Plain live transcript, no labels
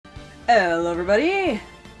Hello everybody!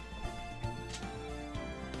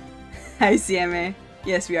 Hi CMA.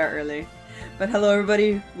 Yes, we are early. But hello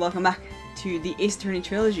everybody, welcome back to the Ace Attorney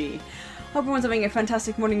Trilogy. Hope everyone's having a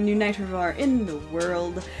fantastic morning, new night, wherever you are in the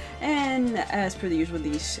world. And as per the usual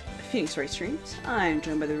these Phoenix Wright streams, I'm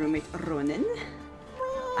joined by the roommate Ronan.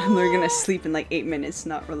 I'm literally gonna sleep in like 8 minutes,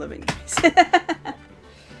 not relevant guys.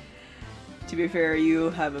 To be fair, you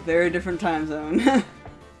have a very different time zone.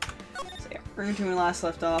 So yeah, we're going to where we last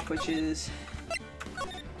left off, which is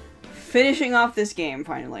finishing off this game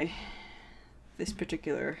finally. This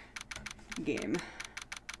particular game.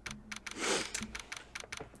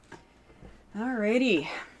 Alrighty.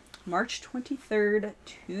 March 23rd,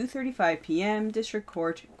 2:35 p.m. District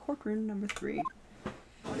Court, courtroom number 3.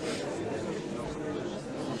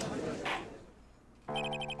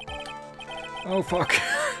 Oh fuck.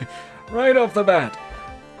 Right off the bat.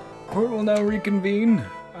 Court will now reconvene.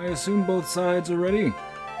 I assume both sides are ready?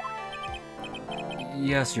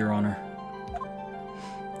 Yes, Your Honor.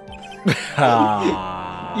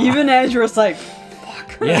 Even as you're like,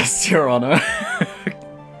 fuck. Yes, Your Honor.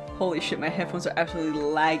 Holy shit, my headphones are absolutely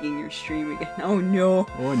lagging your stream again. Oh no.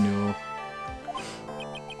 Oh no.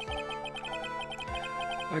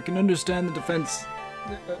 I can understand the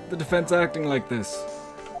defense acting like this.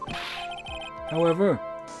 However,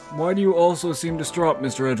 why do you also seem distraught,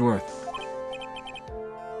 Mr. Edgeworth?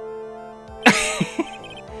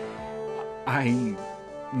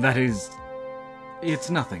 It's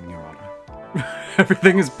nothing, Your Honor.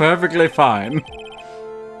 Everything is perfectly fine.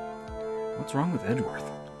 What's wrong with Edgeworth?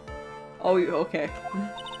 Oh, okay.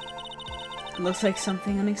 Looks like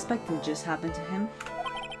something unexpected just happened to him.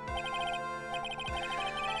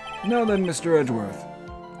 Now then, Mr. Edgeworth,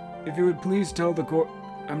 if you would please tell the court...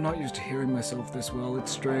 I'm not used to hearing myself this well,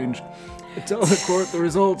 it's strange. Tell the court the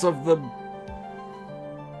results of the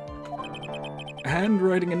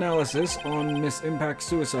handwriting analysis on Miss Impact's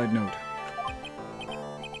suicide note.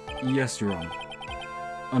 Yes, Your Honor.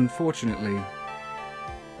 Unfortunately...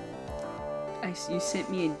 You sent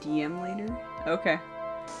me a DM later? Okay.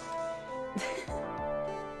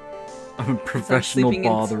 I'm a professional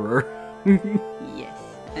botherer. Yes.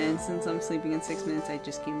 And since I'm sleeping in 6 minutes, I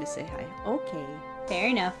just came to say hi. Okay. Fair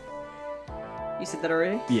enough. You said that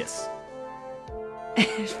already? Yes.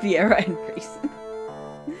 Fiera and Grayson.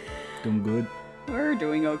 Doing good. We're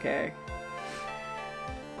doing okay.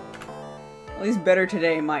 At least better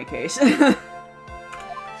today in my case.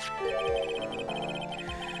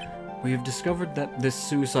 We have discovered that this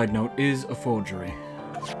suicide note is a forgery.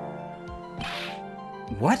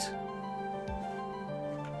 What?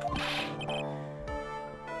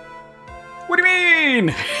 What do you mean?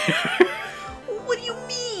 What do you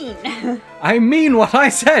mean? I mean what I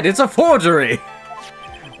said, it's a forgery!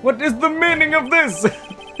 What is the meaning of this?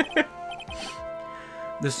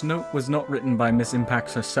 This note was not written by Miss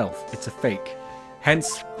Impact herself, it's a fake.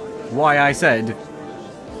 Hence, why I said,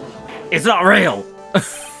 it's not real!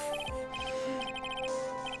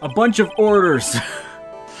 A bunch of orders.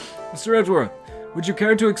 Mr. Edgeworth, would you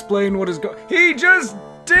care to explain what is He just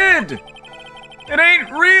did! It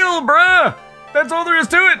ain't real, bruh! That's all there is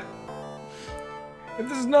to it! If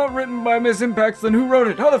this is not written by Miss Impacts, then who wrote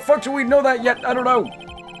it? How the fuck do we know that yet? I don't know.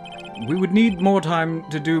 We would need more time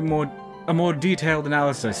to do a more detailed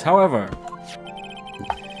analysis. However,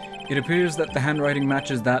 it appears that the handwriting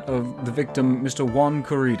matches that of the victim, Mr. Juan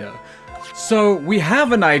Corrida. So, we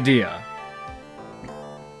have an idea.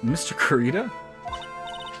 Mr. Corrida?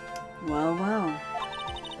 Well, well.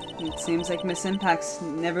 It seems like Miss Impacts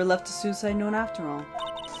never left a suicide note after all.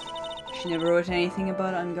 She never wrote anything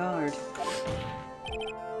about On Guard.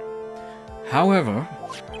 However,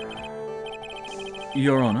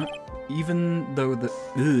 Your Honor, even though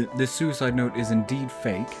this suicide note is indeed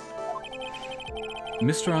fake,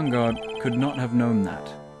 Mr. On Guard could not have known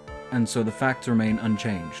that, and so the facts remain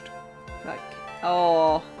unchanged. Fuck.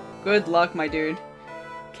 Oh, good luck, my dude.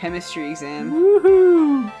 Chemistry exam.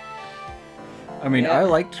 Woohoo! I mean, Yeah. I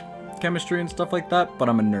liked chemistry and stuff like that, but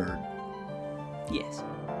I'm a nerd. Yes.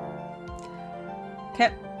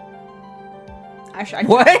 Okay. Actually,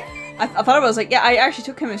 What? I thought about it, I was like, yeah, I actually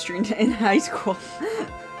took chemistry in high school.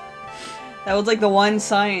 That was like the one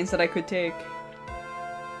science that I could take.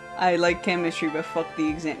 I like chemistry, but fuck the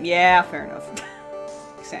exam. Yeah, fair enough.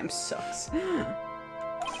 Exam sucks.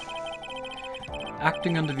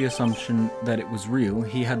 Acting under the assumption that it was real,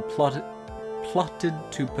 he had plotted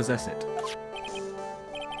to possess it.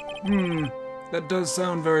 That does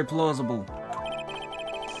sound very plausible.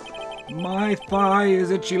 My thigh is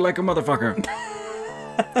itchy like a motherfucker.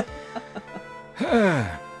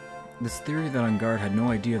 This theory that On Guard had no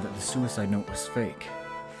idea that the suicide note was fake.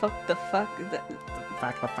 Fuck the fuck?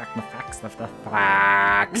 facts.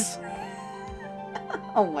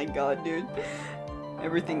 Oh my god, dude.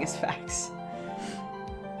 Everything is facts.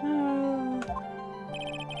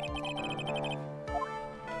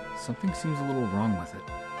 Something seems a little wrong with it.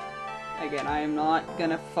 Again, I am not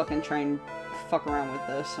gonna fucking try and fuck around with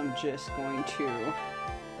this. I'm just going to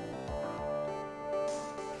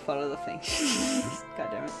follow the thing. God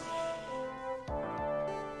damn it.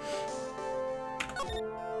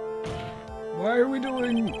 Why are we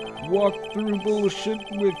doing walkthrough bullshit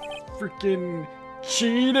with freaking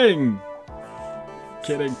cheating?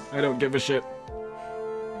 Kidding, I don't give a shit.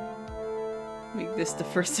 Make this the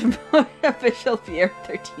first official Pierre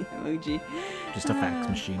 13 emoji. Just a fax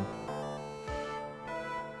machine.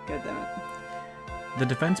 God damn it. The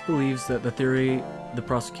defense believes that the theory the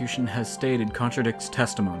prosecution has stated contradicts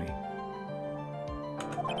testimony.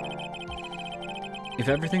 If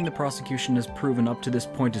everything the prosecution has proven up to this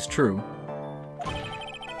point is true,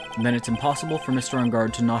 then it's impossible for Mr. On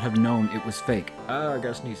Guard to not have known it was fake. Ah, I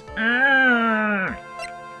gotta sneeze. Ah!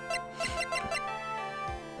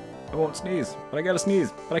 I won't sneeze, but I gotta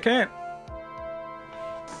sneeze, but I can't.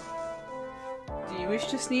 Do you wish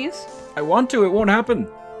to sneeze? I want to, it won't happen.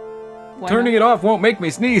 Why Turning not? it off won't make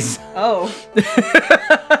me sneeze. Oh.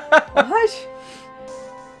 What?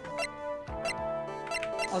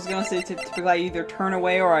 I was gonna say typically I either turn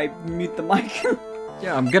away or I mute the mic.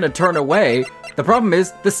 Yeah, I'm gonna turn away. The problem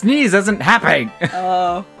is, the sneeze isn't happening.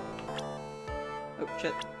 Oh. Oh,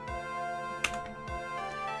 shit.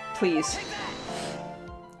 Please.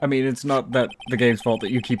 I mean, it's not that the game's fault that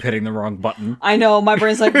you keep hitting the wrong button. I know, my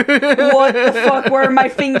brain's like, what the fuck, where are my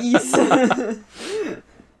fingies?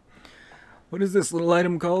 What is this little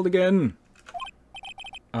item called again?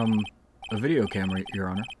 A video camera, Your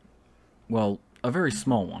Honor. Well, a very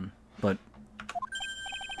small one, but...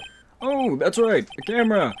 Oh, that's right, a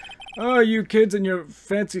camera! Oh, you kids and your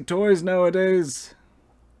fancy toys nowadays.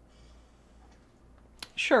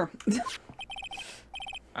 Sure.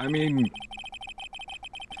 I mean...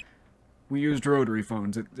 We used rotary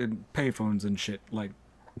phones and payphones and shit, like...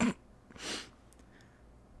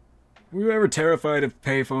 Were you ever terrified of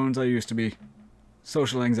payphones? I used to be.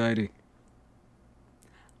 Social anxiety.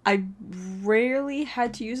 I rarely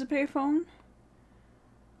had to use a payphone.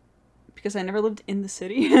 Because I never lived in the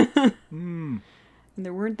city. And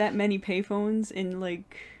there weren't that many payphones in,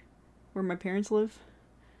 like, where my parents live.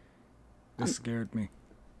 This scared me.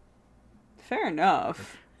 Fair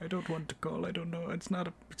enough. I don't want to call, I don't know. It's not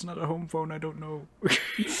a home phone, I don't know.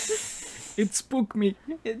 It spooked me.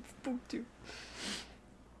 It spooked you.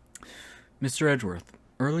 Mr. Edgeworth,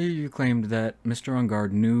 earlier you claimed that Mr. On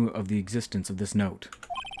Guard knew of the existence of this note.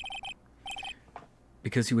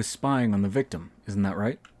 Because he was spying on the victim, isn't that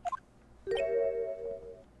right?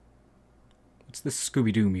 What's this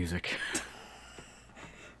Scooby-Doo music?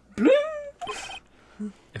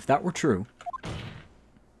 If that were true,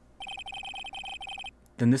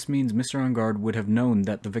 then this means Mr. On Guard would have known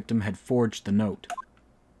that the victim had forged the note.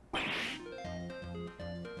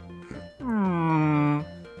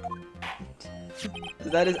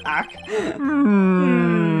 Is that his act?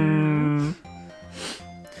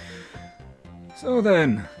 So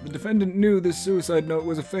then, the defendant knew this suicide note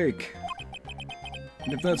was a fake.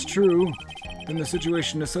 And if that's true, then the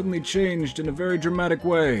situation has suddenly changed in a very dramatic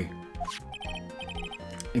way.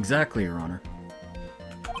 Exactly, Your Honor.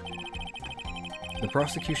 The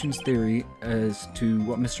prosecution's theory as to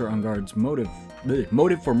what Mr. On Guard's motive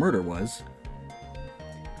for murder was...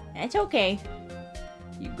 That's okay.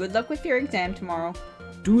 You good luck with your exam tomorrow.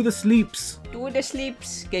 Do the sleeps! Do the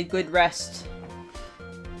sleeps. Get good rest.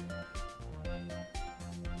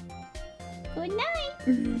 Good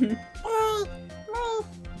night.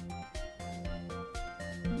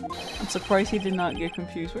 I'm surprised he did not get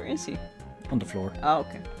confused. Where is he? On the floor. Oh,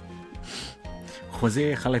 okay.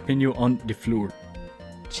 Jose Jalapeno on the floor.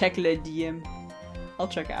 Check le DM. I'll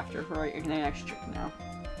check after. Right, you can actually check now.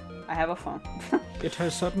 I have a phone. It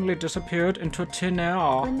has suddenly disappeared into thin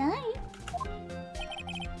air. Good night.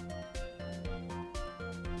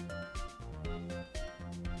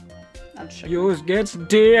 I'm checking. You get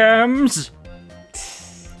DMs!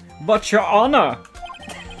 But Your Honor!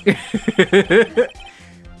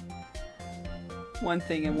 One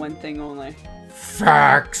thing and one thing only.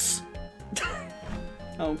 Facts!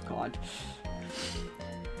 Oh god.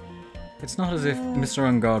 It's not as if Mr.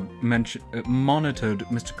 On Guard monitored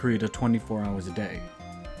Mr. Kurita 24 hours a day.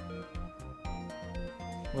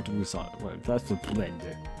 What did we saw? Wait, that's the blend.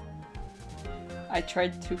 I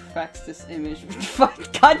tried to fax this image.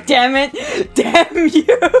 God damn it! Damn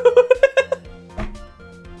you!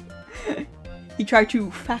 He tried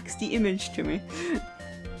to fax the image to me.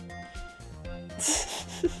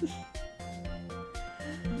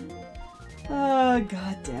 Oh,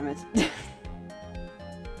 god damn it.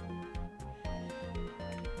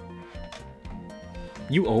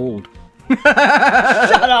 You old.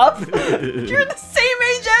 Shut up! You're the same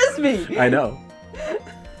age as me! I know.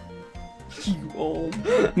 You old.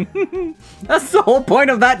 That's the whole point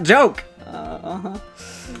of that joke! Uh-huh.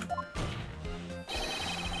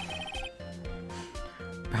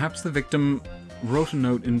 Perhaps the victim wrote a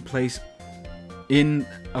note in a place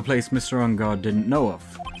Mr. Ungod didn't know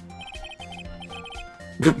of.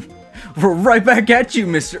 We're right back at you,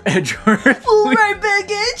 Mr. Edgeworth. Right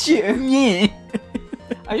back at you! Yeah.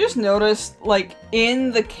 I just noticed, like,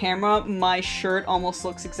 in the camera, my shirt almost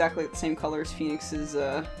looks exactly the same color as Phoenix's,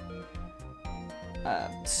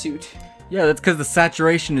 suit. Yeah, that's because the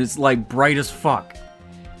saturation is, like, bright as fuck.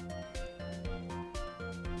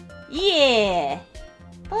 Yeah!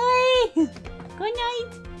 Bye! Good night!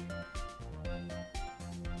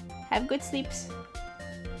 Have good sleeps.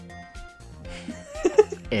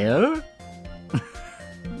 Ew?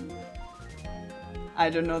 I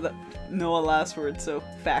don't know a last word, so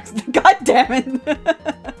facts. God damn it!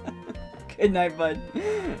 Good night, bud.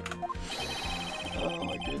 Oh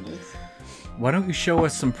my goodness. Why don't you show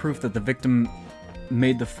us some proof that the victim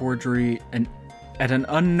made the forgery at an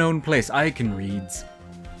unknown place? I can read.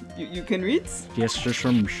 You can read? Yes, sure.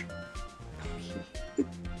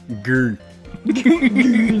 Grr.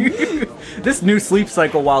 This new sleep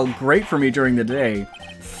cycle, while great for me during the day,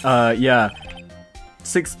 yeah,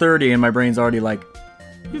 6:30 and my brain's already like,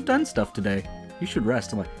 you've done stuff today. You should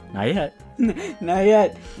rest. I'm like, not yet. Not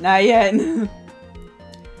yet. Not yet.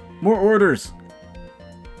 More orders.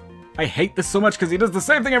 I hate this so much because he does the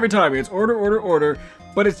same thing every time. It's order, order, order,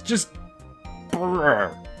 but it's just...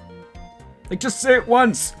 brr. Like, just say it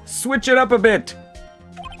once. Switch it up a bit.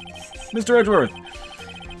 Mr. Edgeworth.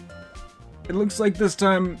 It looks like this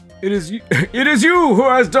time it is you, it is you who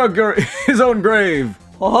has dug his own grave.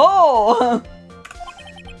 Oh!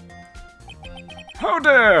 How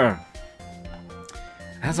dare!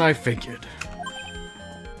 As I figured.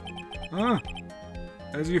 Huh?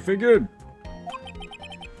 As you figured?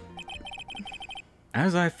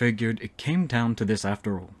 As I figured, it came down to this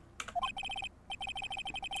after all.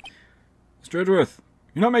 Mr. Edgeworth,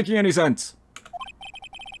 you're not making any sense.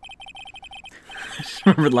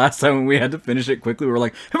 Remember last time when we had to finish it quickly, we were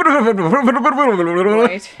like...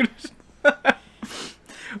 Right.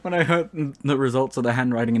 When I heard the results of the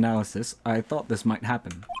handwriting analysis, I thought this might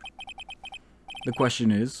happen. The question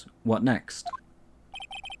is, what next?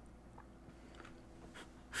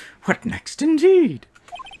 What next, indeed?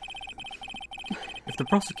 If the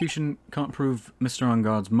prosecution can't prove Mr.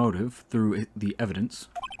 Ungod's motive through the evidence,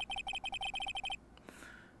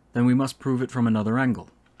 then we must prove it from another angle.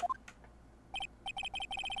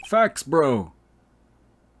 Facts, bro.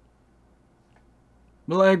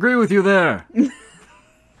 Well, I agree with you there.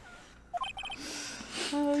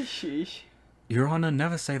 Oh, sheesh. Your Honor,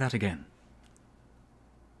 never say that again.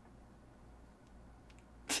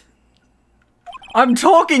 I'm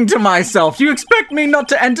talking to myself! You expect me not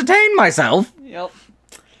to entertain myself? Yep.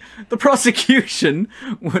 The prosecution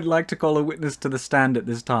would like to call a witness to the stand at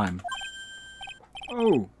this time.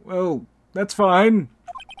 Oh, well, that's fine.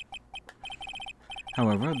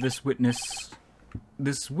 However, this witness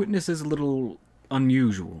is a little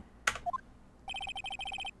unusual.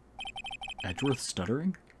 Edgeworth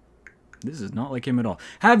stuttering? This is not like him at all.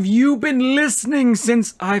 Have you been listening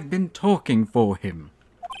since I've been talking for him?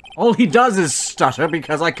 All he does is stutter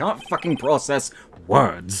because I can't fucking process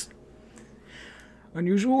words.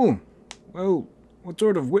 Unusual? Well, what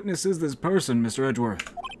sort of witness is this person, Mr.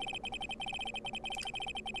 Edgeworth?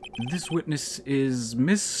 This witness is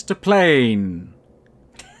Mr. Plain,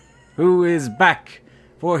 who is back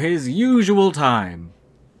for his usual time.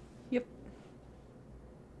 Yep.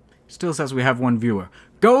 Still says we have one viewer.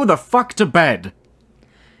 Go the fuck to bed!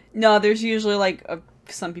 No, there's usually like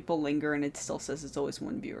some people linger and it still says it's always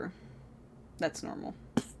one viewer. That's normal.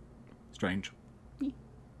 Strange.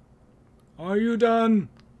 Are you done?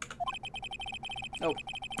 Oh,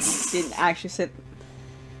 didn't actually say.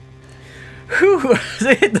 Who was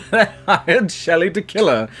it that hired Shelley to kill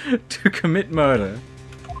her to commit murder?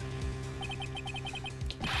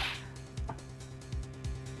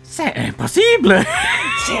 C'est impossible!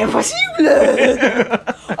 C'est impossible!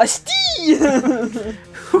 Asti!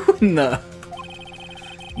 Who in the...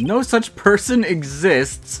 No such person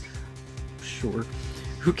exists, sure,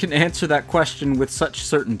 who can answer that question with such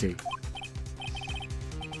certainty.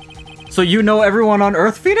 So you know everyone on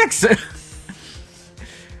Earth, Phoenix?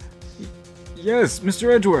 Yes,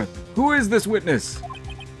 Mr. Edgeworth. Who is this witness?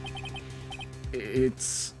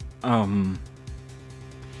 It's,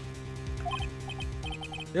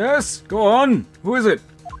 Yes, go on. Who is it?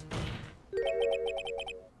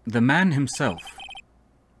 The man himself.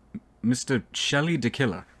 Mr. Shelley the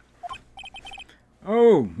Killer.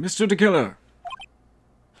 Oh, Mr. the Killer.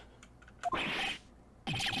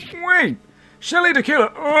 Wait! Shelley the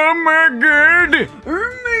Killer! Oh my god!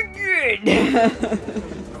 Oh my god!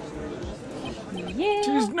 Yeah.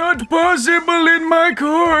 Tis not possible in my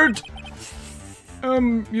court!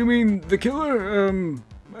 You mean the killer?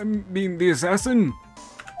 I mean the assassin?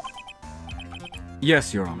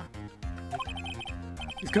 Yes, Your Honor.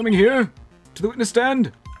 He's coming here? To the witness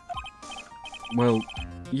stand? Well,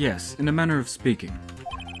 yes, in a manner of speaking.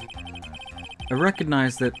 I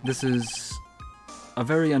recognize that this is a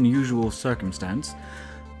very unusual circumstance,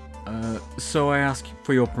 so I ask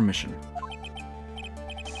for your permission.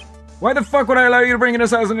 Why the fuck would I allow you to bring an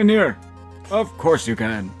assassin in here? Of course you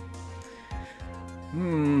can.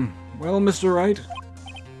 Well, Mr. Wright?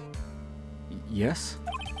 Yes?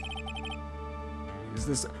 Is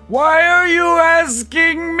this... Why are you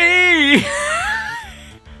asking me?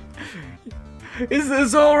 Is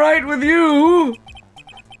this alright with you?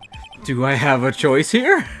 Do I have a choice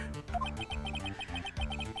here?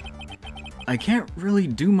 I can't really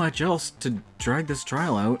do much else to drag this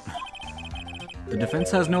trial out. The defense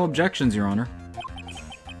has no objections, Your Honor.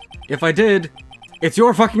 If I did, it's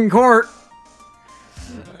your fucking court!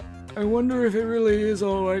 I wonder if it really is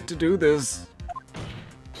alright to do this.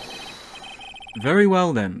 Very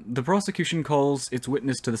well then. The prosecution calls its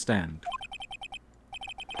witness to the stand.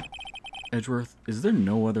 Edgeworth, is there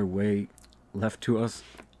no other way left to us?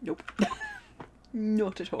 Nope.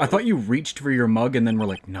 Not at all. I thought you reached for your mug and then were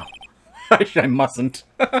like, no. I mustn't.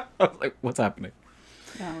 I was like, what's happening?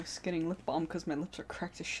 Yeah, I was getting lip balm because my lips are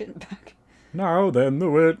cracked as shit in back. Now then, the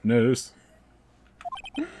witness.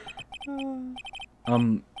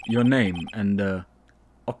 Your name and,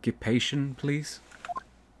 occupation, please?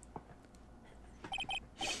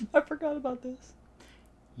 I forgot about this.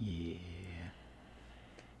 Yeah.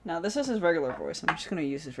 Now, this is his regular voice. I'm just gonna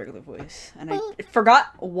use his regular voice. And I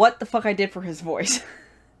forgot what the fuck I did for his voice.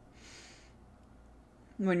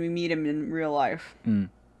 When we meet him in real life. Did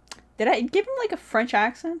I give him, like, a French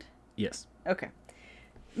accent? Yes. Okay.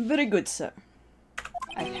 Very good, sir.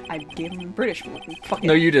 I gave him a British one. Fuck it.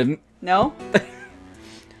 No, you didn't. No?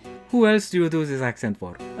 Who else do you do this accent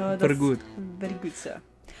for? Very good. Very good, sir.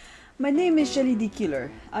 My name is Shelley the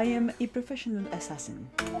Killer. I am a professional assassin.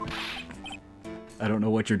 I don't know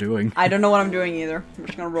what you're doing. I don't know what I'm doing either. I'm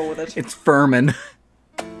just gonna roll with it. It's Furman.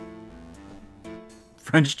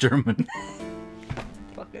 French-German.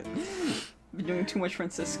 Fuck it. Been doing too much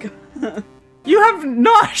Francisco. You have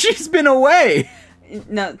not! She's been away!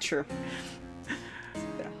 No, true.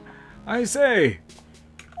 I say!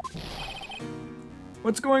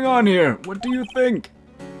 What's going on here? What do you think?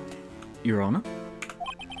 Your Honor?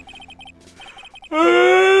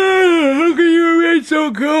 How can you remain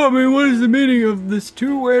so calm? I mean, what is the meaning of this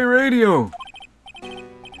two-way radio?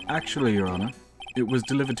 Actually, Your Honor, it was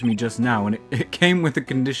delivered to me just now, and it came with a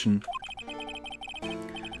condition.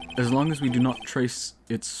 As long as we do not trace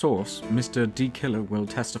its source, Mr. D. Killer will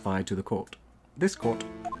testify to the court. This court.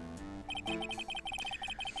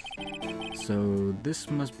 So, this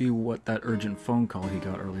must be what that urgent phone call he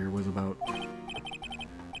got earlier was about.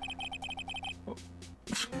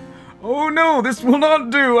 Oh no, this will not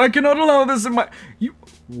do! I cannot allow this in my...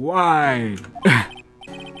 Why?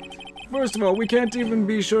 First of all, we can't even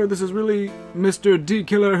be sure this is really Mr. D.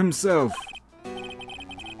 Killer himself.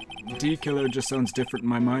 D. Killer just sounds different in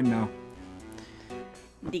my mind now.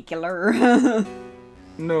 D. Killer.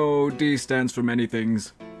 No, D stands for many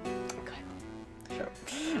things. Okay. Sure.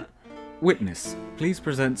 Witness, please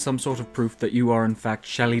present some sort of proof that you are in fact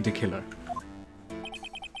Shelley the Killer.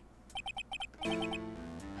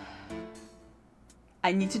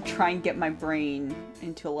 I need to try and get my brain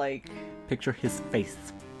into, like... Picture his face.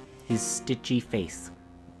 His stitchy face.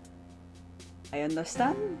 I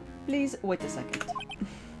understand. Please wait a second.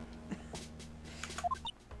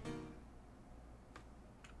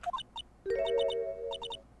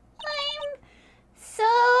 I'm so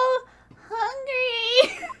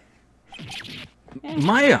hungry.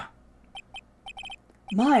 Maya!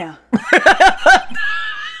 Maya.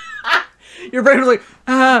 Your brain was like,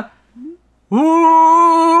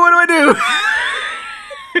 ooh, what do I do?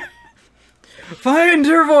 Find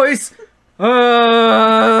her voice.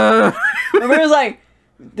 My brain was like,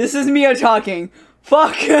 this is Mia talking.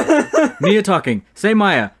 Fuck. Mia talking. Say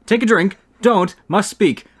Maya. Take a drink. Don't. Must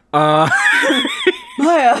speak. Maya.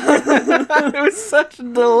 It was such a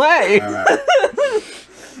delay.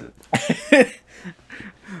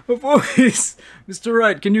 A voice. Mr.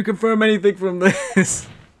 Wright, can you confirm anything from this?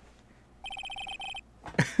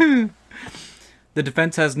 The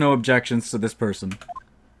defense has no objections to this person.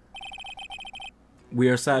 We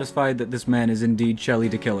are satisfied that this man is indeed Shelly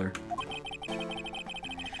the Killer.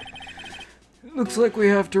 Looks like we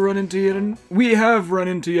have run into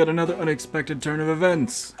yet another unexpected turn of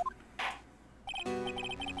events.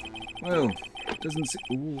 Well, doesn't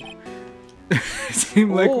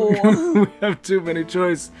seem like we have too many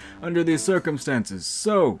choice under these circumstances.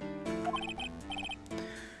 So,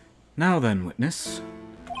 now then, witness,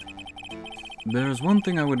 there is one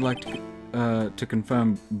thing I would like to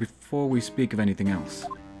confirm before we speak of anything else.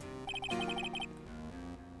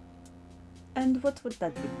 And what would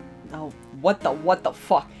that be? Oh, what the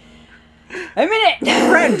fuck? A minute!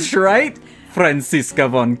 French, right? Franziska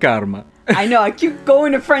von Karma. I know, I keep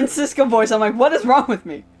going to Francisco voice. I'm like, what is wrong with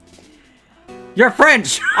me? You're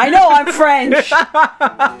French! I know, I'm French!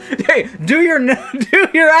 Hey, do your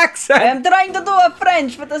accent! I am trying to do a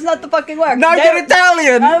French, but that's not the fucking work. Now you're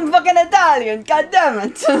Italian! I'm fucking Italian, god damn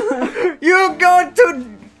it! You go to,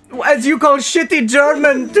 as you call shitty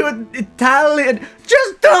German, to Italian.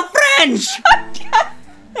 Just do French!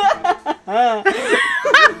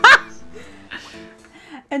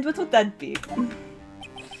 And what would that be?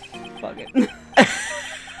 Fuck it.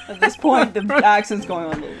 At this point, the accent's going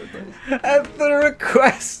all over the place. At the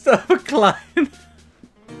request of a client.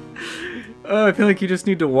 Oh, I feel like you just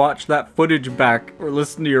need to watch that footage back or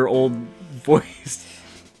listen to your old voice.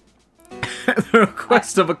 At the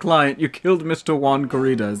request of a client, you killed Mr. Juan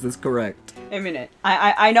Corrida. Is this correct? A minute.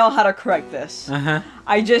 I know how to correct this.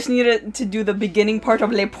 I just needed to do the beginning part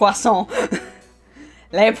of Les Poissons.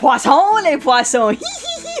 Les Poissons, les Poissons.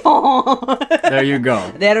 There you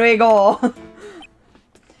go. There we go.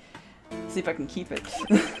 See if I can keep it.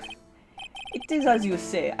 It is as you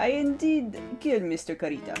say. I indeed killed Mr.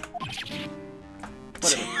 Carita.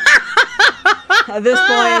 Whatever. At this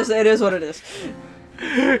point, it is what it is.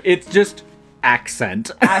 It's just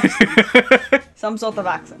accent. Accent. Some sort of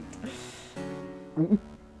accent.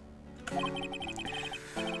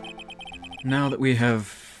 Now that we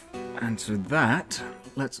have answered that,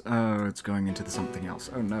 let's... Oh, it's going into something else.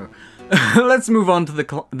 Oh no. Let's move on to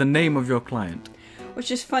the name of your client. Which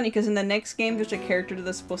is funny, because in the next game, there's a character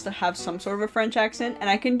that's supposed to have some sort of a French accent, and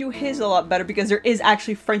I can do his a lot better because there is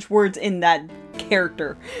actually French words in that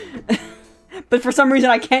character. But for some reason,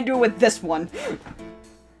 I can't do it with this one.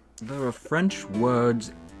 There are French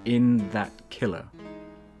words in that killer.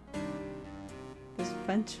 There's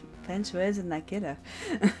French words in that killer.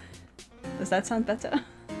 Does that sound better?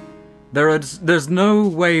 There's no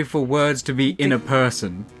way for words to be in a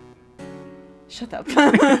person. Shut up. Shut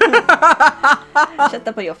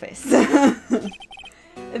up on your face.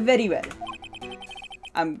 Very well.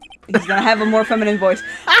 He's gonna have a more feminine voice.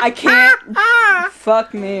 I can't.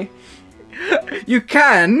 Fuck me. You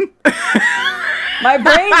can. My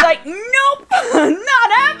brain's like, nope,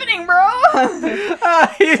 not happening, bro.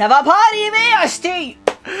 Ça va pas arriver, Asti.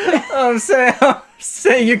 I'm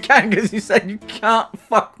saying you can because you said you can't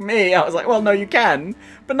fuck me. I was like, well, no, you can,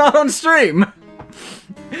 but not on stream.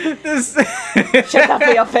 Shut up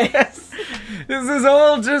for your face. This is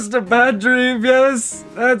all just a bad dream, yes.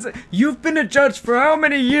 You've been a judge for how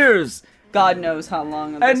many years? God knows how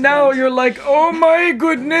long. And now you're like, oh my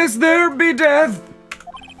goodness, there be death.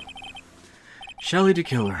 Shelly the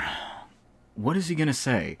Killer. What is he gonna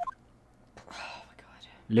say? Oh my god.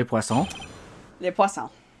 Les Poissons? Les Poissons.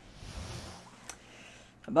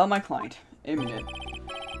 About my client. A minute.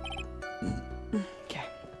 Okay.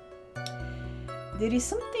 There is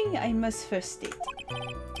something I must first state.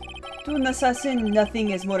 To an assassin, nothing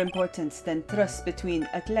is more important than trust between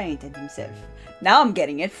a client and himself. Now I'm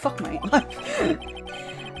getting it. Fuck my life.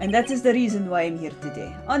 And that is the reason why I'm here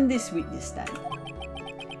today, on this witness stand.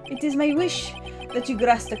 It is my wish that you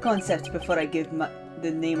grasp the concept before I give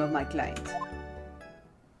the name of my client.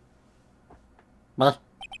 What?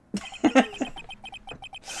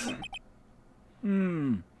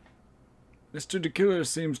 Mr. the Killer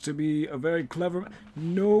seems to be a very clever man.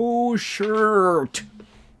 No shirt!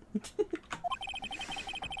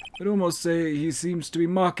 I'd almost say he seems to be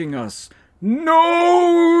mocking us.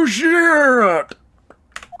 No shirt!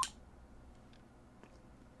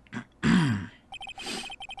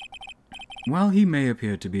 While he may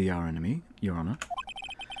appear to be our enemy, Your Honor,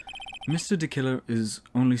 Mr. the Killer is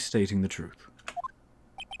only stating the truth.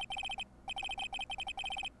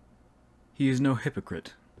 He is no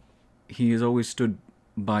hypocrite. He has always stood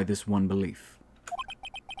by this one belief.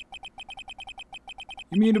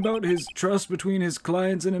 You mean about his trust between his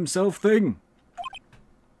clients and himself thing?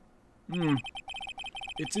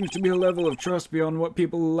 It seems to be a level of trust beyond what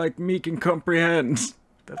people like me can comprehend.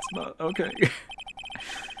 That's not okay.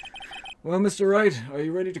 Well, Mr. Wright, are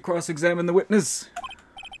you ready to cross-examine the witness?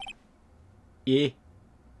 Yeah.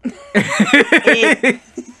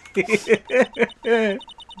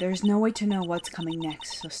 There's no way to know what's coming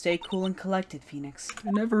next, so stay cool and collected, Phoenix.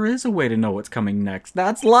 There never is a way to know what's coming next.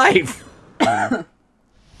 That's life!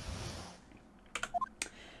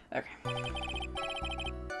 Okay.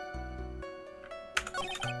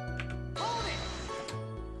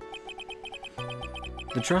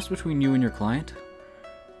 The trust between you and your client?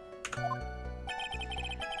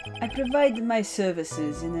 I provide my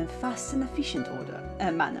services in a fast and efficient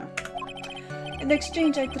manner. In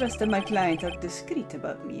exchange, I trust that my clients are discreet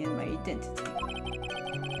about me and my identity.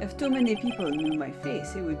 If too many people knew my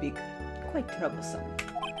face, it would be quite troublesome.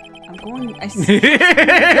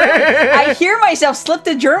 I hear myself slip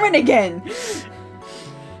to German again!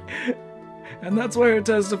 And that's why you're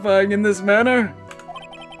testifying in this manner?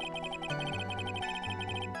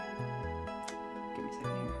 Give me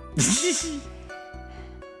a second here.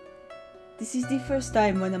 This is the first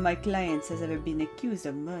time one of my clients has ever been accused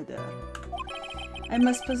of murder. I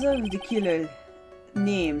must preserve the killer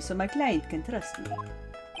name so my client can trust me.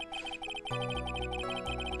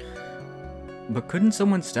 But couldn't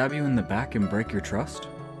someone stab you in the back and break your trust?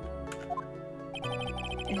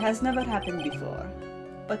 It has never happened before,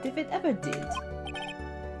 but if it ever did,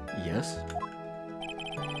 Yes?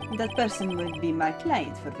 that person would be my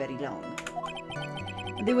client for very long.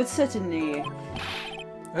 They would certainly...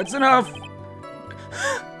 That's enough!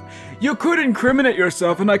 You could incriminate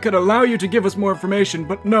yourself and I could allow you to give us more information,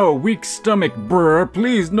 but no, weak stomach, brr,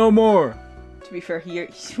 please, no more. To be fair, we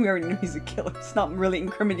already know he's a killer. It's not really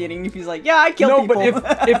incriminating if he's like, yeah, I killed No, people.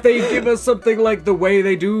 but if they give us something like the way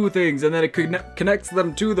they do things and then it connects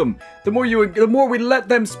them to them, the more we let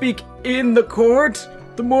them speak in the court,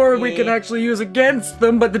 the more we can actually use against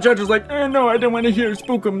them, but the judge is like, no, I don't want to hear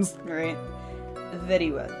spookums. Right. Very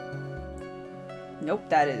well. Nope,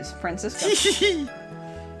 that is Francisco.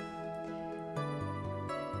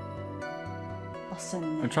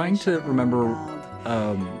 I'm trying to remember,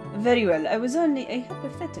 Very well, I was only a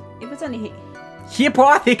hypothetical. It was only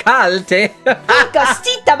Hypotheticalte!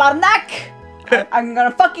 Castita Barnack! I'm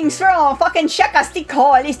gonna fucking throw a fucking check a stick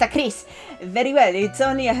hole, lista Chris. Very well, it's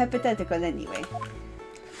only a hypothetical anyway.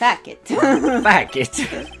 Fuck it. Fuck it.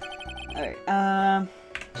 Alright,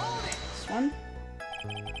 this one.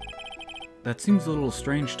 That seems a little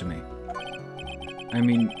strange to me. I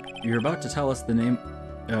mean, you're about to tell us the name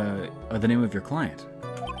of your client.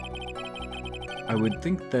 I would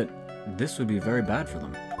think that this would be very bad for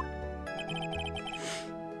them.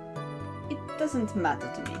 It doesn't matter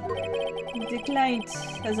to me. The client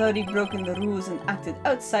has already broken the rules and acted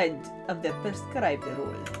outside of the prescribed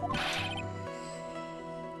rule.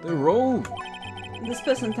 The role? This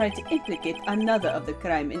person tried to implicate another of the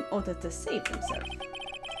crime in order to save himself.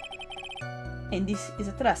 And this is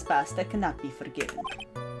a trespass that cannot be forgiven.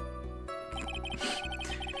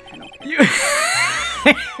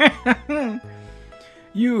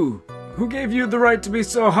 You! Who gave you the right to be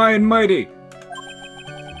so high and mighty?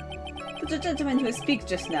 The gentleman who speaks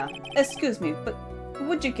just now. Excuse me, but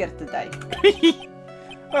would you care to die?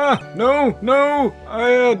 No!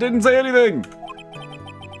 I didn't say anything!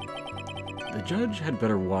 The judge had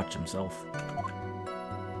better watch himself.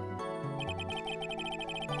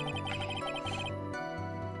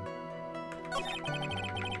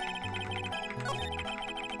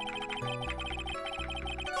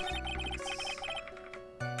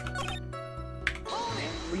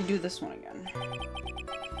 Redo this one again.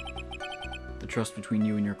 The trust between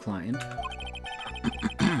you and your client.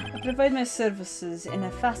 I provide my services in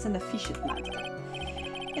a fast and efficient manner.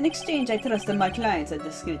 In exchange, I trust that my clients are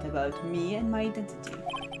discreet about me and my identity.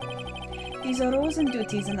 These are roles and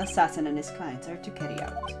duties an assassin and his clients are to carry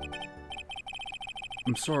out.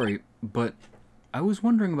 I'm sorry, but I was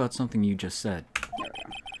wondering about something you just said. There we go.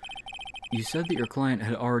 You said that your client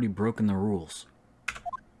had already broken the rules.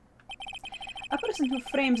 A person who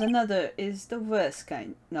frames another is the worst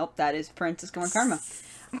kind. Nope, that is Francisco and Karma.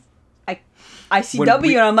 I see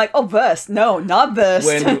W and I'm like, oh, burst. No, not burst.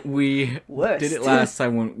 When we Worst. did it last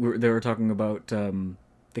time, when they were talking about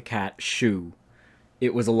the cat Shoe,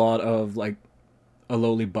 it was a lot of like a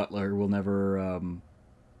lowly butler will never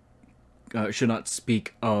should not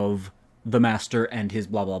speak of the master and his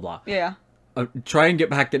blah blah blah. Yeah. Try and get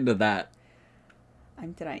back into that.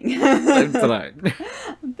 I'm trying. I'm trying.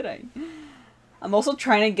 I'm trying. I'm also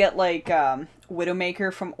trying to get like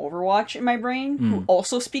Widowmaker from Overwatch in my brain, who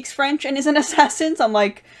also speaks French and is an assassin. So I'm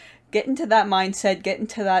like, get into that mindset, get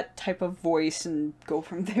into that type of voice, and go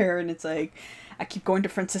from there. And it's like, I keep going to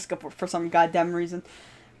Francisco for some goddamn reason.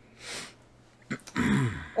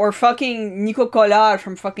 Or fucking Nico Collard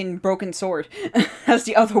from fucking Broken Sword. That's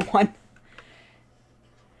the other one.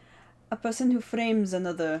 A person who frames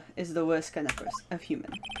another is the worst kind of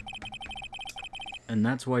human. And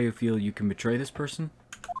that's why you feel you can betray this person?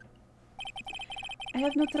 I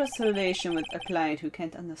have no trust relation with a client who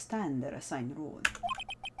can't understand their assigned role.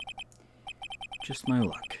 Just my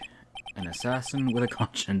luck. An assassin with a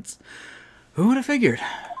conscience. Who would have figured?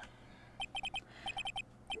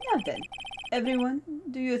 Now then, everyone,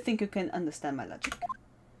 do you think you can understand my logic?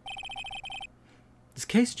 This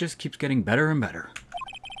case just keeps getting better and better.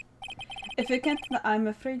 If you can't, I'm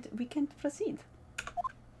afraid we can't proceed.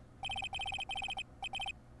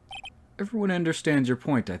 Everyone understands your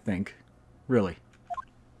point, I think. Really.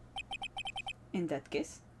 In that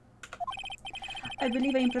case, I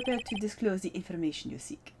believe I am prepared to disclose the information you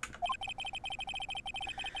seek.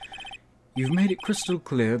 You've made it crystal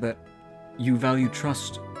clear that you value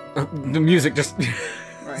trust. The music just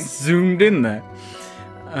zoomed in there.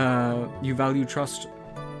 You value trust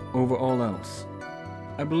over all else.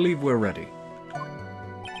 I believe we're ready.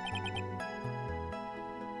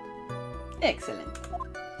 Excellent.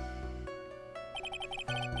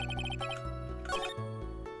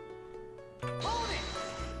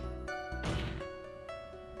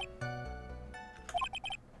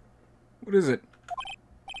 What is it?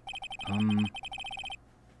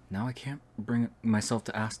 Now I can't bring myself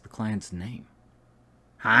to ask the client's name.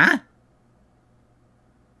 Huh?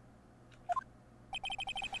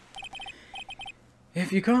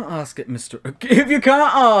 If you can't ask it, If you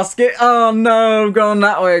can't ask it... Oh no, I'm going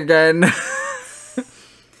that way again.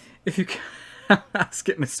 If you can't ask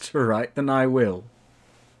it, Mr. Wright, then I will.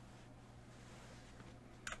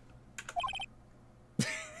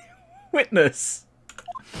 Witness!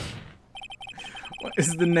 What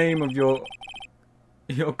is the name of your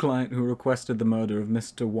client who requested the murder of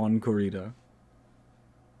Mr. Juan Corrida?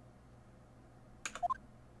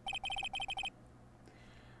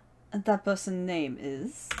 That person's name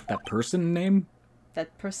is... That person name?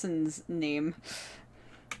 That person's name...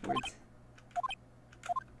 Words.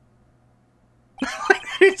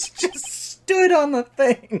 It's just stood on the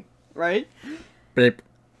thing. Right? Beep.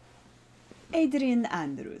 Adrian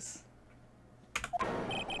Andrews.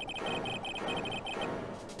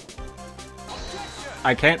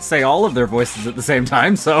 I can't say all of their voices at the same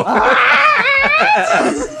time, so...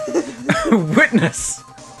 Witness!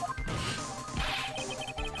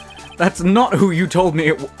 That's not who you told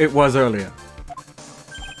me it was earlier.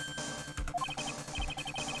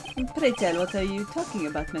 Pray tell, what are you talking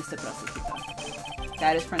about, Mr. Prosecutor?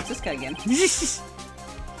 That is Francisca again.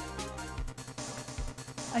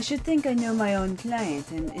 I should think I know my own client,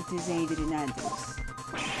 and it is Adrian Andrews.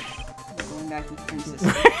 We're going back to Francisca.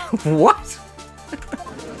 What?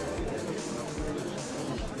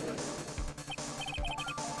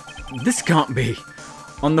 This can't be.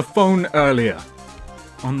 On the phone earlier.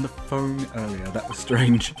 That was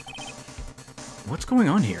strange. What's going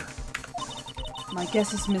on here? My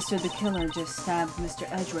guess is Mr. the Killer just stabbed Mr.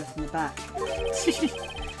 Edgeworth in the back.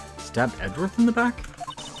 Stabbed Edgeworth in the back?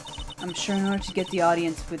 I'm sure in order to get the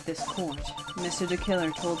audience with this court, Mr. the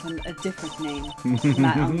Killer told him a different name.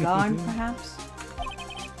 Matt Ungarn, perhaps?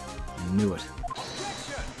 I knew it.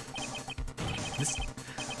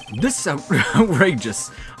 This is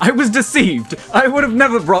outrageous. I was deceived. I would have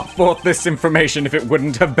never brought forth this information if it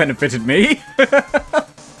wouldn't have benefited me.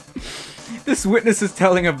 This witness is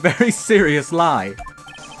telling a very serious lie.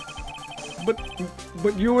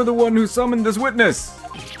 But you were the one who summoned this witness.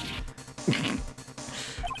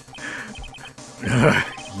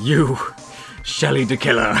 You, Shelley the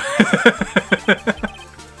Killer.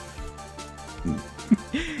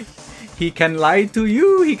 He can lie to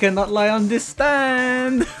you, he cannot lie on this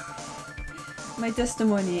stand. My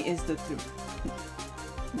testimony is the truth.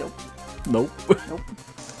 Nope. Nope. Nope.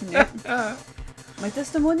 Nope. My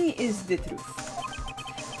testimony is the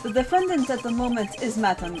truth. The defendant at the moment is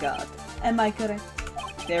Matt Ungard. Am I correct?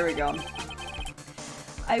 There we go.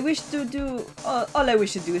 I wish to do... all I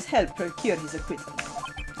wish to do is help procure his acquittal.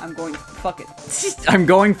 I'm going fuck it. I'm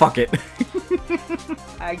going fuck it.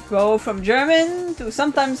 I go from German to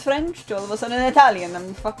sometimes French to all of a sudden Italian.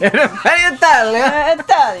 I'm fucking... Italian!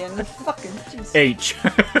 Italian. Fucking Jesus. H.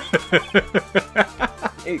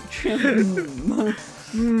 H.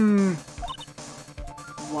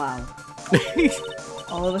 Wow.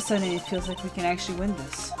 All of a sudden it feels like we can actually win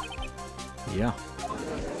this. Yeah.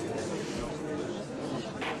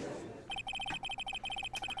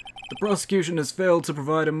 The prosecution has failed to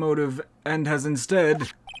provide a motive and has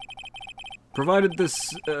instead provided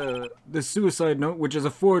this suicide note, which is a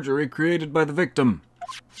forgery created by the victim.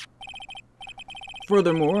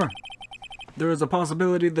 Furthermore, there is a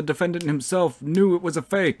possibility the defendant himself knew it was a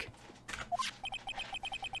fake.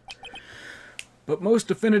 But most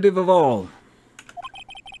definitive of all,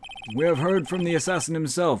 we have heard from the assassin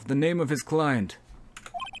himself the name of his client.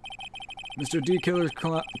 Mr. D. Killer's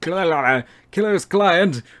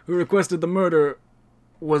client, who requested the murder,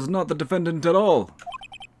 was not the defendant at all.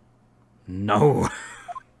 No.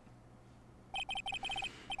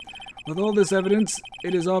 With all this evidence,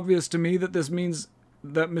 it is obvious to me that this means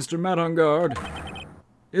that Mr. Matt on guard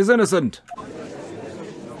is innocent.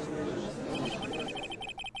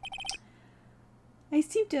 I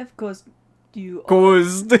seem to have caused you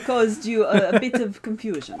a bit of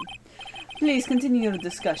confusion. Please continue your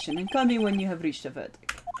discussion and call me when you have reached a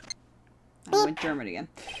verdict. I went German again.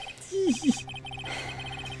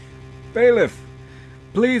 Bailiff,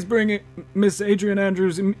 please bring Miss Adrian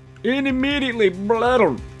Andrews in immediately.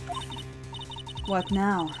 What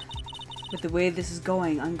now? With the way this is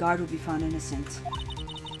going, on guard will be found innocent.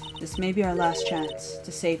 This may be our last chance to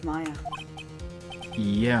save Maya.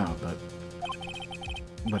 Yeah,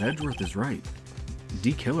 but Edgeworth is right.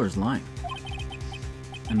 D. Killer's lying.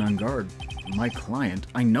 And on guard, my client,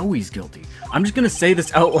 I know he's guilty. I'm just gonna say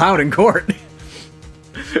this out loud in court.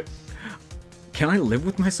 Can I live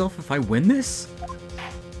with myself if I win this?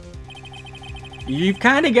 You've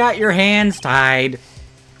kind of got your hands tied.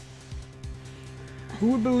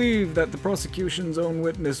 Who would believe that the prosecution's own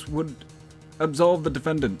witness would absolve the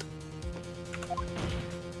defendant?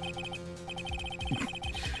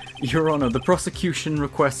 Your Honor, the prosecution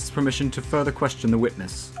requests permission to further question the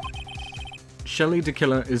witness. Shelley de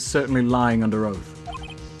Killer is certainly lying under oath.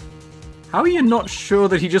 How are you not sure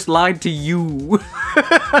that he just lied to you?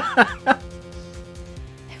 It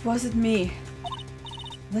wasn't me.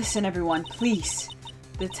 Listen, everyone, please.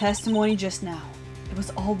 The testimony just now, it was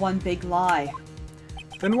all one big lie.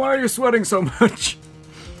 Then why are you sweating so much?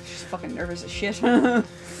 She's fucking nervous as shit.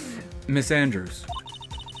 Miss Andrews.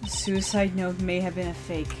 The suicide note may have been a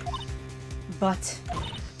fake. But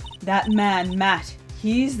that man, Matt,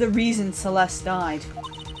 he's the reason Celeste died.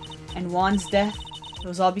 And Juan's death, it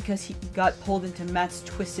was all because he got pulled into Matt's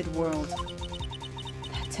twisted world.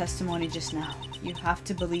 That testimony just now, you have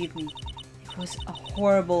to believe me. It was a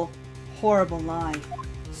horrible, horrible lie.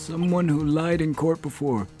 Someone who lied in court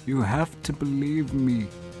before. You have to believe me.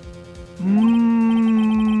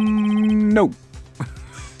 No.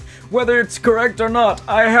 Whether it's correct or not,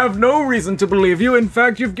 I have no reason to believe you. In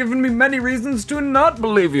fact, you've given me many reasons to not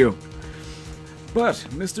believe you. But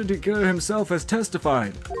Mr. D. Killer himself has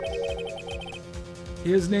testified.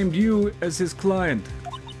 He has named you as his client.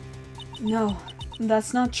 No,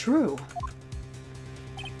 that's not true.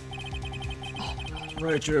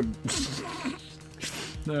 Right, you're...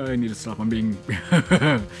 No, I need to stop. I'm being...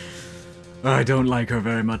 I don't like her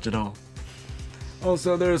very much at all.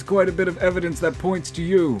 Also, there is quite a bit of evidence that points to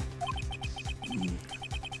you.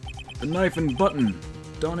 The knife and button,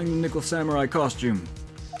 donning the Nickel Samurai costume.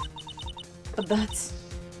 But that's...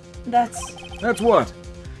 That's what?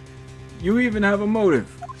 You even have a motive.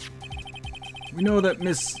 We know that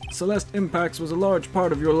Miss Celeste Impax was a large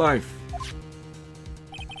part of your life.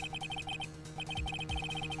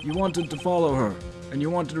 You wanted to follow her, and you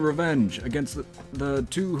wanted revenge against the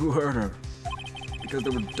two who hurt her. Because they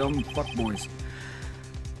were dumb fuckboys.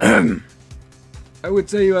 I would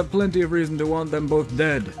say you have plenty of reason to want them both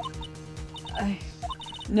dead.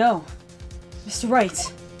 No. Mr.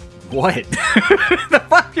 Wright. What? The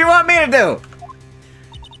fuck you want me to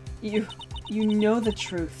do? You know the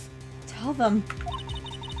truth. Tell them.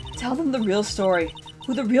 Tell them the real story.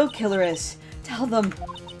 Who the real killer is. Tell them.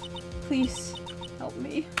 Please, help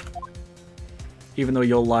me. Even though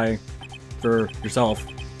you'll lie for yourself.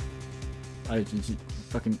 I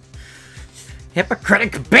fucking...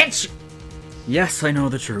 Hypocritic bitch! Yes, I know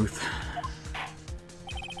the truth.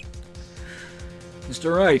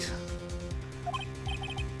 Mr. Wright.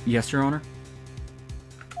 Yes, Your Honor?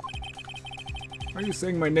 Are you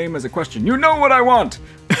saying my name as a question? You know what I want!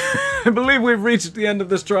 I believe we've reached the end of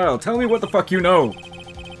this trial. Tell me what the fuck you know.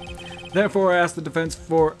 Therefore, I ask the defense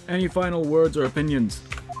for any final words or opinions.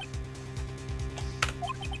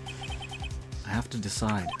 I have to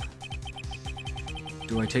decide.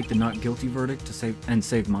 Do I take the not guilty verdict to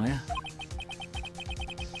save Maya?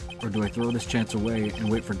 Or do I throw this chance away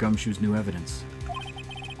and wait for Gumshoe's new evidence?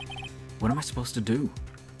 What am I supposed to do?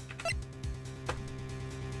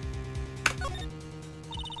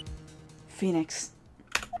 Phoenix.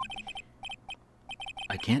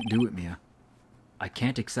 I can't do it, Mia. I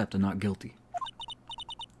can't accept a not guilty.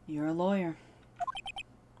 You're a lawyer.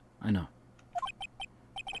 I know.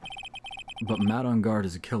 But Matt on guard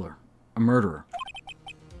is a killer. A murderer.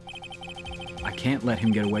 I can't let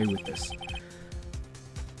him get away with this.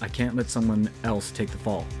 I can't let someone else take the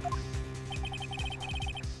fall.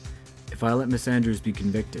 If I let Miss Andrews be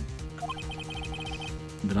convicted,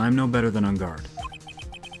 then I'm no better than on guard.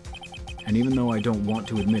 And even though I don't want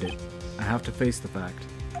to admit it, I have to face the fact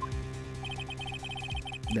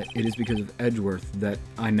that it is because of Edgeworth that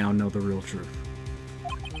I now know the real truth.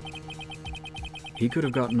 He could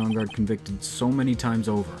have gotten on guard convicted so many times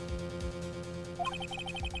over,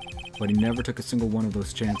 but he never took a single one of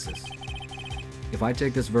those chances. If I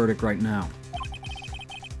take this verdict right now,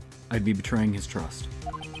 I'd be betraying his trust.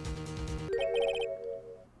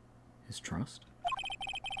 His trust?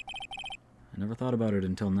 I never thought about it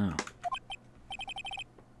until now.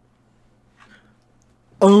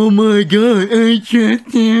 Oh my god, I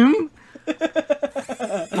trust him?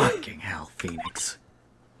 Fucking hell, Phoenix.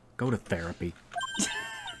 Go to therapy.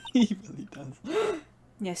 He really does.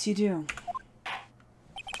 Yes, you do.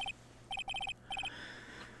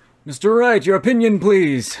 Mr. Wright, your opinion,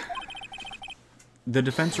 please. The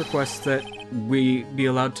defense requests that we be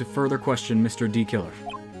allowed to further question Mr. D. Killer.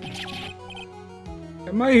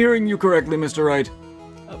 Am I hearing you correctly, Mr. Wright?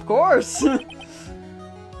 Of course.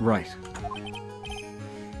 Right.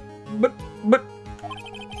 But...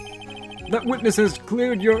 That witness has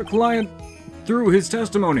cleared your client through his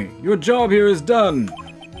testimony. Your job here is done.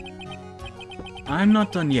 I'm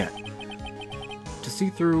not done yet. To see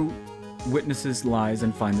through witnesses' lies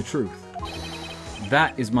and find the truth.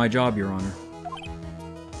 That is my job, Your Honor.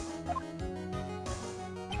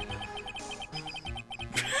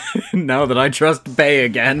 Now that I trust Bay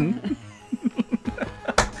again.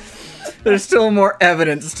 There's still more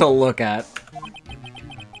evidence to look at.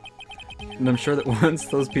 And I'm sure that once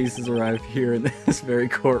those pieces arrive here in this very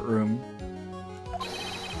courtroom,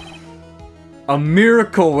 a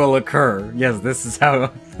miracle will occur. Yes, this is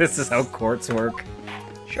how courts work.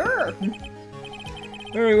 Sure.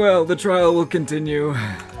 Very well, the trial will continue.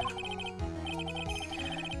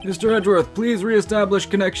 Mr. Edgeworth, please re-establish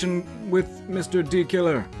connection with Mr. D.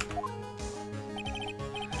 Killer.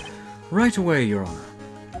 Right away, Your Honor.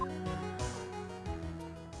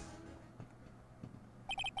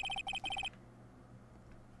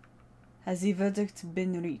 Has the verdict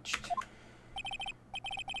been reached?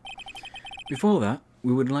 Before that,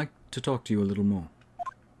 we would like to talk to you a little more.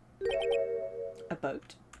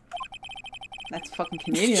 About? That's fucking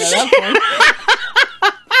Canadian at that point.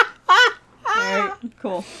 Alright,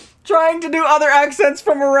 cool. Trying to do other accents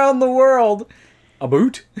from around the world. A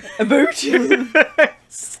boot? A boot?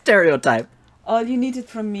 Stereotype. All you needed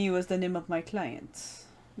from me was the name of my client.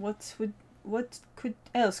 What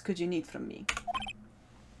else could you need from me?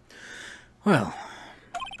 Well,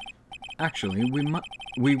 actually,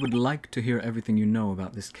 we would like to hear everything you know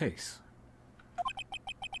about this case.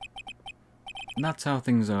 And that's how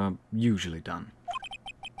things are usually done.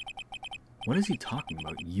 What is he talking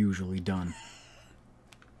about, usually done?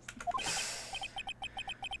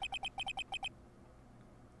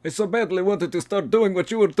 I so badly wanted to start doing what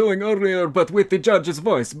you were doing earlier, but with the judge's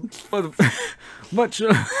voice. But what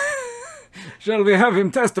shall we have him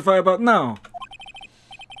testify about now?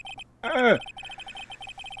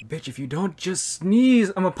 Bitch, if you don't just sneeze,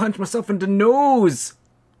 I'm gonna punch myself in the nose.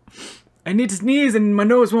 I need to sneeze and my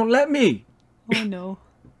nose won't let me. Oh no.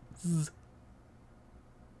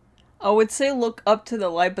 I would say look up to the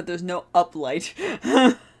light, but there's no up light.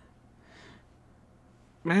 Yeah.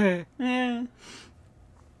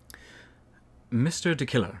 Mr. De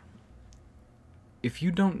Killer, if you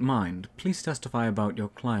don't mind, please testify about your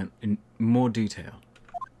client in more detail.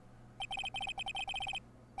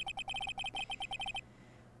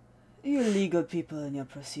 You legal people and your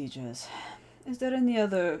procedures. Is there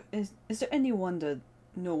any wonder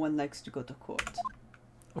no one likes to go to court?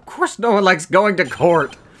 Of course no one likes going to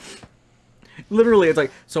court. Literally, it's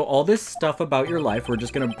like, so all this stuff about your life, we're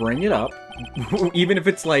just gonna bring it up. Even if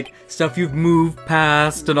it's like stuff you've moved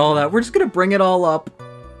past and all that, we're just gonna bring it all up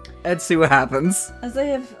and see what happens. As I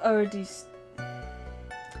have already...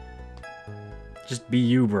 Just be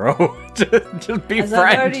you, bro. just be As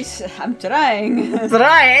French. I'm trying.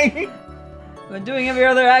 Trying! I'm doing every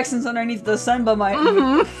other accent underneath the sun but my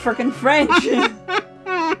frickin' French.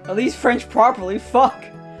 At least French properly, fuck.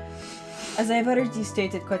 As I've already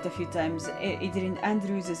stated quite a few times, Adrian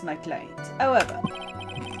Andrews is my client. However,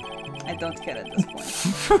 I don't care at this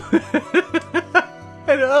point.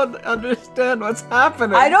 I don't understand what's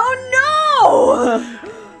happening. I don't know!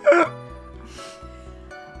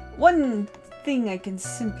 One thing I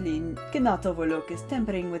cannot overlook is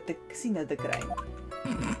tampering with the scene of the crime.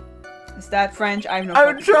 Is that French? I have no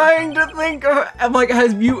I'm trying to think of... I'm like,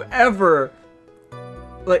 has you ever...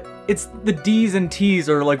 Like, it's the D's and T's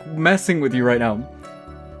are like messing with you right now.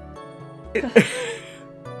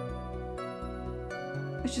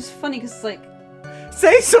 just funny because it's like...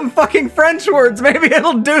 Say some fucking French words, maybe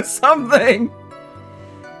it'll do something!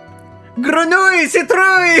 Grenouille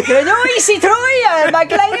citrouille! Grenouille citrouille! My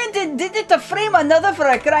client did it to frame another for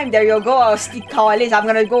a crime. There you go, Steve Collis. I'm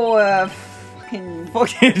gonna go,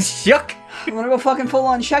 Fucking shook! I'm gonna go fucking full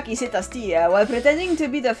on Chucky sit a sti, while pretending to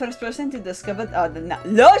be the first person to discover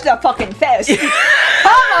lodge the fucking face!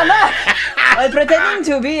 Come on, man! While pretending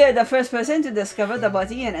to be the first person to discover the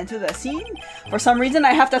body and enter the scene, for some reason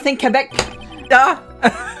I have to think Quebec.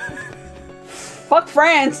 Fuck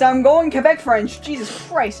France, I'm going Quebec French. Jesus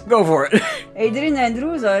Christ. Go for it. Adrian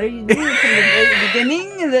Andrews already knew from the very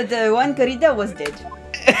beginning that Juan Corrida was dead.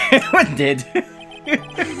 What did?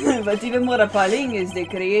 But even more appalling is the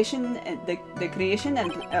creation and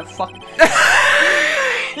fuck.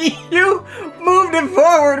 You moved it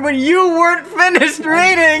forward when you weren't finished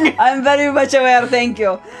reading! I'm very much aware, thank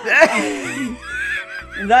you.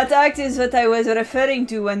 That act is what I was referring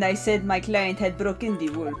to when I said my client had broken the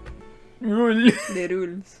rule. The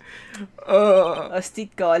rules.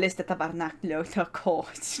 Astit Gaulis the Tabernacle of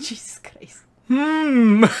courts. Jesus Christ.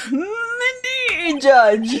 Indeed,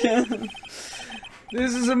 Judge.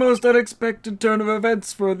 This is the most unexpected turn of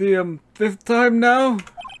events for the 5th time now.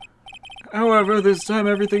 However, this time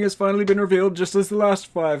everything has finally been revealed just as the last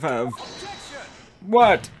 5 have.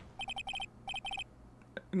 What?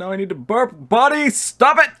 Now I need to burp. Body,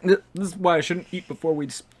 stop it! This is why I shouldn't eat before we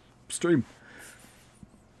stream.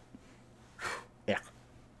 Yeah.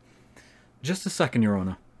 Just a second, Your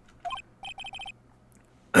Honor.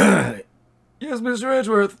 Yes, Mr.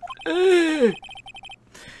 Edgeworth.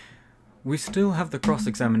 We still have the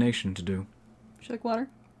cross-examination to do. Would you like water?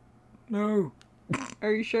 No.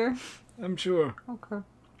 Are you sure? I'm sure. Okay.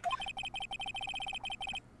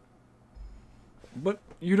 But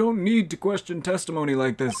you don't need to question testimony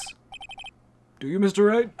like this. Do you, Mr.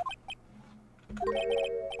 Wright?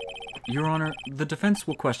 Your Honor, the defense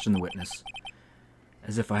will question the witness.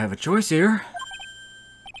 As if I have a choice here.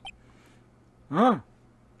 Huh?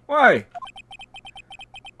 Why?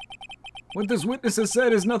 What this witness has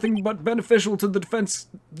said is nothing but beneficial to the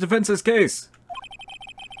defense's case.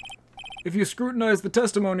 If you scrutinize the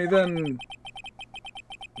testimony, then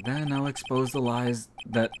I'll expose the lies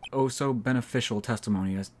that oh-so beneficial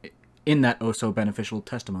testimony I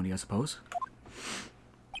suppose.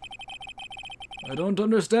 I don't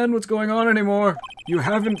understand what's going on anymore. You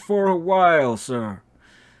haven't for a while, sir.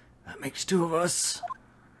 That makes 2 of us.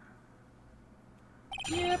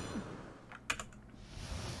 Yep.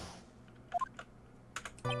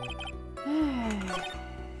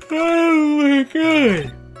 Oh my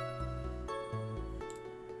god.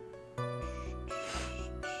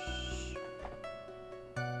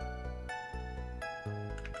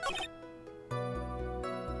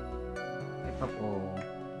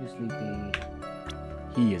 You sleepy.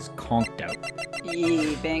 He is conked out.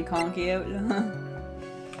 Yeah, bang conky out.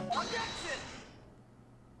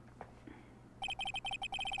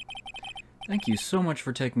 Thank you so much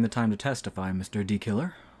for taking the time to testify, Mr.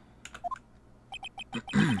 D-Killer.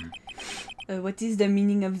 What is the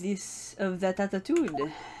meaning of that attitude?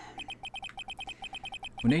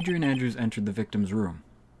 When Adrian Andrews entered the victim's room,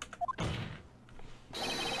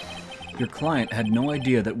 your client had no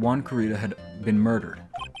idea that Juan Corrida had been murdered.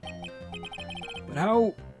 But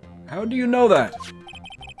how do you know that?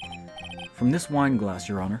 From this wine glass,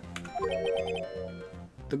 Your Honor.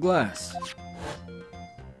 The glass.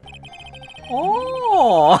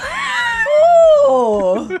 Oh!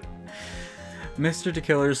 Oh! Mr.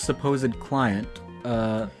 D-Killer's supposed client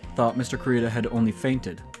thought Mr. Corrida had only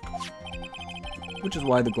fainted, which is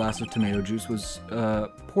why the glass of tomato juice was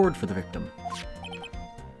poured for the victim.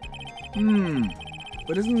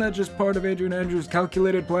 But isn't that just part of Adrian Andrews'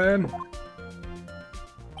 calculated plan?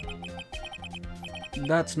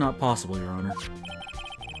 That's not possible, Your Honor.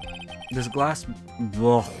 This glass...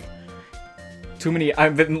 Ugh. Too many...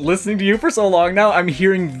 I've been listening to you for so long now, I'm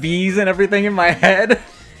hearing V's and everything in my head.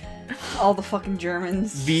 All the fucking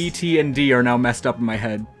Germans. V, T, and D are now messed up in my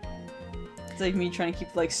head. It's like me trying to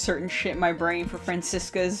keep like certain shit in my brain for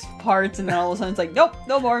Francisca's parts, and then all of a sudden it's like, nope,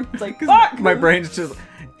 no more. It's like, fuck! My brain's just...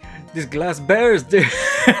 This glass bears, dude.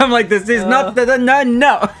 I'm like, this is not the...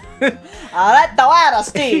 No! This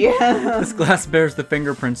glass bears the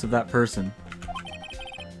fingerprints of that person.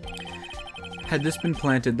 Had this been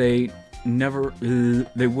planted, they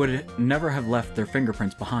would never have left their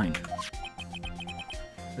fingerprints behind.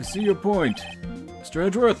 I see your point. Mr.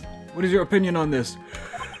 Edgeworth, what is your opinion on this?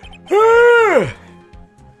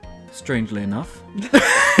 Strangely enough.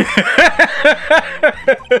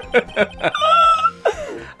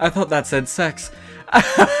 I thought that said sex.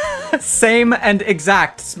 Same and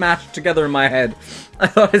exact smashed together in my head. I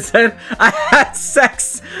thought it said I had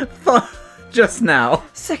sex just now.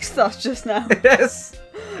 Sex thoughts just now. Yes.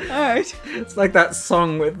 Alright. It's like that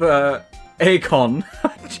song with Akon.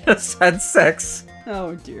 I just had sex.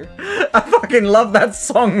 Oh dear. I fucking love that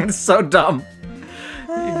song. It's so dumb.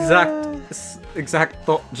 Exact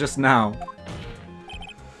thought just now.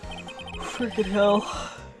 Freaking hell.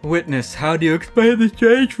 Witness, how do you explain the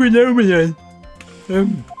strange phenomenon?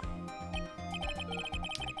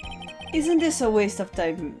 Isn't this a waste of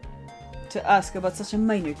time to ask about such a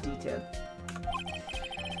minor detail?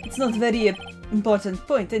 It's not very important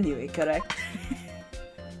point anyway, correct?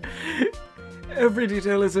 Every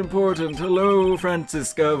detail is important. Hello,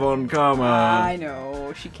 Francisca von Karma. I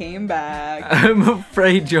know, she came back. I'm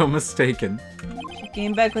afraid you're mistaken. She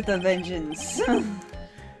came back with a vengeance.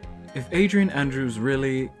 If Adrian Andrews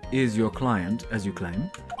really is your client, as you claim,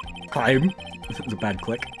 that was a bad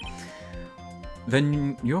click,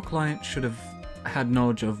 then your client should have had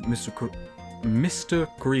knowledge of Mr.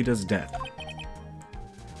 Kurida's death.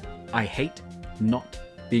 I hate not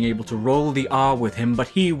being able to roll the R with him, but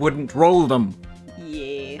he wouldn't roll them.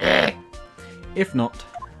 Yeah. If not,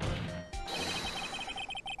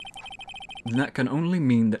 then that can only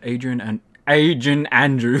mean that Adrian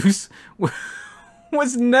Andrews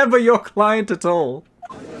was never your client at all.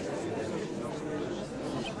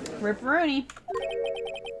 Ripperoni.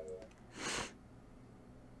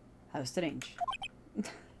 How strange.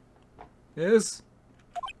 Yes?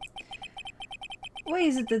 Why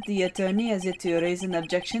is it that the attorney has yet to raise an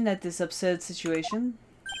objection at this absurd situation?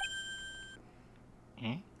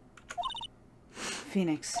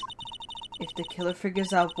 Phoenix, if the killer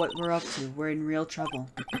figures out what we're up to, we're in real trouble.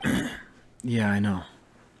 Yeah, I know.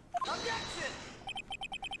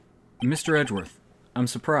 Mr. Edgeworth, I'm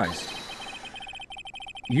surprised.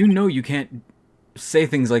 You know you can't say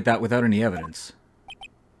things like that without any evidence.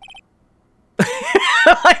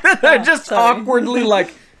 They're just sorry. awkwardly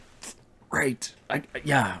like, right.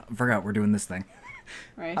 Yeah, I forgot we're doing this thing.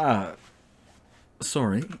 Right.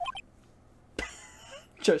 Sorry.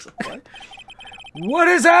 Just what? What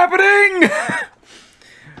is happening?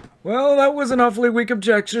 Well, that was an awfully weak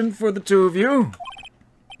objection for the two of you.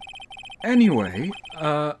 Anyway,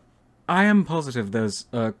 I am positive there was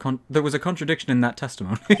a contradiction in that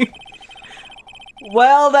testimony.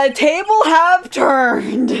 Well, the table have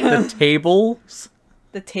turned. The tables?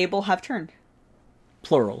 The table have turned.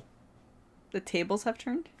 Plural. The tables have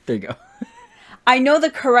turned? There you go. I know the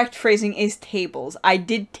correct phrasing is tables. I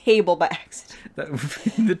did table by accident.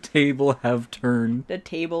 The table have turned. The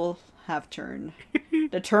table have turned.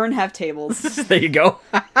 The turn have tables. There you go.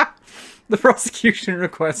 The prosecution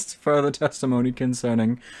requests further testimony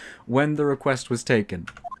concerning when the request was taken.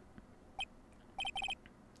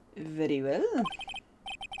 Very well.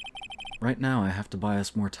 Right now, I have to buy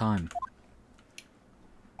us more time.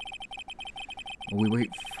 While we wait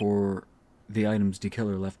for the items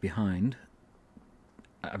D-Killer left behind.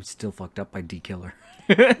 I'm still fucked up by D-Killer.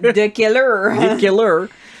 The killer. The killer.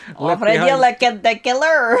 Already look at the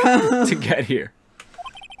killer. To get here.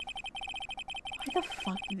 Why the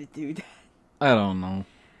fuck did it do that? I don't know.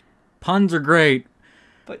 Puns are great.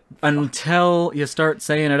 But until you start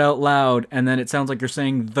saying it out loud, and then it sounds like you're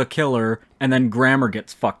saying the killer, and then grammar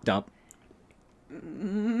gets fucked up.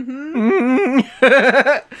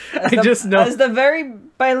 I just know. As the very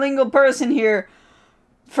bilingual person here,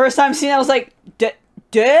 first time seeing it, I was like, the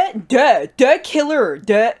killer,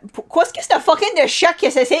 qu'est-ce que c'est fucking de chat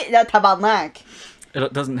que c'est le tabarnak?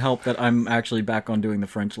 It doesn't help that I'm actually back on doing the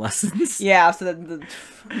French lessons. Yeah, so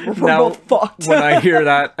we're now, both fucked. When I hear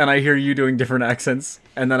that, and I hear you doing different accents,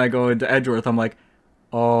 and then I go into Edgeworth, I'm like,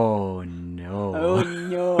 oh no. Oh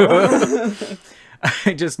no.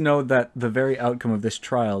 I just know that the very outcome of this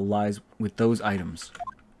trial lies with those items.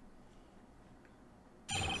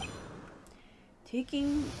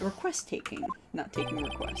 Request taking, not taking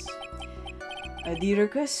requests. The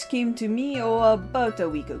request came to me about a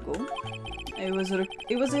week ago. It was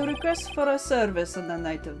a request for a service on the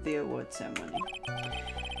night of the award ceremony.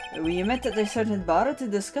 We met at a certain bar to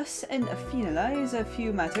discuss and finalize a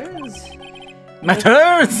few matters.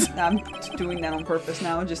 Matters! I'm doing that on purpose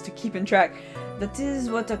now, just to keep in track. That is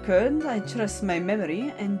what occurred. I trust my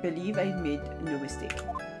memory and believe I made no mistake.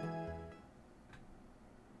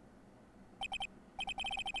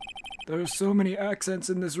 There are so many accents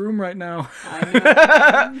in this room right now.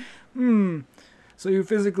 I know. So you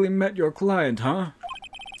physically met your client, huh?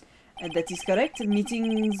 That is correct.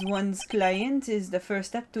 Meeting one's client is the first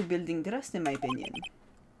step to building trust, in my opinion.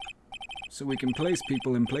 So we can place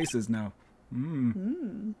people in places now.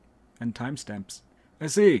 And timestamps. I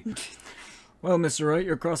see. Well, Mr. Wright,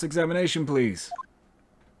 your cross-examination, please.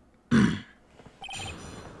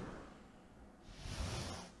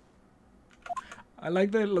 I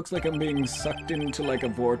like that it looks like I'm being sucked into like a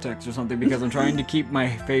vortex or something because I'm trying to keep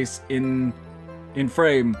my face in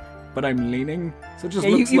frame, but I'm leaning. So it just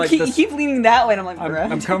looks like you keep leaning that way, and I'm like,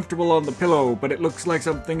 I'm comfortable on the pillow, but it looks like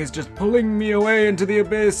something is just pulling me away into the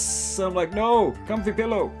abyss. I'm like, no, comfy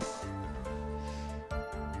pillow.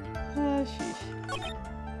 Sheesh.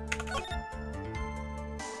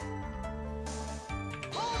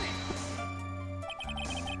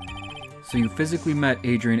 So you physically met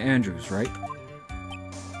Adrian Andrews, right?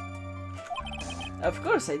 Of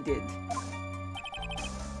course I did.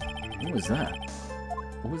 What was that?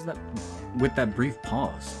 What was that with that brief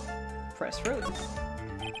pause? Press road.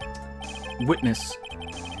 Witness,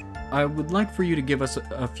 I would like for you to give us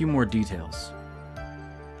a few more details.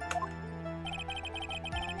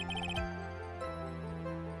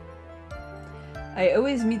 I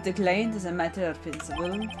always meet the client as a matter of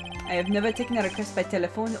principle. I have never taken a request by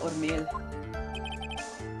telephone or mail.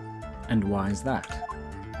 And why is that?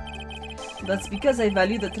 That's because I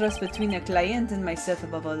value the trust between a client and myself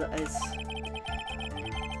above all else.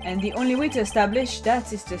 And the only way to establish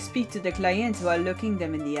that is to speak to the client while looking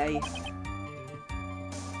them in the eye.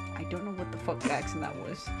 I don't know what the fuck accent that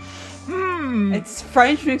was. It's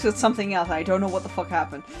French mixed with something else. I don't know what the fuck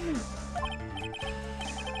happened.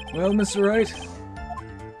 Well, Mr. Wright,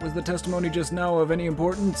 was the testimony just now of any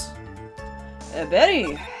importance?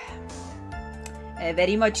 Very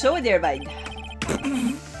much so, dear bud.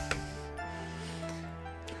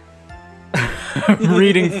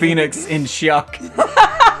 Reading Phoenix in shock.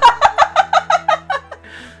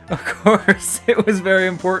 Of course, it was very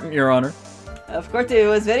important, Your Honor. Of course, it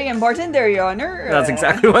was very important there, Your Honor. That's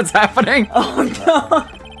exactly what's happening. Oh no!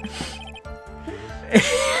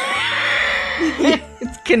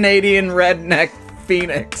 It's Canadian redneck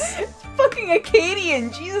Phoenix. It's fucking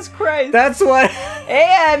Acadian, Jesus Christ. That's what...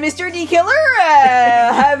 Hey, Mr. D Killer,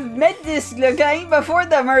 have met this guy before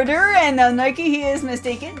the murder, and unlikely he is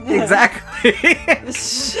mistaken. Exactly.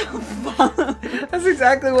 So fun. That's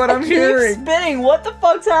exactly what I'm hearing. Spinning. What the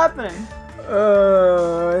fuck's happening?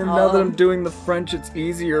 Now that I'm doing the French, it's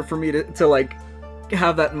easier for me to like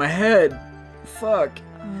have that in my head. Fuck.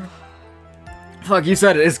 Fuck, you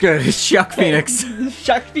said it. It's good. It's Shock Phoenix.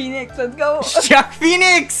 Shock Phoenix, let's go. Shock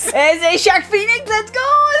Phoenix! As a Shock Phoenix, let's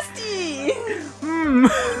go, Steve.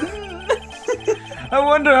 I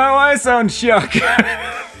wonder how I sound shocked.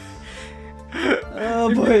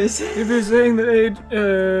 Oh, boys. If you're saying that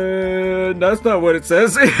that's not what it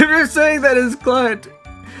says. If you're saying that his client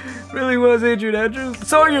really was Adrian Andrews,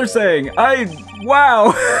 so you're saying,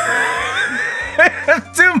 wow.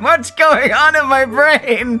 Too much going on in my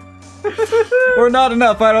brain. Or not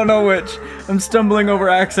enough, I don't know which. I'm stumbling over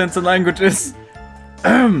accents and languages.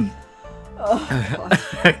 I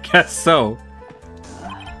guess so.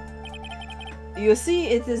 You see,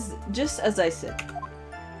 it is just as I said.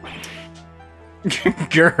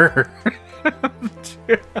 Grr. I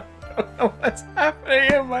don't know what's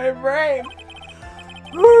happening in my brain.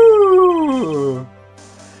 Woo!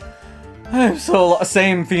 I'm so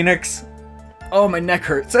same, Phoenix. Oh, my neck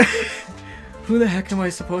hurts. Who the heck am I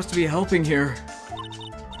supposed to be helping here?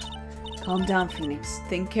 Calm down, Phoenix.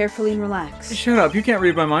 Think carefully and relax. Shut up, you can't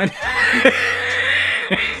read my mind.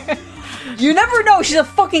 You never know, she's a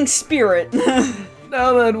fucking spirit.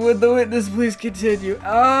 Now then, would the witness please continue?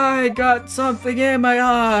 I got something in my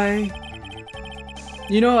eye.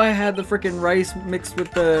 You know I had the frickin' rice mixed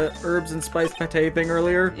with the herbs and spice pate thing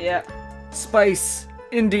earlier? Yeah. Spice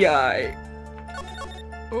in the eye.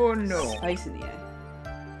 Oh no. Spice in the eye.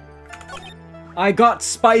 I got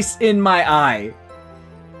spice in my eye.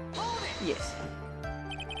 Yes.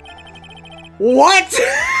 What?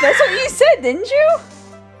 That's what you said, didn't you?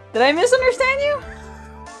 Did I misunderstand you?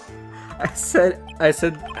 I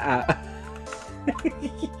said,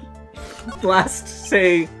 last,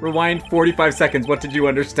 say, rewind 45 seconds. What did you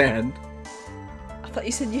understand? I thought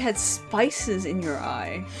you said you had spices in your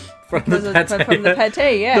eye. From the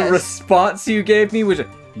pate, yes. The response you gave me was,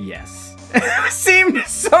 yes. It seemed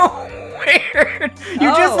so weird. You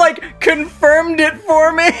just, like, confirmed it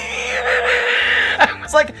for me. I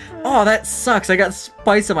was like, oh, that sucks. I got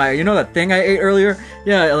spice in my eye. You know that thing I ate earlier?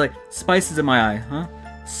 Yeah, like, spices in my eye, huh?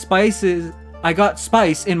 Spices. I got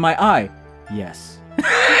spice in my eye. Yes.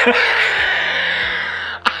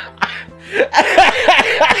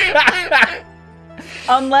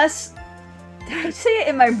 Unless... Did I say it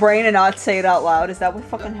in my brain and not say it out loud? Is that what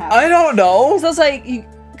fucking happened? I don't know. So it's like...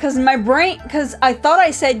 Because my brain... Because I thought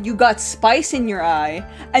I said you got spice in your eye.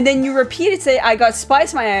 And then you repeated say, I got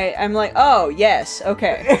spice in my eye. I'm like, oh, yes.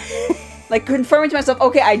 Okay. Like, confirming to myself,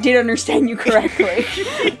 okay, I did understand you correctly.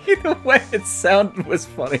 The way it sounded was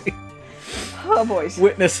funny. Oh, boys.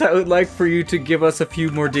 Witness, I would like for you to give us a few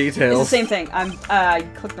more details. It's the same thing. I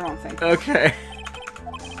clicked the wrong thing. Okay.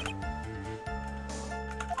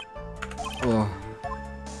 Oh.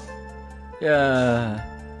 Yeah.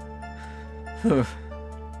 Phew.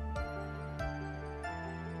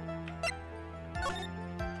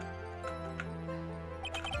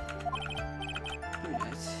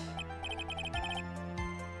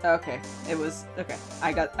 Okay, it was okay.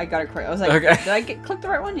 I got it correct. I was like, okay. Did I click the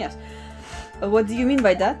right one? Yes. What do you mean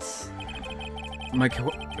by that? My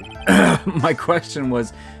question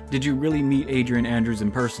was, did you really meet Adrian Andrews in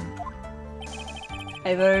person?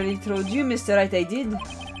 I've already told you, Mr. Wright, I did.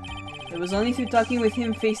 It was only through talking with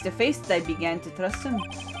him face to face that I began to trust him.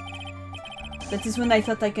 That is when I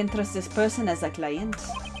thought I can trust this person as a client.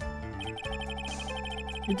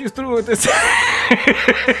 It is true what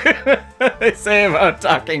they say about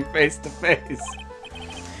talking face to face.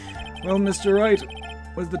 Well, Mr. Wright,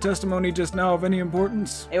 was the testimony just now of any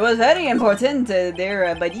importance? It was very important,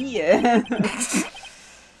 there, buddy. If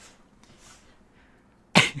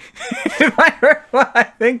I heard what I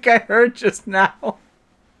think I heard just now,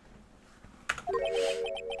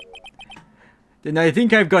 then I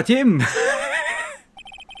think I've got him.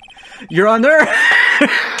 Your Honor.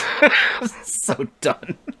 So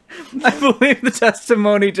done. I believe the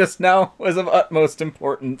testimony just now was of utmost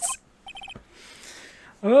importance.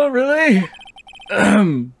 Oh, really?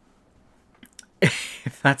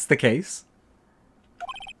 If that's the case.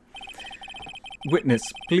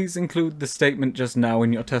 Witness, please include the statement just now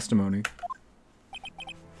in your testimony.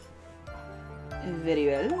 Very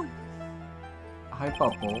well. Hi,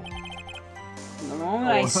 Papa. The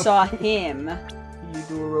moment I saw him, You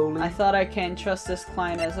do a rolling. I thought I can trust this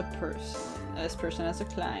client as a person. This person as a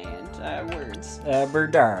client. Words.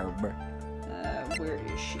 Aberdarb. Where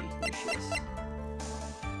is she? There she is.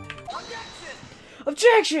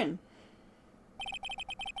 Objection!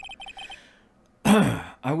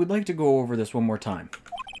 I would like to go over this one more time.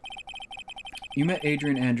 You met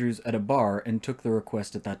Adrian Andrews at a bar and took the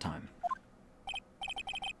request at that time.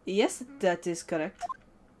 Yes, that is correct.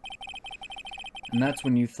 And that's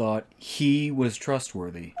when you thought he was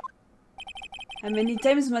trustworthy. How many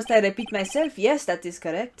times must I repeat myself? Yes, that is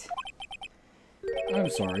correct. I'm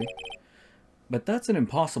sorry, but that's an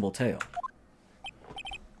impossible tale.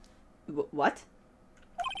 What?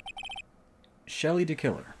 Shelley the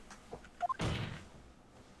Killer.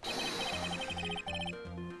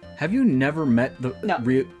 Have you never met the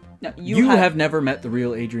real... No, you have never met the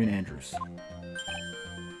real Adrian Andrews.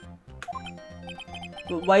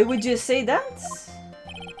 But why would you say that?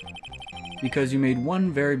 Because you made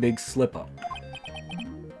one very big slip-up.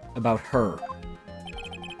 About her.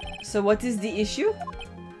 So what is the issue?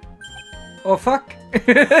 Oh, fuck!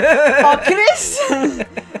 Oh, Chris!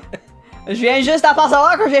 Je viens juste à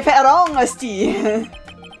savoir que j'ai fait wrong, hostie.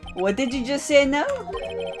 What did you just say now?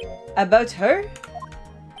 About her?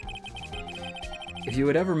 If you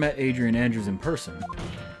had ever met Adrian Andrews in person,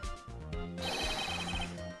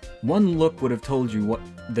 one look would have told you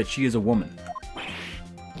that she is a woman.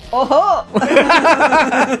 Oh-ho!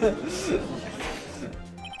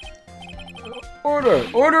 Order!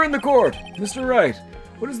 Order in the court! Mr. Wright,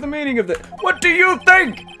 what is the meaning of this? What do you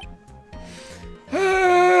think?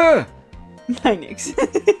 Linux.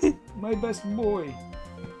 My best boy.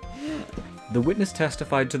 The witness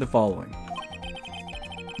testified to the following.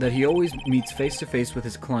 That he always meets face-to-face with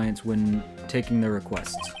his clients when taking their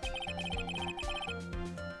requests.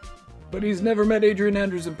 But he's never met Adrian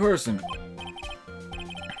Andrews in person.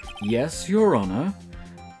 Yes, Your Honor.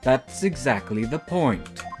 That's exactly the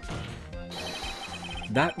point.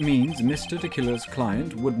 That means Mr. the Killer's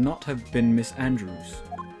client would not have been Miss Andrews.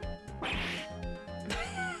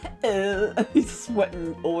 He's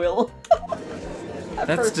sweating oil.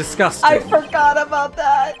 That's disgusting. I forgot about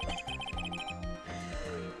that.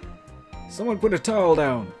 Someone put a towel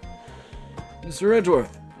down. Mr.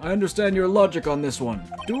 Edgeworth, I understand your logic on this one.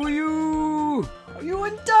 Do you? Are you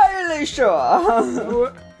entirely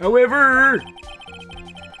sure? However,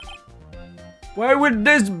 why would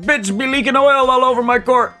this bitch be leaking oil all over my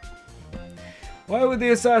court? Why would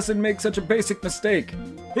the assassin make such a basic mistake?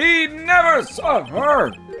 He never saw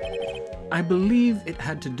her! I believe it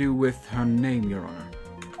had to do with her name, Your Honor.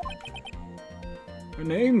 Her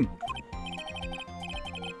name?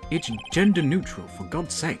 It's gender neutral, for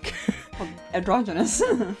God's sake. Androgynous.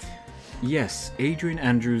 Yes, Adrian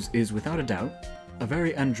Andrews is without a doubt a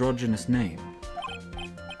very androgynous name.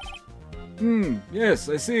 Yes,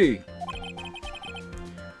 I see.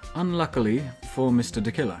 Unluckily for Mr.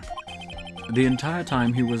 the Killer, the entire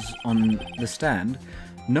time he was on the stand,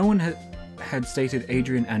 no one had stated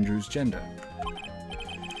Adrian Andrews' gender.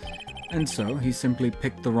 And so he simply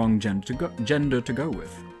picked the wrong gender to go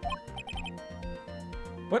with.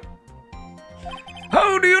 What?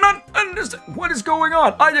 How do you not understand? What is going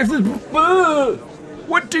on?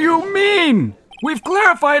 What do you mean? We've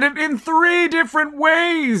clarified it in 3 different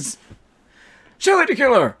ways. Shelley the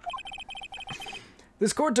killer!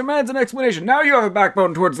 This court demands an explanation. Now you have a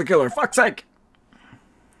backbone towards the killer. Fuck's sake!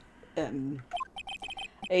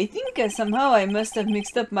 I think somehow I must have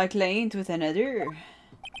mixed up my client with another.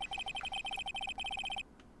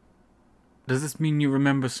 Does this mean you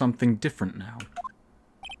remember something different now?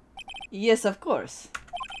 Yes, of course.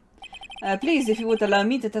 Please, if you would allow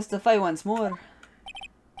me to testify once more.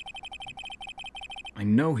 I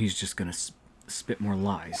know he's just gonna spit more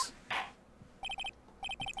lies.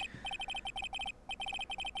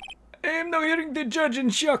 I am now hearing the judge in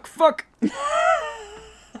shock. Fuck!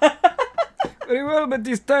 Very well, but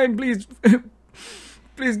this time, please...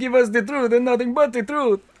 please give us the truth and nothing but the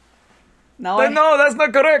truth. No, that's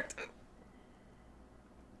not correct!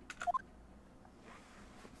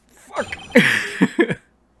 Fuck!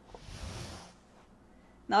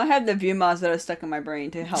 Now I have the view mods that are stuck in my brain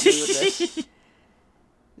to help me with this.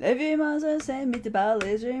 The view mods are send me to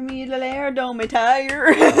balance, me to lair, don't me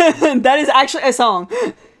tire. That is actually a song.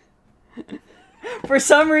 For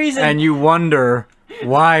some reason. And you wonder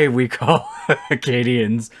why we call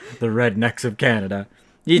Acadians the rednecks of Canada.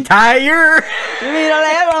 You tire? Me to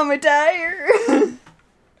lair, don't me tire.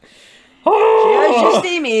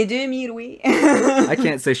 I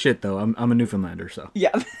can't say shit though. I'm a Newfoundlander, so.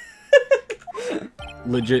 Yeah.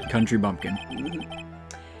 Legit country bumpkin.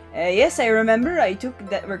 Yes, I remember. I took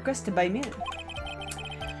that request by mail.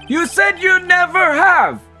 You said you never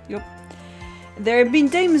have! Yup. There have been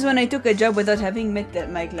times when I took a job without having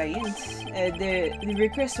met my client. The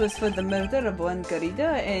request was for the murder of one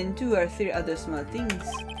corrida and 2 or 3 other small things.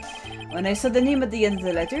 When I saw the name at the end of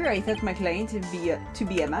the letter, I thought my client to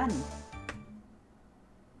be a man.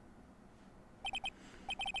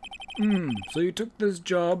 So you took this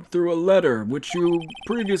job through a letter, which you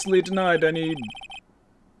previously denied any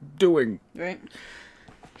doing. Right.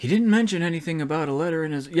 He didn't mention anything about a letter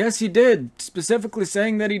in his... Yes, he did, specifically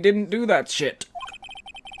saying that he didn't do that shit.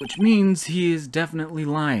 Which means he is definitely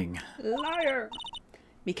lying. Liar!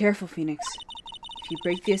 Be careful, Phoenix. If you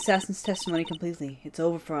break the assassin's testimony completely, it's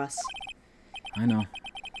over for us. I know.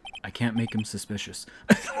 I can't make him suspicious.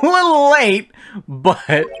 A little late, but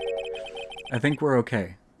I think we're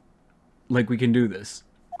okay. Like, we can do this.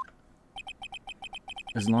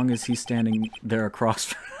 As long as he's standing there across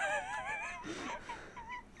from...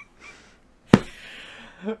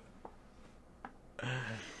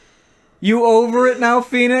 You over it now,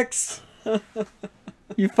 Phoenix?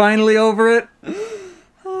 You finally over it?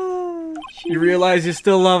 You realize you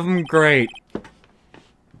still love him? Great.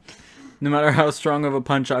 No matter how strong of a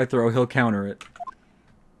punch I throw, he'll counter it.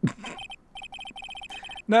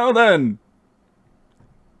 Now then,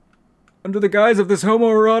 under the guise of this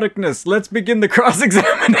homoeroticness, let's begin the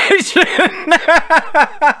cross-examination!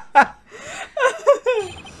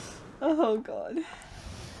 Oh, God.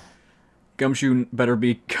 Gumshoe better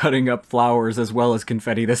be cutting up flowers as well as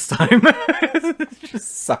confetti this time.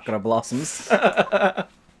 Just sakura blossoms.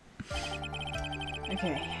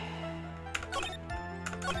 Okay.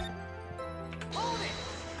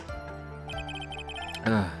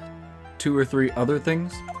 2 or 3 other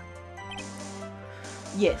things?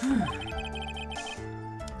 Yes.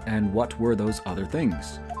 And what were those other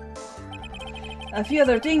things? A few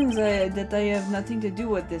other things that I have nothing to do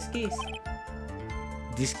with this case.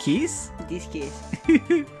 This keys? This case.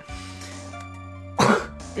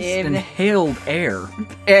 Inhaled air.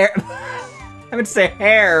 Air. I would say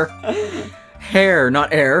hair. Hair,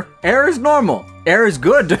 not air. Air is normal. Air is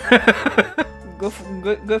good.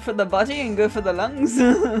 Good for the body and good for the lungs.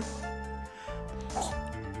 Oh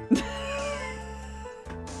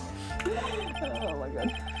my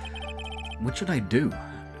God. What should I do?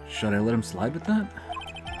 Should I let him slide with that?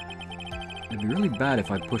 It'd be really bad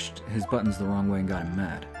if I pushed his buttons the wrong way and got him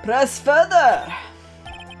mad. Press further!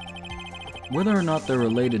 Whether or not they're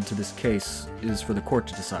related to this case is for the court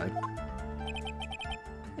to decide.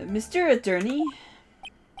 Mr. Attorney?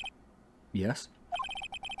 Yes?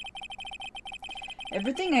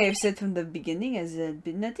 Everything I have said from the beginning has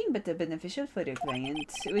been nothing but beneficial for your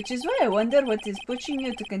client, which is why I wonder what is pushing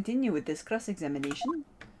you to continue with this cross-examination.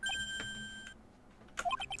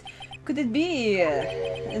 Could it be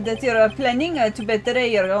that you're planning to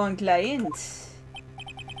betray your own client?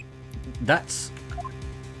 That's...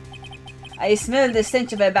 I smell the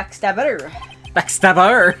stench of a backstabber.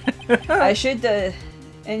 Backstabber! I should,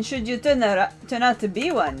 and should you turn out to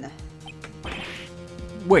be one?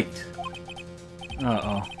 Wait.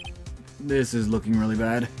 Uh-oh. This is looking really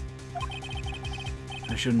bad.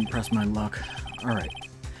 I shouldn't press my luck. Alright.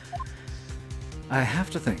 I have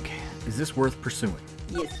to think. Is this worth pursuing?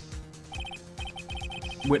 Yes.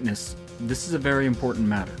 Witness, this is a very important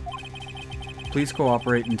matter. Please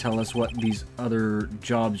cooperate and tell us what these other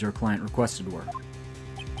jobs your client requested were.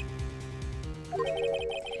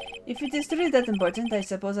 If it is truly that important, I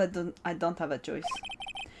suppose I don't have a choice.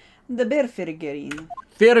 The bear figurine.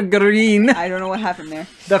 Figurine! I don't know what happened there.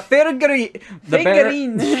 The figurine!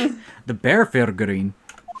 Figurine! The bear figurine.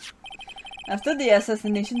 After the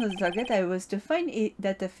assassination of the target, I was to find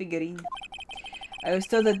that figurine. I was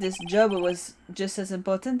told that this job was just as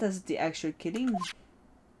important as the actual killing.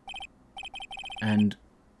 And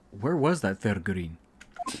where was that figurine?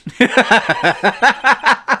 God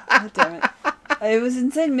damn it. I was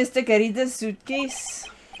inside Mr. Carida's suitcase.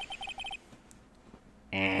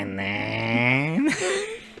 And then...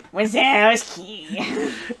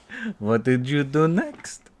 Wazowski! What did you do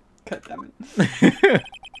next? God damn it.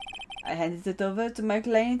 I handed it over to my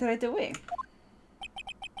client right away.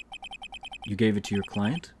 You gave it to your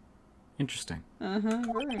client? Interesting.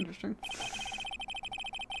 Very interesting.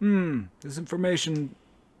 This information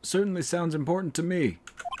certainly sounds important to me.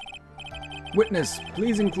 Witness,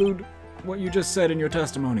 please include what you just said in your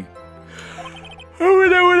testimony.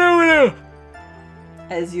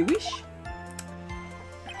 As you wish.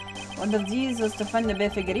 One of these was to find the bear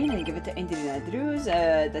figurine and give it to Angelina Andrews.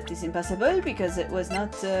 That is impossible because it was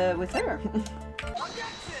not with her.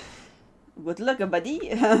 Good luck,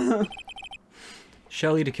 buddy.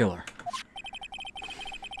 Shelley to killer.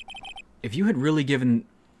 If you had really given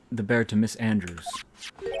the bear to Miss Andrews,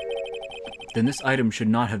 then this item should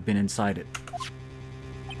not have been inside it.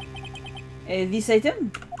 This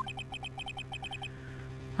item?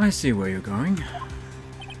 I see where you're going.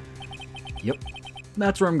 Yep,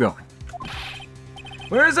 that's where I'm going.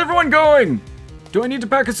 Where is everyone going? Do I need to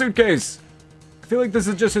pack a suitcase? I feel like this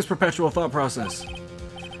is just his perpetual thought process.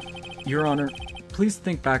 Your Honor, please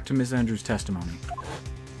think back to Miss Andrews' testimony.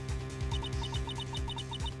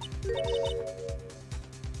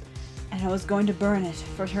 And I was going to burn it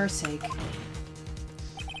for her sake.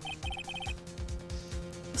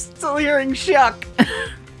 Still hearing shock.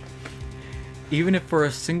 Even if for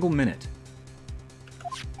a single minute,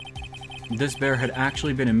 this bear had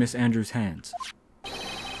actually been in Miss Andrews' hands,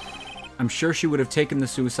 I'm sure she would have taken the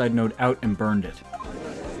suicide note out and burned it.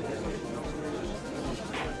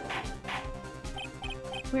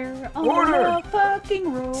 We're on a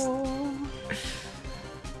fucking roll.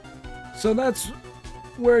 So that's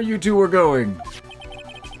where you two were going.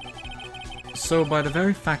 So by the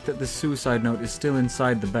very fact that this suicide note is still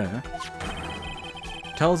inside the bear,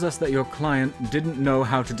 tells us that your client didn't know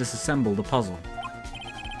how to disassemble the puzzle.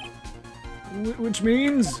 Which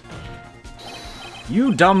means...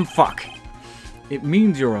 You dumb fuck! It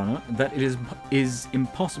means, Your Honor, that it is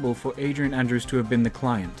impossible for Adrian Andrews to have been the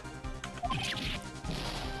client.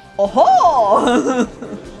 Oh-ho!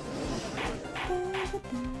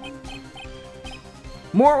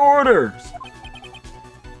 More orders!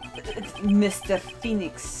 Mr.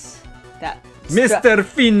 Phoenix. That Mr.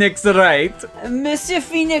 Phoenix Wright! Monsieur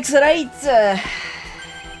Phoenix Wright!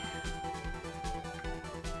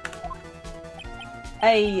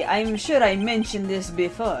 I'm sure I mentioned this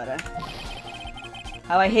before.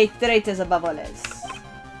 How I hate traitors above all else.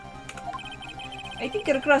 I think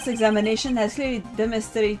your cross-examination has clearly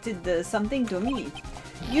demonstrated something to me.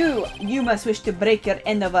 You must wish to break your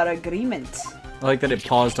end of our agreement. I like that it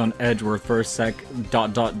paused on Edgeworth for a sec, ...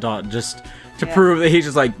 just to prove that he's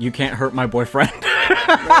just like, you can't hurt my boyfriend.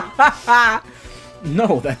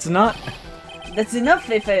 No, that's not... That's enough.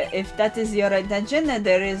 If that is your intention,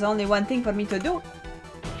 there is only one thing for me to do.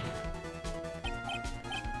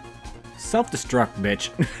 Self-destruct, bitch.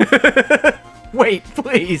 Wait,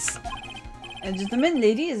 please. Gentlemen,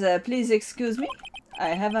 ladies, please excuse me. I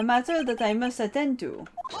have a matter that I must attend to.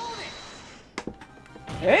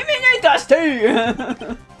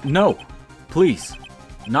 No, please.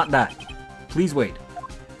 Not that. Please wait.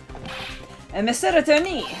 Mr.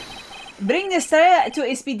 Attorney, bring this trial to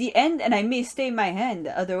a speedy end and I may stay my hand.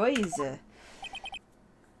 Otherwise...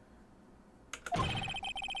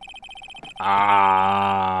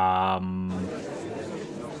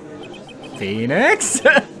 Phoenix?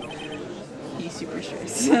 He's super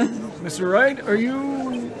stressed. Mr. Wright, are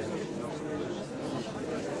you...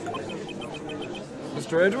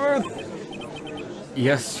 Mr. Edgeworth?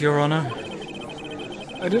 Yes, Your Honor.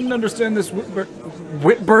 I didn't understand this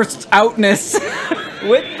Whitburst's outness.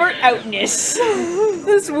 Whitbert outness.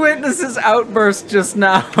 This witness's outburst just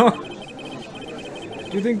now.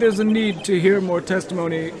 Do you think there's a need to hear more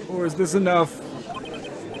testimony, or is this enough?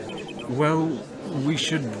 Well, we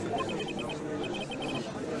should...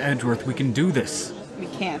 Edgeworth, we can do this. We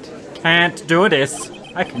can't. Can't do this.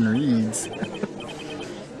 I can read.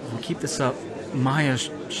 If we keep this up, Maya,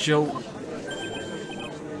 she'll...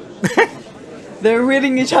 They're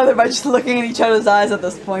reading each other by just looking in each other's eyes at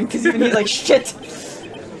this point, because even he's like, shit!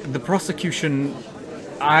 The prosecution...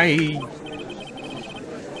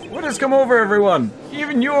 What has come over everyone?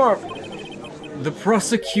 Even your... The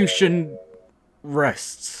prosecution...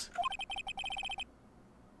 rests.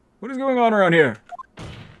 What is going on around here?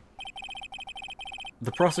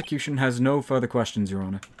 The prosecution has no further questions, Your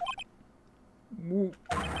Honor.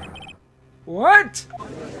 What?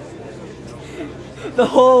 The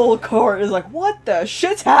whole court is like, what the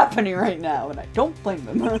shit's happening right now? And I don't blame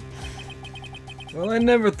them. Well, I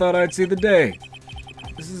never thought I'd see the day.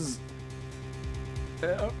 This is...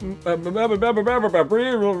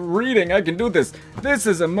 reading, I can do this. This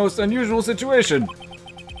is a most unusual situation.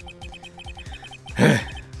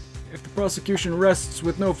 If the prosecution rests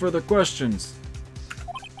with no further questions,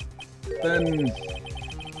 then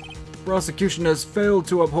the prosecution has failed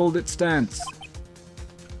to uphold its stance.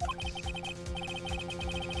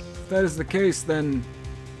 If that is the case, then,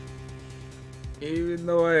 even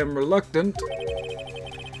though I am reluctant,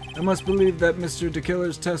 I must believe that Mr.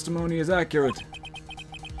 DeKiller's testimony is accurate.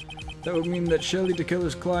 That would mean that Shelley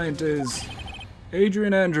DeKiller's client is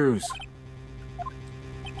Adrian Andrews.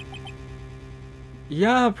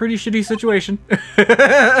 Yeah, pretty shitty situation.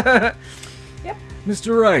 Yep.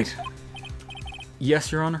 Mr. Wright.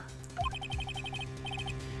 Yes, Your Honor?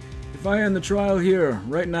 If I end the trial here,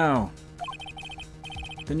 right now,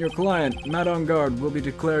 then your client, Matt on guard, will be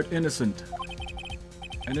declared innocent.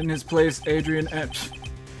 And in his place, Adrian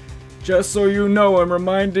Just so you know, I'm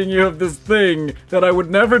reminding you of this thing that I would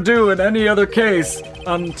never do in any other case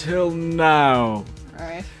until now.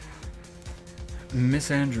 Alright. Miss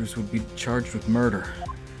Andrews would be charged with murder.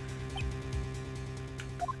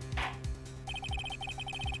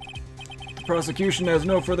 The prosecution has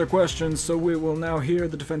no further questions, so we will now hear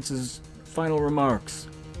the defense's final remarks.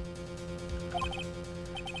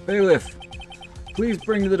 Bailiff, please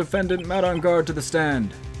bring the defendant Matt on guard to the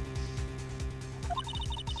stand.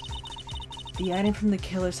 The item from the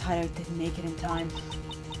killer's hideout didn't make it in time.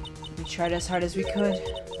 We tried as hard as we could,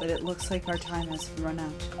 but it looks like our time has run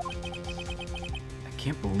out. I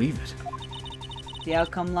can't believe it. The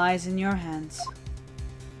outcome lies in your hands.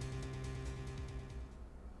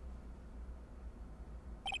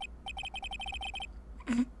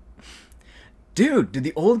 Dude, did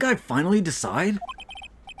the old guy finally decide?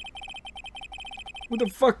 What the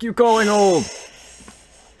fuck you calling old?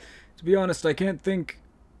 To be honest, I can't think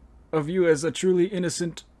of you as a truly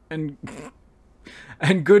innocent and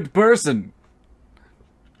good person.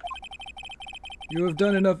 You have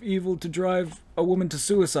done enough evil to drive a woman to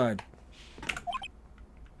suicide.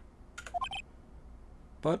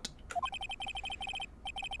 But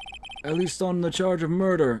at least on the charge of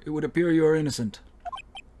murder, it would appear you are innocent.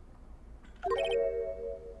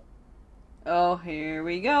 Oh, here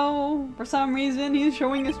we go. For some reason, he's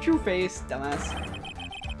showing his true face, dumbass.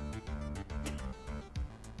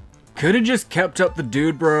 Could have just kept up the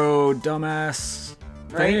dude bro dumbass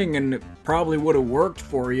thing, and it probably would have worked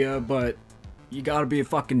for you, but you gotta be a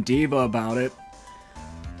fucking diva about it.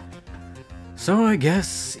 So I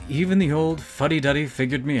guess even the old fuddy-duddy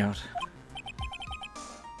figured me out.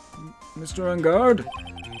 Mr. On guard?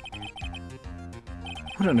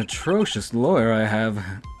 What an atrocious lawyer I have,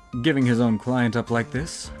 giving his own client up like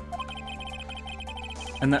this.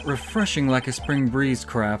 And that refreshing like a spring breeze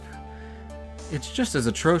crap. It's just as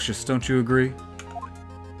atrocious, don't you agree?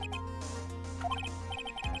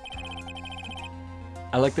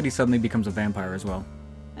 I like that he suddenly becomes a vampire as well.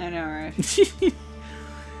 I know, right?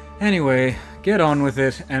 Anyway, get on with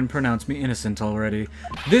it and pronounce me innocent already.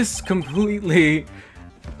 This completely...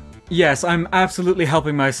 Yes, I'm absolutely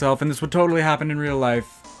helping myself, and this would totally happen in real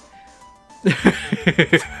life.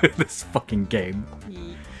 This fucking game.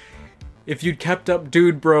 If you'd kept up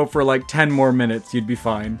dude bro for like 10 more minutes, you'd be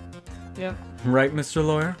fine. Yep. Right, Mr.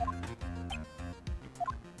 Lawyer?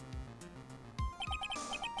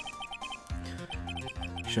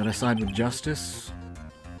 Should I side with justice,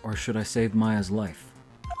 or should I save Maya's life?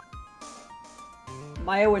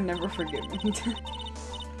 Maya would never forgive me.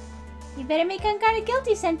 You better make on guard a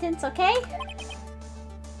guilty sentence, okay?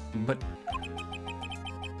 But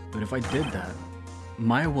if I did that,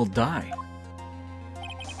 Maya will die.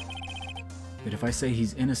 But if I say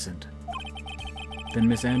he's innocent, then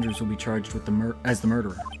Miss Andrews will be charged with as the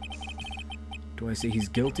murderer. Do I say he's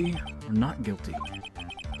guilty or not guilty?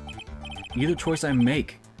 Either choice I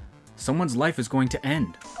make, someone's life is going to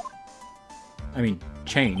end. I mean,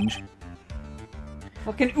 change.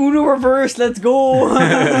 Fucking Uno reverse, let's go!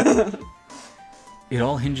 It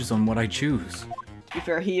all hinges on what I choose. To be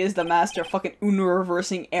fair, he is the master of fucking Uno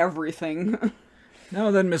reversing everything. Now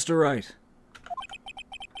then, Mr. Wright.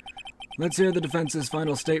 Let's hear the defense's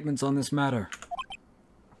final statements on this matter.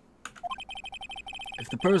 If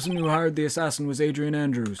the person who hired the assassin was Adrian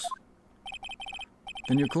Andrews,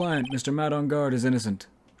 then your client, Mr. Matt on Guard, is innocent.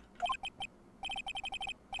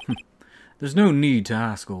 There's no need to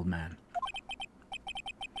ask, old man.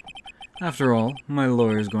 After all, my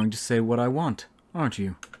lawyer is going to say what I want, aren't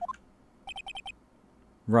you?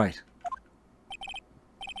 Right.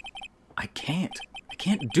 I can't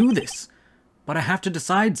do this. But I have to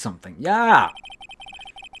decide something. Yeah!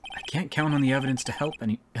 I can't count on the evidence to help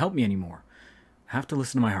me anymore. I have to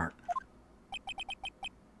listen to my heart.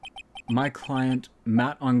 My client,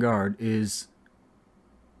 Matt on Guard, is...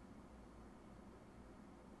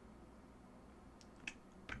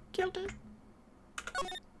 guilty.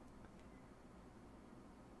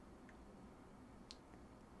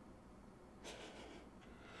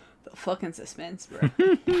 The fucking suspense, bro.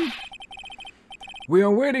 We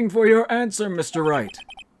are waiting for your answer, Mr. Wright.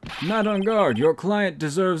 Matt on Guard, your client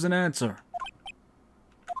deserves an answer.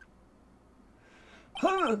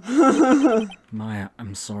 Maya,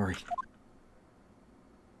 I'm sorry.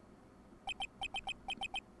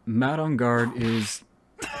 Matt on Guard is...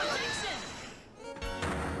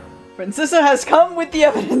 Francisca has come with the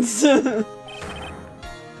evidence!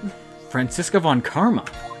 Francisca von Karma.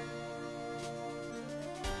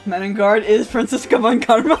 Matt on Guard is Francisca von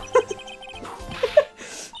Karma.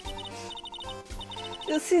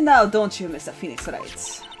 You see now, don't you, Mr. Phoenix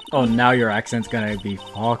Wright? Oh, now your accent's gonna be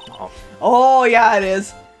fucked up. Oh, yeah, it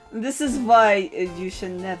is. This is why you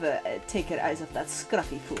should never take your eyes off that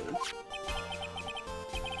scruffy fool.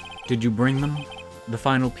 Did you bring them? The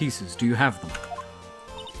final pieces, do you have them?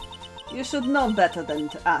 You should know better than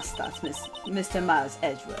to ask that, Mr. Miles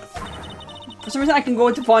Edgeworth. For some reason I can go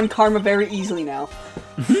into Von Karma very easily now.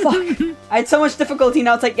 Fuck. I had so much difficulty,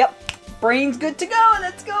 now it's like, yep, brain's good to go,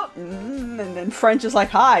 let's go. And then French is like,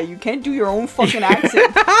 hi, you can't do your own fucking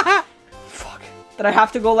accent. Fuck. That I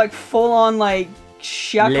have to go like full on like,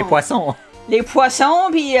 Les poissons. Les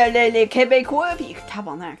poissons, puis les Québécois, puis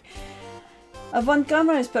tabarnak. Von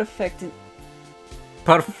Karma is perfect in...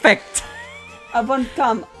 Perfect! Von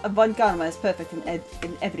Karma is perfect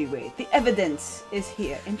in every way. The evidence is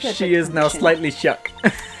here in perfect She is now condition. slightly shook.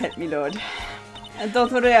 Help me, Lord. And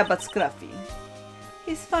don't worry about Scruffy.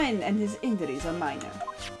 He's fine and his injuries are minor.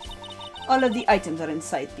 All of the items are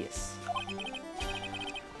inside this.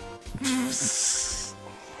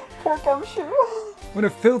 Poor Gumshoe. What a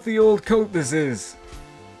filthy old coat this is.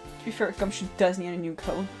 To be fair, Gumshoe does need a new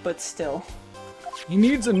coat, but still. He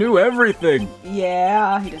needs a new everything.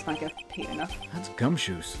 Yeah, he does not get paid enough. That's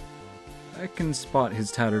Gumshoes. I can spot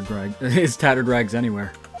his tattered rags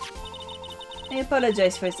anywhere. I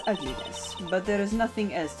apologize for his ugliness, but there is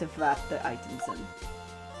nothing else to wrap the items in.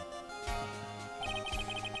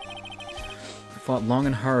 I fought long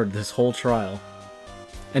and hard this whole trial.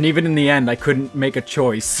 And even in the end, I couldn't make a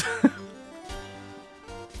choice.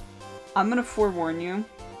 I'm gonna forewarn you,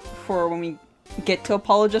 for when we get to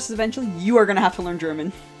apologize eventually, you are gonna have to learn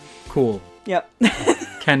German. Cool. Yep.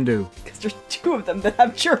 Can do. Because there's two of them that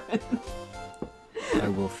have German. I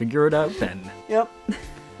will figure it out then. Yep.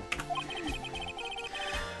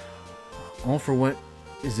 All for what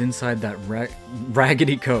is inside that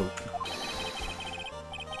raggedy coat.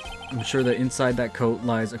 I'm sure that inside that coat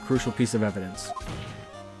lies a crucial piece of evidence.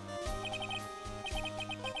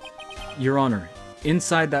 Your Honor,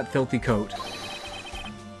 inside that filthy coat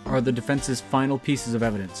are the defense's final pieces of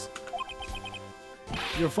evidence.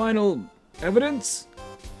 Your final evidence?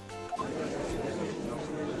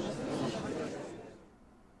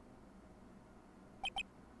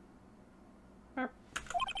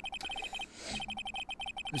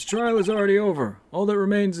 This trial is already over. All that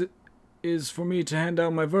remains is for me to hand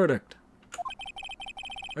out my verdict.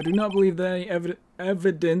 I do not believe that any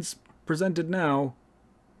evidence presented now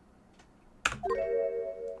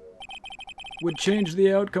would change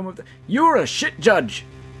the outcome of the— You're a shit judge!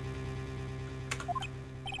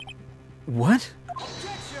 What?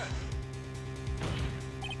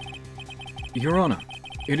 Your Honor,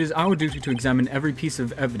 it is our duty to examine every piece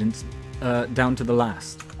of evidence down to the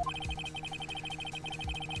last.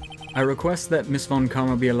 I request that Miss Von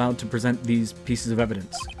Karma be allowed to present these pieces of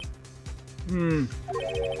evidence. I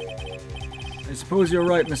suppose you're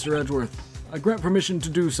right, Mr. Edgeworth. I grant permission to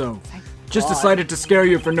do so. Thank Just God. decided to scare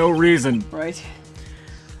you for no reason. Right.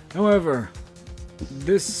 However,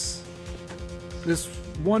 this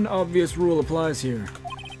one obvious rule applies here.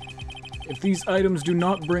 If these items do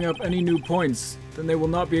not bring up any new points, then they will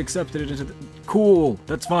not be accepted into the... Cool,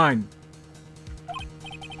 that's fine.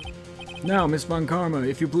 Now, Miss Von Karma,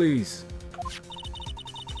 if you please.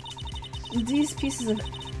 These pieces of...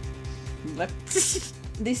 What?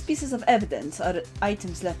 These pieces of evidence are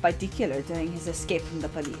items left by the killer during his escape from the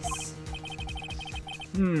police.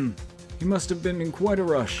 He must have been in quite a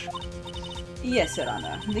rush. Yes, Your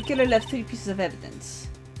Honor. The killer left 3 pieces of evidence.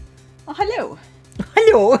 Oh, hello.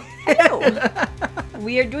 Hello! Hello.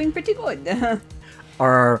 We are doing pretty good.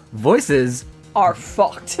 Our voices, Are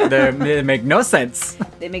fucked. they make no sense.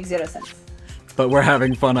 They make 0 sense. But we're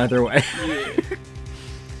having fun either way.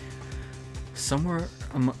 Somewhere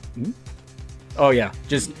oh yeah,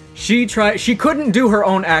 just she couldn't do her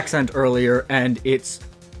own accent earlier and it's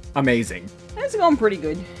amazing. That's going pretty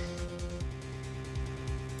good.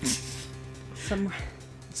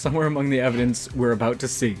 Somewhere among the evidence we're about to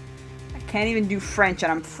see. I can't even do French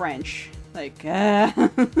and I'm French. Like,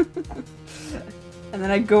 And then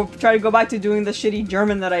I try to go back to doing the shitty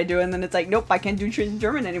German that I do, and then it's like, nope, I can't do shitty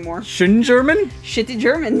German anymore. Shun German? Shitty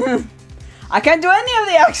German. I can't do any of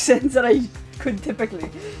the accents that I could typically.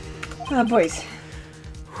 Boys.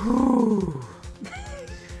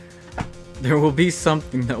 There will be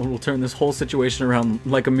something that will turn this whole situation around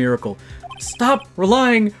like a miracle. Stop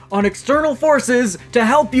relying on external forces to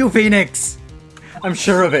help you, Phoenix! I'm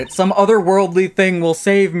sure of it. Some otherworldly thing will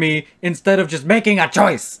save me instead of just making a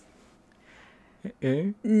choice.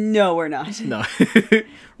 Eh? No, we're not. No.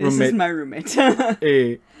 This is my roommate.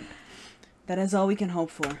 Eh. That is all we can hope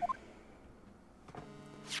for.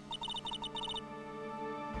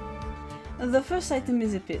 The first item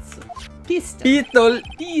is a pistol. Pistol.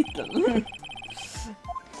 Pistol.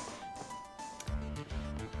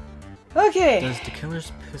 Okay. Does the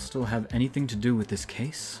killer's pistol have anything to do with this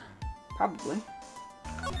case? Probably.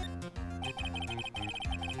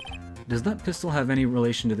 Does that pistol have any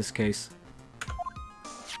relation to this case?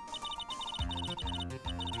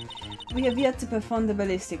 We have yet to perform the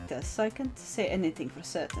ballistic test, so I can't say anything for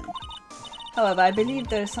certain. However, I believe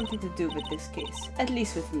there is something to do with this case, at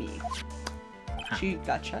least with me. She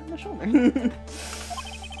got shot in the shoulder.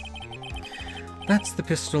 That's the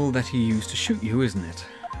pistol that he used to shoot you, isn't it?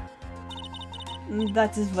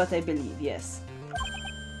 That is what I believe, yes.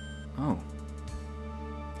 Oh.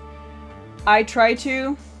 I try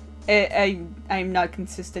to. I'm not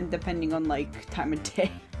consistent depending on, like, time of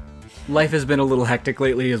day. Life has been a little hectic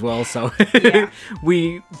lately as well, so Yeah.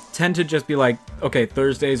 we tend to just be like, okay,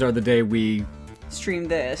 Thursdays are the day we Stream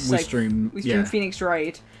this. We like, stream, We stream yeah. Phoenix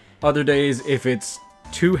Wright. Other days, if it's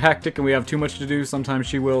too hectic and we have too much to do, sometimes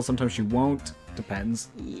she will, sometimes she won't. Depends.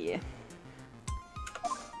 Yeah.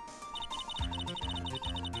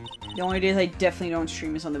 The only days I definitely don't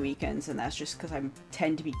stream is on the weekends, and that's just because I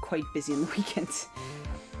tend to be quite busy on the weekends.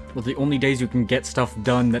 Well, the only days you can get stuff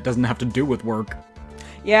done that doesn't have to do with work.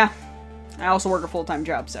 Yeah. I also work a full-time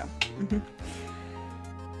job, so.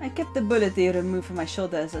 I kept the bullet they removed from my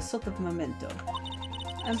shoulder as a sort of memento.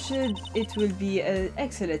 I'm sure it will be an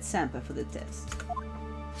excellent sample for the test.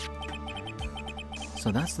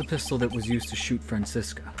 So that's the pistol that was used to shoot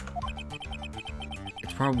Francisca.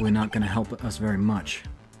 It's probably not going to help us very much.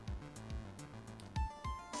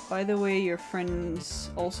 By the way, your friends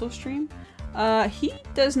also stream? He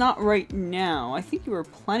does not right now. I think you were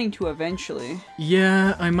planning to eventually.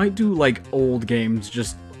 Yeah, I might do, like, old games,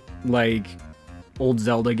 just, like, old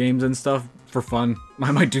Zelda games and stuff for fun.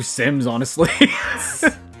 I might do Sims, honestly.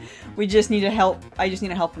 We just need to help. I just need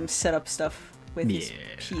to help him set up stuff with his Yeah.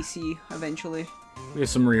 PC eventually. We have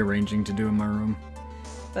some rearranging to do in my room.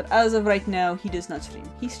 But as of right now, he does not stream.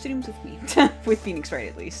 He streams with me. With Phoenix Wright,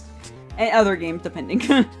 at least. And other games, depending.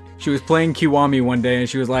 She was playing Kiwami one day and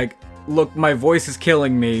she was like, look, my voice is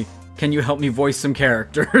killing me. Can you help me voice some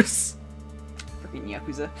characters? Freaking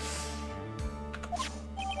Yakuza.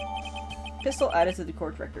 Pistol added to the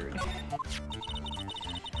court record.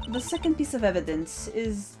 The second piece of evidence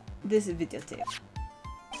is this videotape.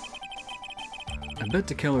 I bet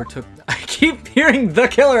the killer took... I keep hearing the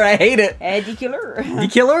killer, I hate it! Eddie Killer. The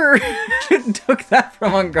killer took that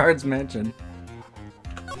from On Guard's mansion.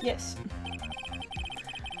 Yes.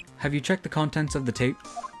 Have you checked the contents of the tape?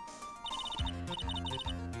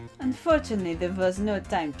 Unfortunately, there was no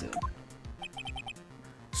time to.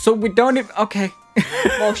 So we don't even... Okay.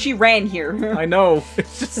 Well, she ran here. I know.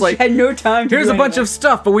 It's just She like... had no time to Here's do a bunch anything. of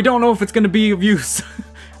stuff, but we don't know if it's gonna be of use.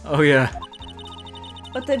 Oh yeah.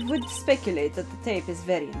 But I would speculate that the tape is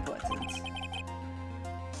very important.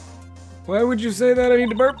 Why would you say that? I need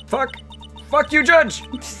to burp. Fuck. Fuck you, Judge!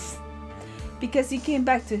 Because he came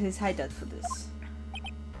back to his hideout for this.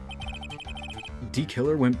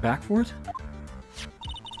 D-Killer went back for it?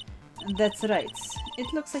 That's right.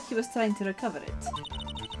 It looks like he was trying to recover it.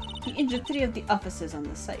 He injured 3 of the officers on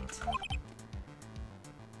the site.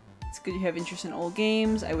 It's good you have interest in old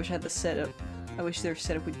games. I wish I had the setup. I wish their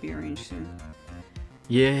setup would be arranged soon.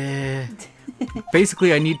 Yeah.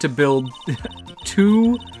 Basically, I need to build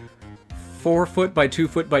 2 4-foot by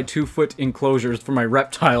 2-foot by 2-foot enclosures for my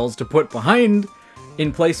reptiles to put behind,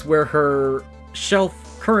 in place where her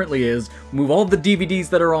shelf currently is. Move all the DVDs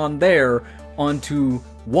that are on there onto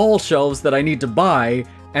wall shelves that I need to buy,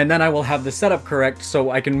 and then I will have the setup correct so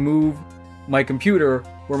I can move my computer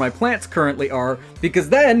where my plants currently are, because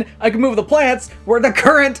then I can move the plants where the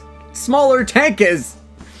current smaller tank is.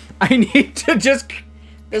 I need to just...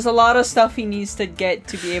 There's a lot of stuff he needs to get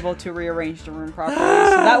to be able to rearrange the room properly, so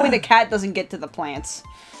that way the cat doesn't get to the plants.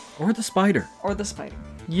 Or the spider. Or the spider.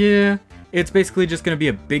 Yeah, it's basically just gonna be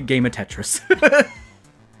a big game of Tetris.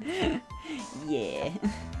 Yeah.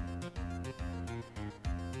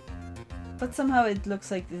 But somehow it looks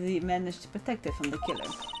like they managed to protect it from the killer.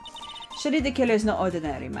 Surely the killer is no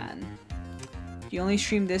ordinary man. Do you only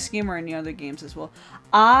stream this game or any other games as well?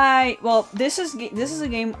 Well, this is a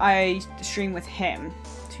game I stream with him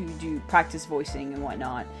to do practice voicing and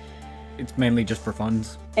whatnot. It's mainly just for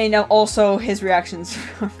funs. And also his reactions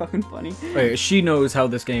are fucking funny. She knows how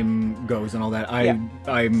this game goes and all that. I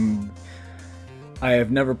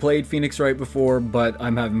have never played Phoenix Wright before, but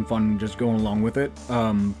I'm having fun just going along with it.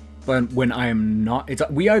 But when I am not,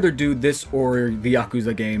 we either do this or the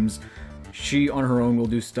Yakuza games. She on her own will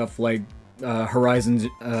do stuff like Horizon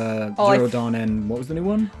Zero Dawn and what was the new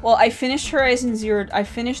one? Well, I finished Horizon Zero. I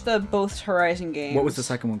finished both Horizon games. What was the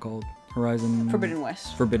second one called? Horizon Forbidden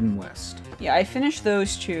West. Forbidden West. Yeah, I finished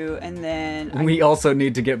those 2, and then we also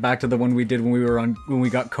need to get back to the one we did when we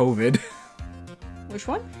got COVID. Which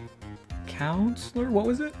one? Counselor? What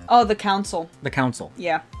was it? Oh, the Council. The Council.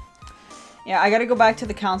 Yeah. Yeah, I gotta go back to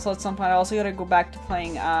the Council at some point. I also gotta go back to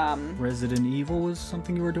playing, Resident Evil was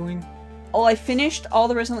something you were doing? Oh, I finished all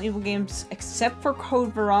the Resident Evil games except for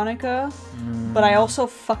Code Veronica, but I also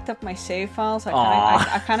fucked up my save files.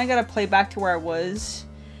 I kinda gotta play back to where I was.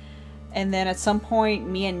 And then at some point,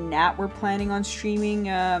 me and Nat were planning on streaming,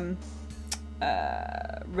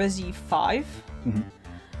 Resi 5. Mm-hmm.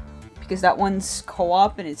 Because that one's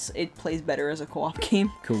co-op and it plays better as a co-op game.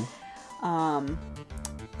 Cool.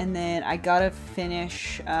 And then I gotta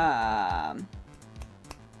finish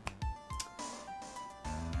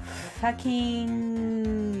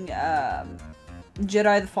fucking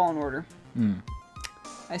Jedi the Fallen Order.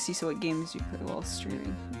 I see. So what games you play while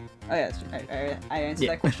streaming? Oh yeah, I answered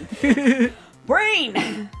that question.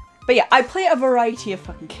 Brain! But yeah, I play a variety of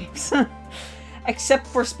fucking games. Except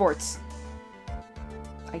for sports.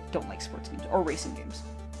 I don't like sports games or racing games.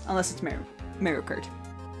 Unless it's Mario Kart.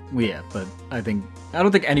 Well, yeah, but I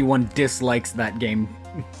don't think anyone dislikes that game.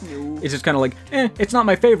 No. It's just kind of like, it's not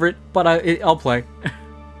my favorite, but I'll play.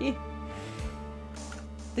 Yeah.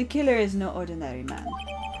 The killer is no ordinary man.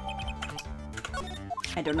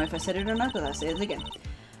 I don't know if I said it or not, but I'll say it again.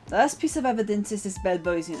 The last piece of evidence is this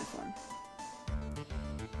bellboy's uniform.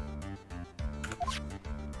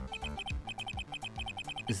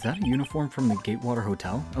 Is that a uniform from the Gatewater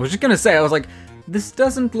Hotel? I was just gonna say, I was like, this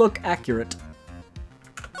doesn't look accurate.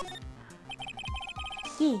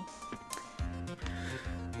 Yeah.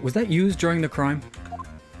 Was that used during the crime?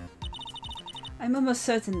 I'm almost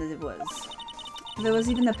certain that it was. There was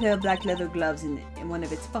even a pair of black leather gloves in one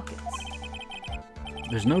of its pockets.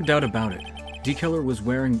 There's no doubt about it. D-Killer was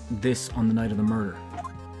wearing this on the night of the murder.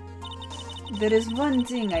 There is one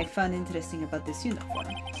thing I found interesting about this uniform.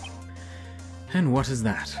 And what is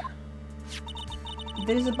that?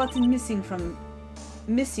 There is a button missing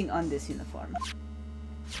on this uniform.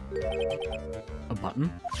 A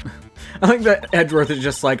button? I think that Edgeworth is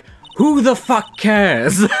just like, who the fuck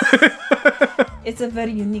cares? It's a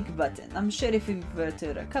very unique button. I'm sure if we were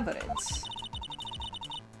to recover it.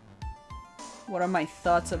 What are my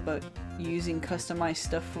thoughts about using customized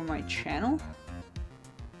stuff for my channel?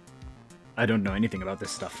 I don't know anything about this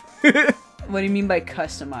stuff. What do you mean by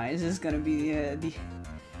customize is gonna be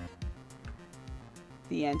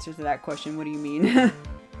the answer to that question. What do you mean?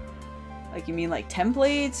 Like, you mean like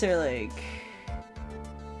templates or like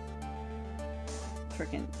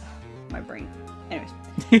freaking my brain. Anyways,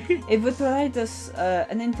 it would provide us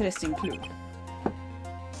an interesting clue.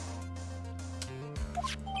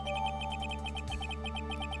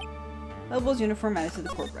 Elbow's uniform added to the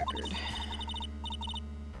court record.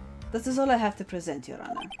 That is all I have to present, Your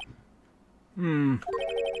Honor.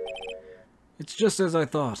 It's just as I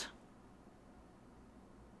thought.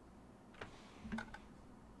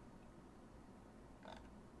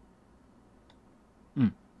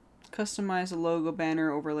 Customize a logo,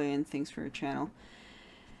 banner, overlay, and things for your channel.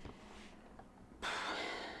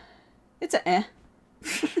 It's a eh.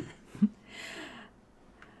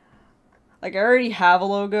 Like, I already have a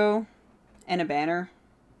logo and a banner.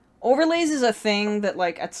 Overlays is a thing that,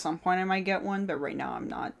 like, at some point I might get one, but right now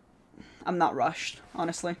I'm not rushed,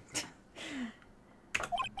 honestly.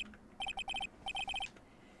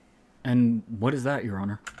 And what is that, Your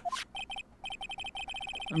Honor?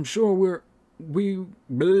 I'm sure were we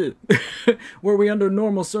under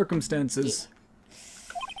normal circumstances,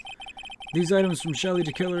 these items from Shelly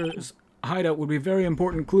the Killer's hideout would be very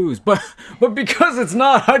important clues, but because it's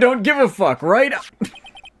not, I don't give a fuck, right?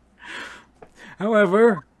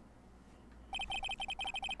 However,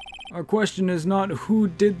 our question is not who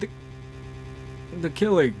did the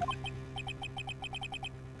killing.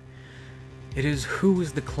 It is who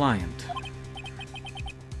is the client.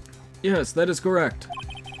 Yes, that is correct.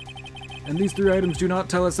 And these 3 items do not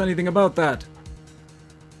tell us anything about that.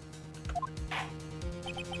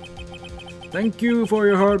 Thank you for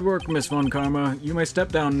your hard work, Miss Von Karma. You may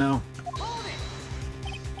step down now.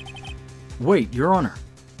 Wait, Your Honor.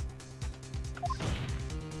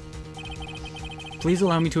 Please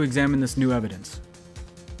allow me to examine this new evidence.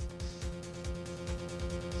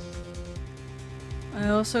 I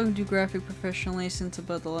also do graphic professionally since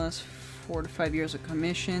about the last 4 to 5 years of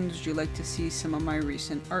commissions. Would you like to see some of my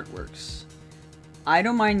recent artworks? I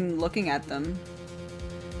don't mind looking at them.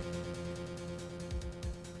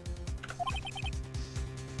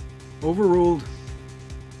 Overruled.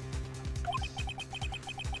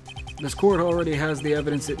 This court already has the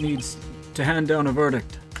evidence it needs to hand down a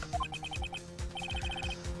verdict.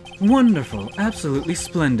 Wonderful. Absolutely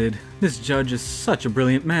splendid. This judge is such a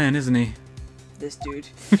brilliant man, isn't he? This dude.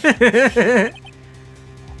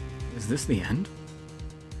 Is this the end?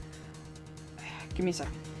 Give me a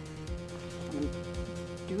second. I'm gonna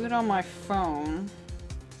do it on my phone.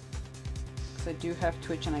 Because I do have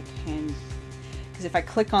Twitch and I can... Because if I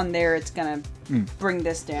click on there, it's gonna bring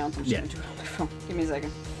this down. So I'm just gonna do it on my phone. Give me a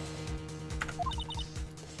second.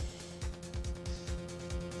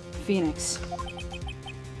 Phoenix.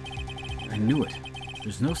 I knew it.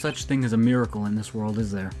 There's no such thing as a miracle in this world,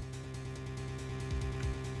 is there?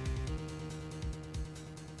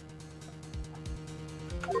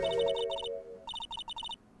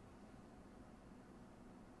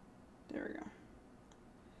 There we go.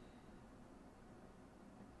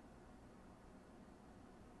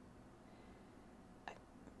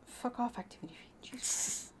 Fuck off, activity feed.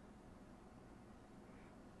 Jesus.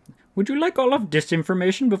 Would you like all of this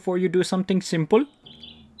information before you do something simple?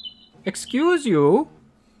 Excuse you?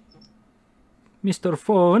 Mr.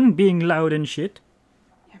 Phone being loud and shit.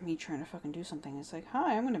 Yeah, me trying to fucking do something. It's like,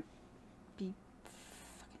 hi, I'm gonna be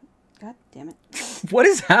fucking... God damn it. What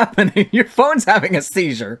is happening? Your phone's having a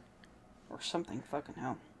seizure. Or something, fucking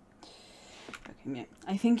hell. Okay, yeah.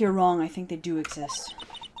 I think you're wrong. I think they do exist.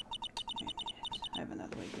 I have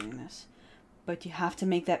another way of doing this. But you have to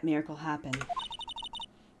make that miracle happen.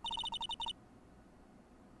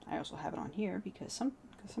 I also have it on here because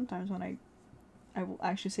sometimes when I will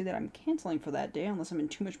actually say that I'm canceling for that day unless I'm in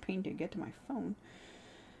too much pain to get to my phone.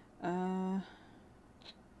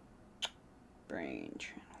 Brain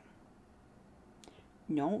channel.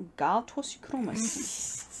 No,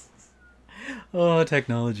 galtosychromacy. Oh,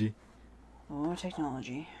 technology. Oh,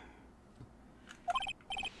 technology.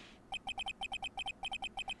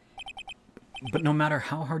 But no matter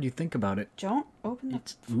how hard you think about it, Don't open the...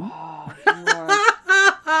 it's... Oh, you are...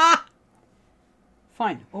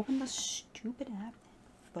 Fine, open the stupid app.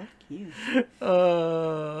 Fuck you.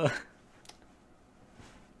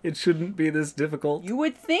 It shouldn't be this difficult. You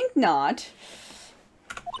would think not.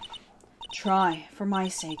 Try, for my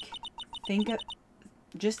sake.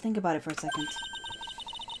 Just think about it for a second.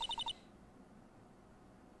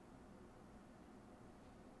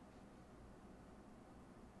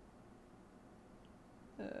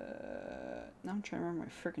 Now I'm trying to remember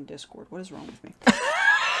my freaking Discord. What is wrong with me?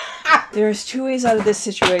 There's 2 ways out of this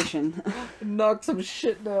situation. Knock some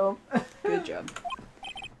shit down. Good job.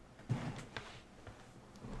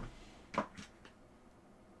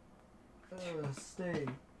 Stay.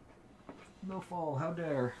 No fall, how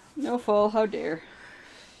dare. No fall, how dare.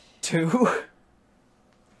 2.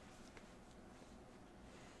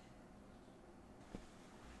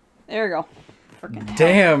 There we go. Freaking hell.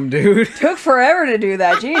 Damn, dude. Took forever to do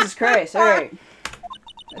that. Jesus Christ. Alright.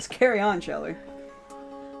 Let's carry on, shall we?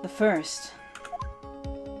 The first.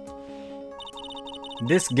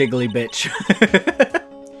 This giggly bitch.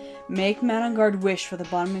 Make man on guard wish for the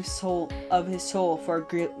bottom of his soul for a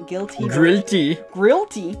guilty. Guilty.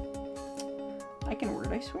 Guilty. I can word,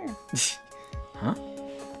 I swear. Huh?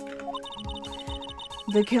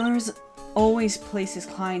 The killers always place his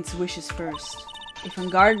client's wishes first. If on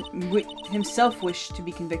guard himself wished to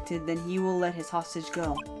be convicted, then he will let his hostage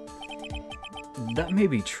go. That may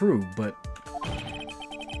be true, but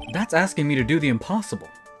that's asking me to do the impossible.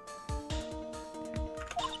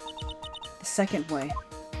 The second way.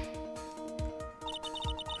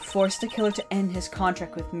 Force the killer to end his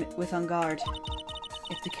contract with Ungard.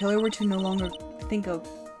 If the killer were to no longer think of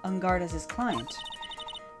Ungard as his client,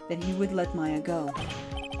 then he would let Maya go.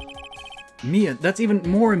 Mia, that's even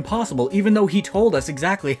more impossible, even though he told us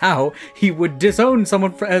exactly how he would disown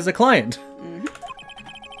someone as a client.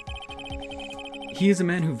 He is a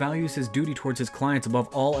man who values his duty towards his clients above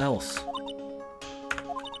all else.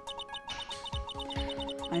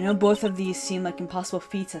 I know both of these seem like impossible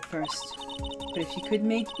feats at first, but if you could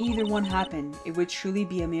make either one happen, it would truly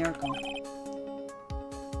be a miracle.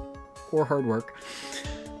 Or hard work.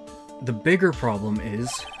 The bigger problem is,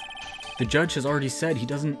 the judge has already said he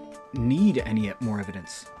doesn't need any more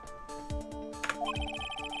evidence.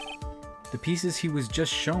 The pieces he was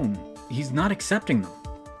just shown, he's not accepting them.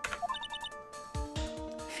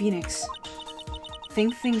 Phoenix,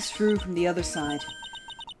 think things through from the other side.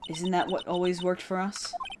 Isn't that what always worked for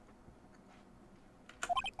us?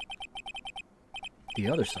 The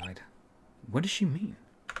other side? What does she mean?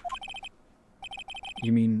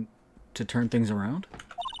 You mean to turn things around?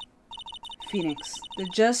 Phoenix,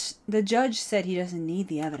 the judge said he doesn't need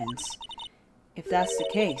the evidence. If that's the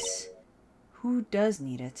case, who does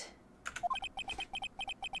need it?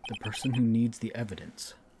 The person who needs the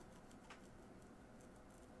evidence.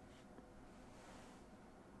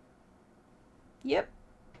 Yep.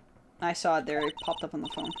 I saw it there. It popped up on the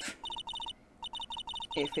phone.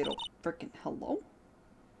 If it'll frickin' hello?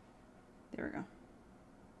 There we go.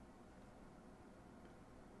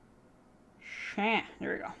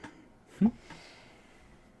 There we go.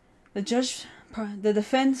 The judge, the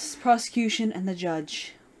defense, prosecution, and the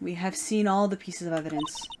judge. We have seen all the pieces of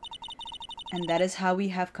evidence. And that is how we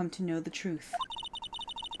have come to know the truth.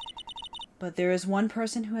 But there is one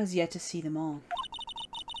person who has yet to see them all.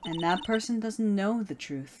 And that person doesn't know the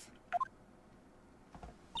truth.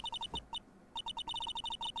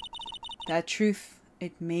 That truth,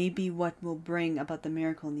 it may be what will bring about the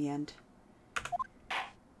miracle in the end.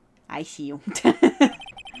 I see you.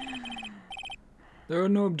 There are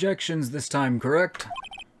no objections this time, correct?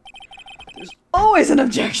 There's always an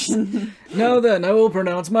objection. Now then, I will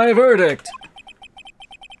pronounce my verdict.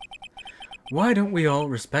 Why don't we all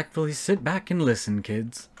respectfully sit back and listen,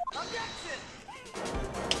 kids?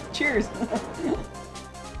 Cheers.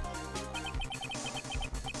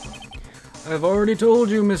 I've already told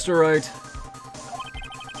you, Mr. Wright.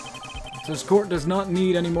 This court does not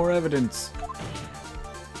need any more evidence.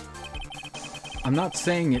 I'm not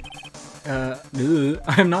saying it,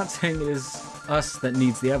 I'm not saying it is us that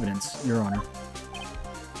needs the evidence, Your Honor.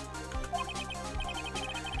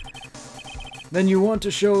 Then you want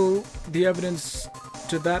to show the evidence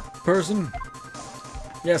to that person?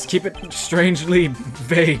 Yes, keep it strangely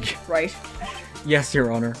vague. Right. Yes,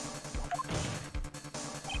 Your Honor.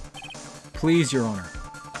 Please, Your Honor.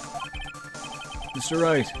 Mr.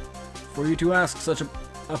 Wright, for you to ask such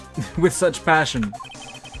with such passion,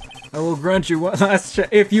 I will grant you one last chance.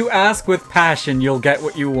 If you ask with passion, you'll get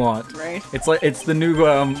what you want. Right. It's like, it's the new,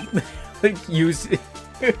 like, use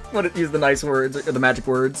the nice words, or the magic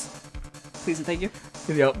words. Please and thank you.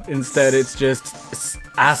 Yep, instead it's just,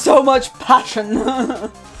 ask. So much passion.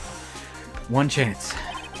 One chance.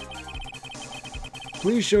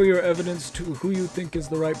 Please show your evidence to who you think is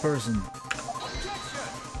the right person.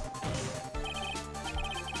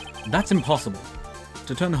 That's impossible.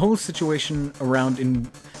 To turn the whole situation around in...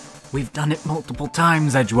 We've done it multiple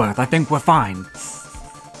times, Edgeworth. I think we're fine.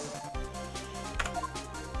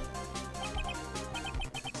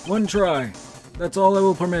 One try. That's all I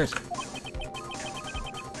will permit.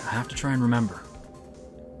 I have to try and remember.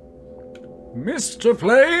 Mr.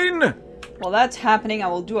 Plane! While that's happening, I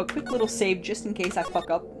will do a quick little save just in case I fuck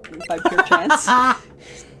up by pure chance.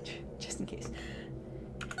 Just in case.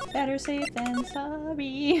 Better safe than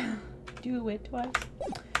sorry. Do it twice.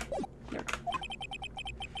 There.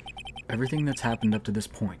 Everything that's happened up to this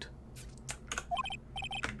point.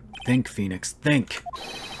 Think, Phoenix, think.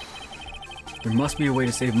 There must be a way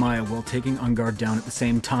to save Maya while taking Ungard down at the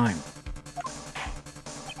same time.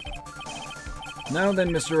 Now then,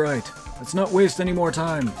 Mr. Wright, let's not waste any more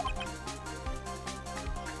time.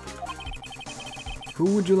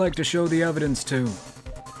 Who would you like to show the evidence to?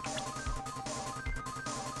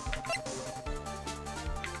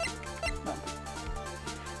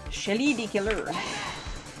 Shelly the killer.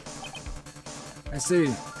 I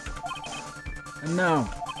see. And now,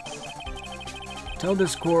 tell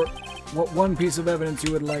this court what one piece of evidence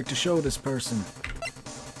you would like to show this person.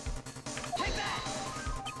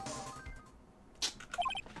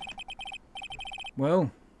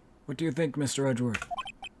 Well, what do you think, Mr. Edgeworth?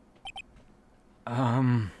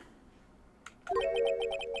 I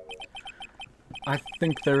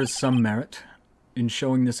think there is some merit in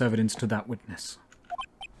showing this evidence to that witness.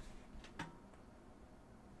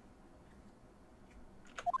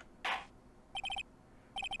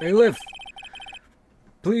 Bailiff,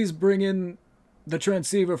 please bring in the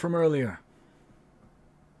transceiver from earlier.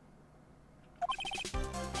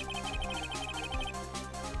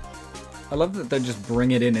 I love that they just bring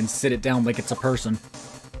it in and sit it down like it's a person.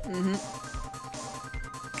 Mm-hmm.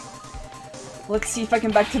 Let's see if I can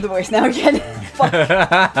back to the voice now again.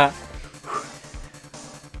 Fuck.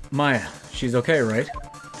 Maya, she's okay, right?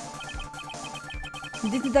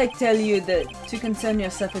 Didn't I tell you that to concern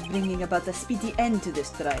yourself with bringing about a speedy end to this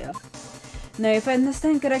trial? Now, if I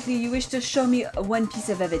understand correctly, you wish to show me one piece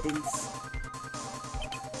of evidence.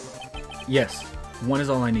 Yes, one is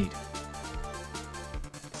all I need.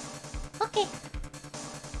 Okay.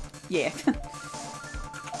 Yeah.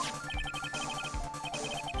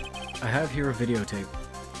 I have here a videotape.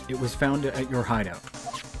 It was found at your hideout.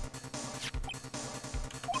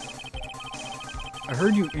 I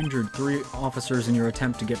heard you injured 3 officers in your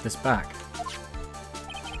attempt to get this back.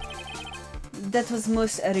 That was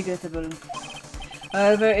most regrettable.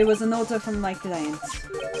 However, it was an order from my client.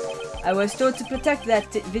 I was told to protect that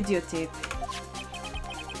videotape.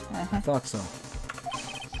 I thought so.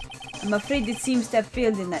 I'm afraid it seems to have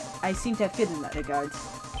failed in that. I seem to have failed in that regard.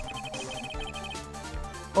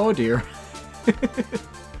 Oh dear.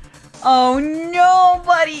 Oh no,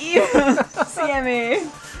 buddy! CMA!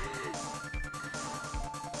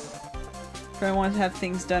 If I want to have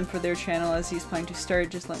things done for their channel as he's planning to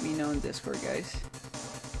start, just let me know in Discord, guys.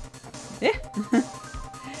 Yeah.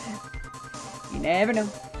 You never know.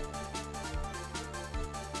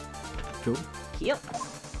 Cool. Yep.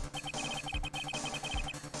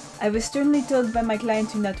 I was sternly told by my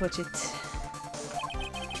client to not watch it.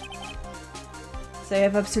 So I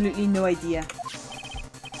have absolutely no idea.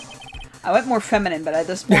 I went more feminine, but at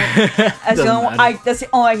this point, that's the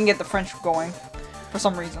only I can get the French going, for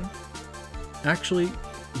some reason. Actually,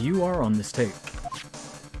 you are on this tape.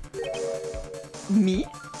 Me?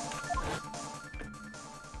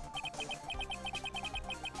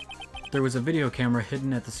 There was a video camera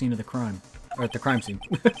hidden at the scene of the crime. Or at the crime scene.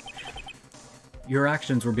 Your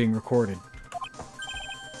actions were being recorded.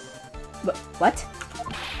 What?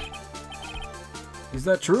 Is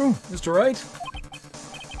that true, Mr. Wright?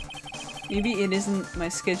 Maybe it isn't my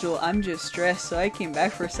schedule, I'm just stressed, so I came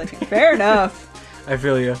back for a second. Fair enough! I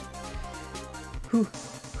feel ya.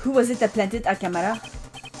 Who was it that planted a camera?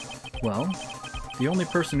 Well, the only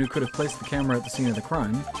person who could have placed the camera at the scene of the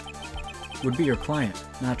crime would be your client,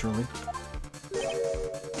 naturally.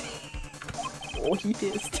 Oh, he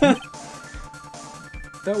pissed.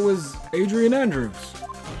 That was Adrian Andrews.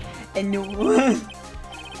 And no.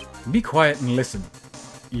 Be quiet and listen,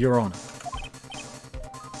 Your Honor.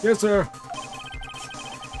 Yes, sir.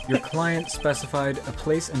 Your client specified a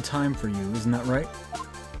place and time for you, isn't that right?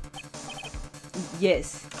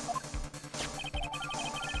 Yes.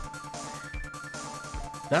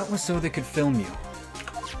 That was so they could film you.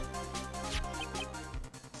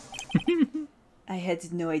 I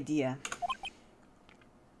had no idea.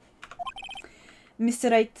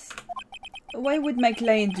 Mr. Wright, why would my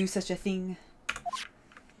client do such a thing?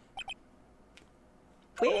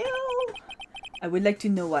 Well, I would like to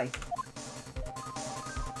know why.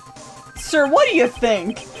 Sir, what do you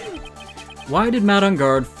think? Why did Matt on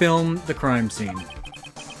Guard film the crime scene?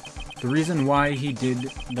 The reason why he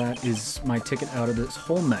did that is my ticket out of this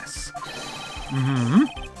whole mess.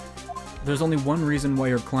 There's only one reason why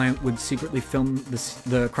your client would secretly film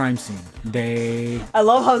the crime scene. I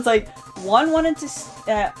love how it's like, one wanted to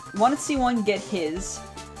see one get his,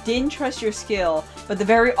 didn't trust your skill, but the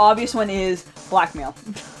very obvious one is blackmail.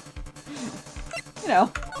 You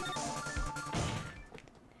know.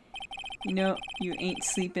 You know, you ain't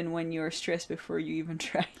sleeping when you're stressed before you even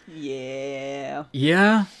try. Yeah.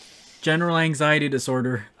 Yeah. General anxiety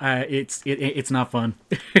disorder. It's not fun.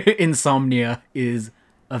 Insomnia is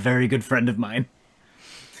a very good friend of mine.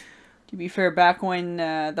 To be fair, back when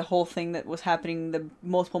the whole thing that was happening the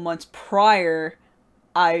multiple months prior,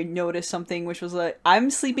 I noticed something which was like,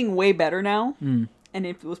 I'm sleeping way better now. And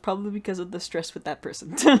it was probably because of the stress with that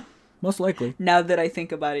person. most likely. Now that I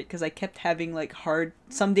think about it, because I kept having like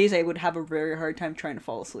some days I would have a very hard time trying to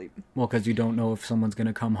fall asleep. Well, because you don't know if someone's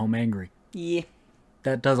gonna come home angry. Yeah.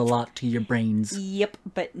 That does a lot to your brains. Yep,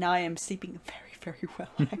 but now I am sleeping very, very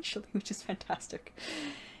well, actually, which is fantastic.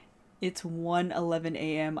 It's 1:11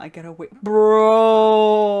 a.m. I gotta wait.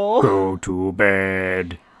 Bro! Go to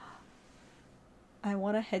bed. I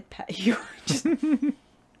want to head pat you. Just...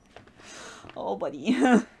 Oh, buddy.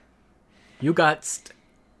 You got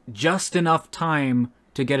just enough time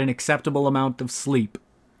to get an acceptable amount of sleep.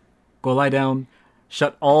 Go lie down.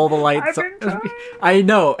 Shut all the lights off. I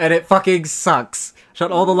know, and it fucking sucks.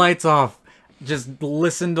 Shut all the lights off. Just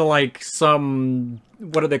listen to like some,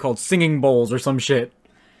 what are they called? Singing bowls or some shit.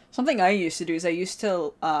 Something I used to do is I used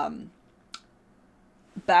to,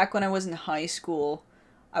 back when I was in high school,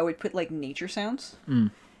 I would put like nature sounds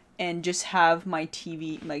and just have my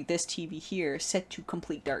TV, like this TV here, set to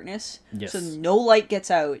complete darkness. Yes. So no light gets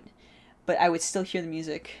out, but I would still hear the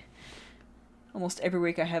music. Almost every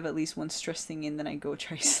week I have at least one stress thing in, then I go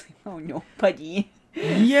try to sleep. Oh no, buddy.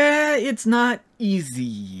 Yeah, it's not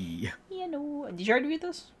easy. Yeah, no. Did you already read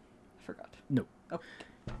this? I forgot. No. Okay.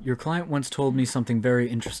 Your client once told me something very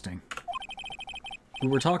interesting. We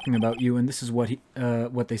were talking about you, and this is what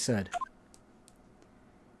they said.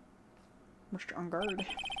 Mr. On guard.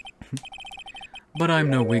 But I'm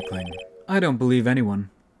no weakling. I don't believe anyone,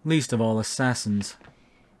 least of all assassins.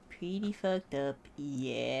 Pretty fucked up.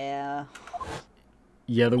 Yeah.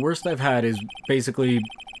 Yeah, the worst I've had is basically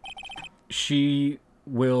she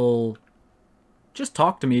will just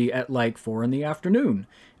talk to me at like 4 in the afternoon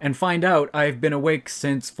and find out I've been awake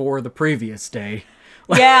since 4 the previous day.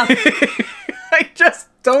 Yeah. I just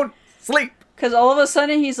don't sleep. Because all of a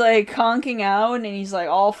sudden he's like conking out and he's like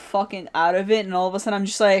all fucking out of it, and all of a sudden I'm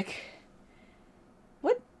just like,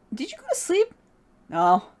 what? Did you go to sleep?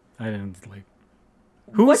 No. I didn't sleep.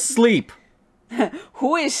 Who's sleep?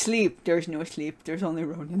 Who is sleep? There's no sleep. There's only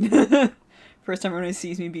Ronan. First time Ronan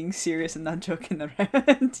sees me being serious and not joking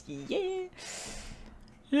around. Yeah.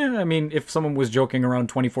 Yeah, I mean, if someone was joking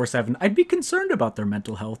around 24/7, I'd be concerned about their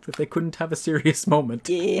mental health if they couldn't have a serious moment.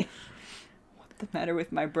 Yeah. What's the matter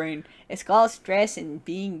with my brain? It's called stress and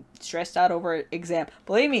being stressed out over an exam.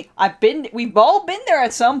 Believe me, we've all been there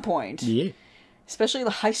at some point. Yeah. Especially the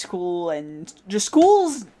high school and just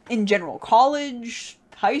schools in general. College,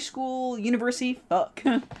 high school, university, fuck.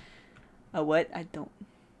 What? I don't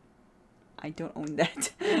own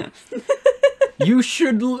that. You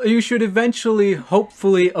should eventually,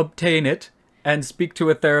 hopefully, obtain it and speak to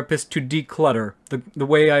a therapist to declutter. The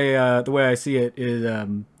way I see it is,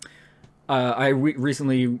 I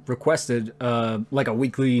recently requested like a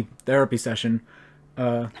weekly therapy session.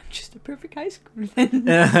 I'm just a perfect high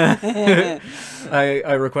schooler.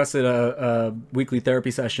 I requested a weekly therapy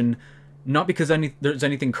session, not because there's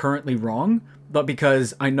anything currently wrong, but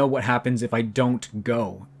because I know what happens if I don't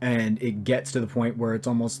go, and it gets to the point where it's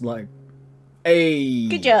almost like, hey,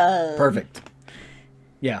 Good job. Perfect.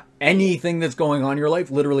 Yeah, anything that's going on in your life,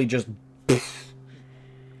 literally just,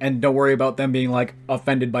 and don't worry about them being like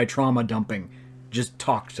offended by trauma dumping. Just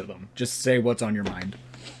talk to them. Just say what's on your mind.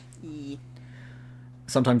 Yeah.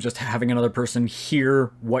 Sometimes just having another person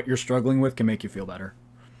hear what you're struggling with can make you feel better.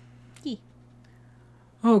 Yeah.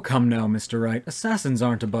 Oh, come now, Mr. Wright. Assassins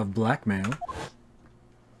aren't above blackmail.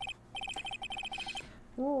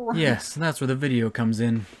 Yes, that's where the video comes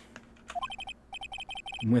in.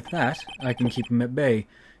 And with that, I can keep him at bay.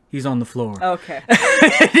 He's on the floor. Okay.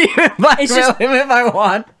 It's just him if I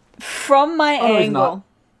want. From my He's angle. not.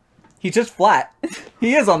 He's just flat.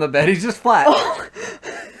 He is on the bed. He's just flat.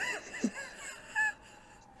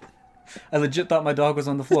 I legit thought my dog was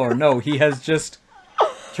on the floor. No, he has just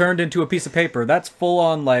turned into a piece of paper. That's full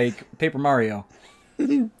on like Paper Mario.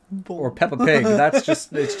 Or Peppa Pig.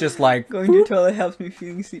 It's just like Going to the toilet helps me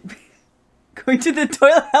feeling sleepy. Going to the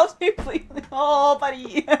toilet helps me feeling... Oh,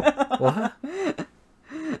 buddy. what?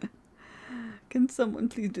 Can someone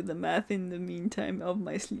please do the math in the meantime of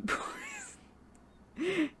my sleep?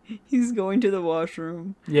 He's going to the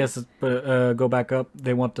washroom. Yes, but go back up.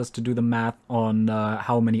 They want us to do the math on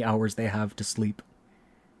how many hours they have to sleep.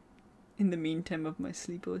 In the meantime of my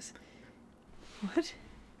sleepos. What?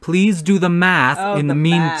 Please do the math in the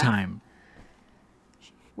math. meantime.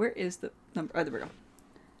 Where is the number? Oh, there we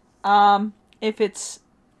go. If it's...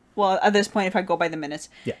 Well, at this point, if I go by the minutes,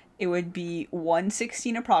 Yeah. it would be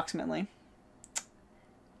 1:16 approximately.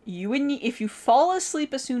 You would need... If you fall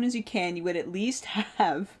asleep as soon as you can, you would at least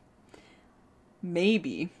have...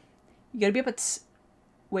 Maybe. You gotta be up at...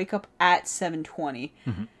 Wake up at 7:20.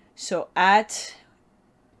 Mm-hmm. So at...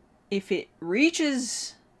 If it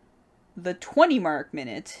reaches the 20 mark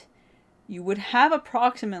minute, you would have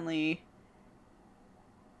approximately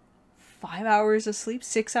 5 hours of sleep,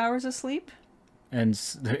 6 hours of sleep. And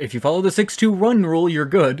if you follow the 6-2 run rule, you're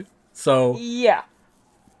good. So yeah,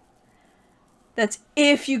 that's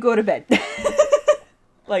if you go to bed.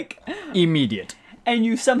 Like immediate. And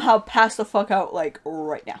you somehow pass the fuck out like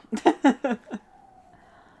right now.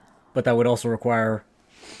 But that would also require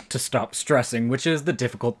to stop stressing, which is the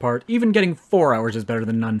difficult part. Even getting 4 hours is better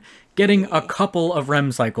than none. Getting a couple of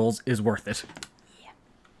REM cycles is worth it. Yeah.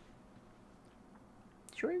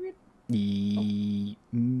 Should I read?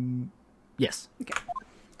 Yes. Okay.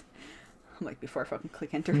 I'm like, before I fucking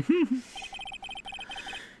click enter.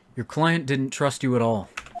 Your client didn't trust you at all.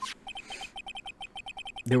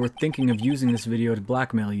 They were thinking of using this video to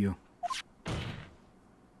blackmail you.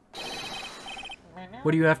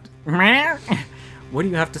 What do you have to... What do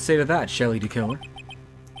you have to say to that, Shelly the Killer?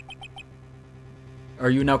 Are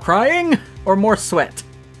you now crying? Or more sweat?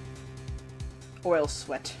 Oil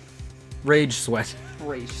sweat. Rage sweat.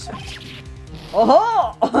 Rage sweat.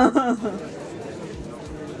 Oh!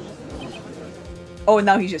 Oh,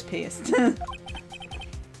 now he's just pissed.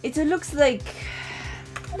 It looks like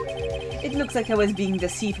I was being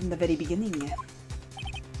deceived from the very beginning.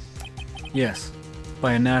 Yes,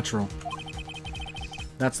 by a natural.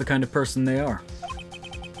 That's the kind of person they are.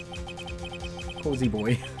 Cozy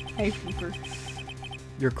boy. Hey, Flooper.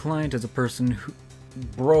 Your client is a person who...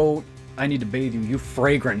 Bro, I need to bathe you. You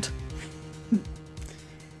fragrant.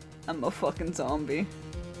 I'm a fucking zombie.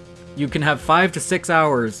 You can have 5 to 6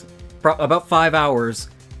 hours. About 5 hours.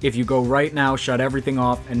 If you go right now, shut everything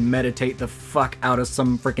off, and meditate the fuck out of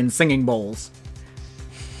some freaking singing bowls.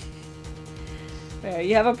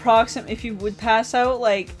 You have approximate... If you would pass out,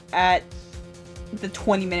 like, at the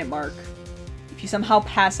 20-minute mark. If you somehow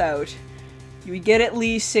pass out, you would get at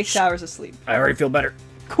least 6 hours of sleep. I already feel better.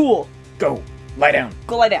 Cool. Go. Lie down.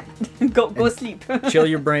 Go lie down. Go sleep. Chill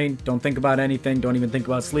your brain. Don't think about anything. Don't even think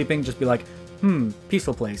about sleeping. Just be like,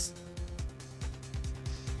 peaceful place.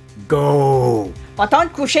 Go. Va-t'en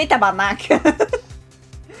te coucher, tabarnak.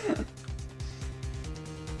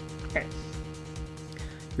 Okay.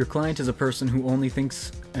 Your client is a person who only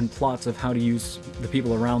thinks and plots of how to use the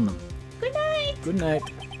people around them. Good night. Good night.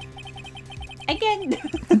 Again.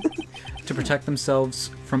 To protect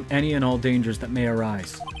themselves from any and all dangers that may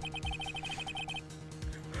arise.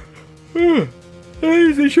 That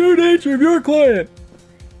is the true nature of your client.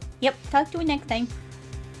 Yep, talk to you next time.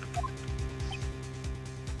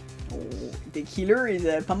 The killer is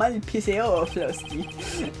pas mal pissé off, là,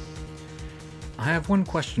 c'ti. I have one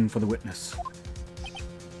question for the witness.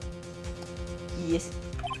 Yes.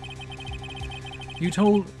 You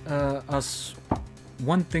told us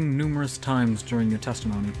one thing numerous times during your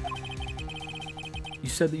testimony. You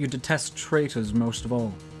said that you detest traitors most of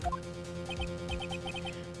all.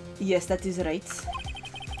 Yes, that is right.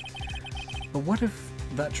 But what if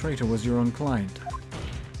that traitor was your own client?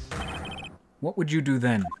 What would you do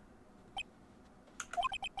then?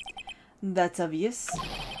 That's obvious.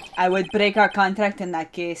 I would break our contract in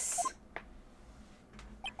that case.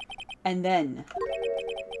 And then,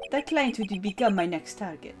 the client would become my next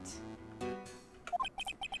target.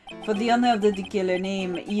 For the honor of the killer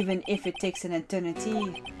name, even if it takes an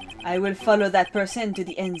eternity, I will follow that person to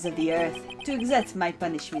the ends of the earth to exact my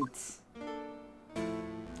punishment.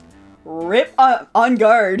 Rip on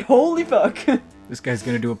guard. Holy fuck. This guy's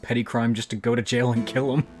gonna do a petty crime just to go to jail and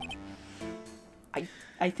kill him.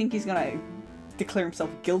 I think he's gonna declare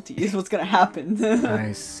himself guilty is what's gonna happen.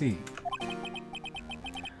 I see.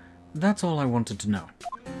 That's all I wanted to know.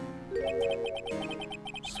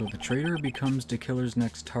 So the traitor becomes the killer's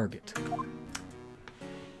next target.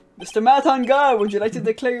 Mr. Marathon Guy, would you like to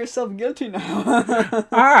declare yourself guilty now?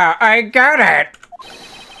 I got it!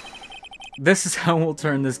 This is how we'll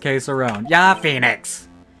turn this case around. Yeah, Phoenix!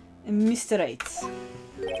 Mr. Wright.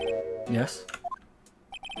 Yes?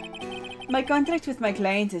 My contract with my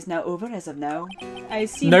client is now over as of now. I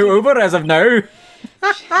seem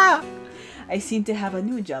to have a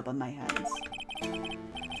new job on my hands.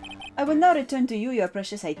 I will now return to you your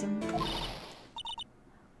precious item.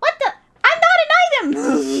 What the? I'm not an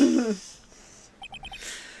item!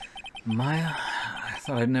 Maya, I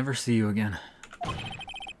thought I'd never see you again.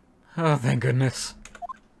 Oh, thank goodness.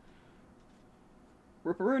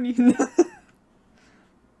 Ripperoonie.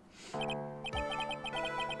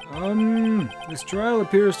 This trial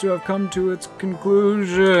appears to have come to its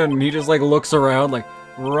conclusion. He just, like, looks around like,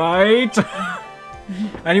 right?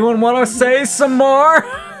 Anyone want to say some more?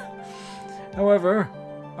 However,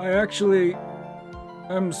 I actually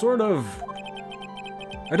am sort of...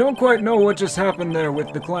 I don't quite know what just happened there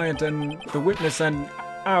with the client and the witness and...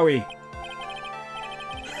 Owie.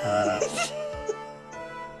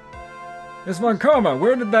 Miss Von Karma,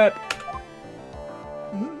 where did that...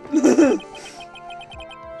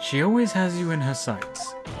 She always has you in her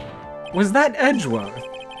sights. Was that Edgeworth?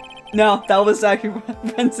 No, that was actually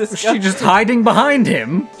Francisco. Was she just hiding behind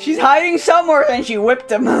him? She's hiding somewhere and she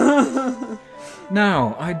whipped him.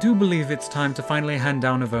 Now, I do believe it's time to finally hand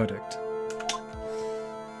down a verdict.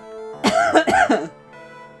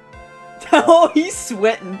 Oh, he's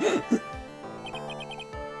sweating.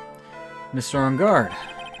 Mr. On Guard,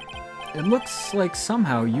 it looks like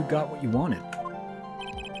somehow you got what you wanted.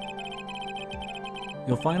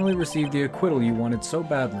 You'll finally receive the acquittal you wanted so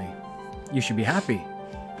badly. You should be happy.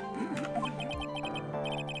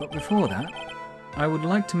 But before that, I would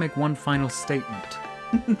like to make one final statement.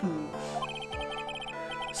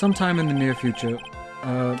 Sometime in the near future,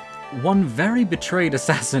 one very betrayed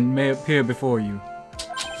assassin may appear before you.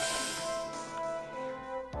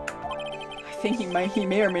 I think he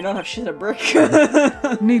may or may not have shit a brick.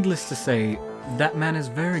 Needless to say, that man is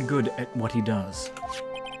very good at what he does.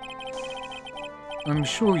 I'm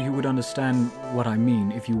sure you would understand what I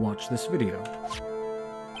mean if you watch this video.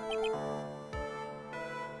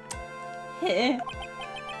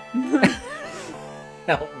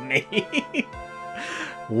 Help me.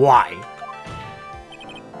 Why?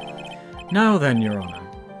 Now then, Your Honor.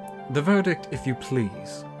 The verdict, if you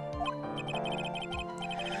please.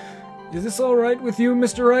 Is this alright with you,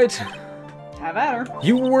 Mr. Wright? Have at her.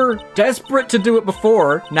 You were desperate to do it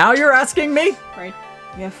before. Now you're asking me? Right.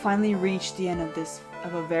 We have finally reached the end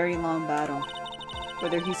of a very long battle.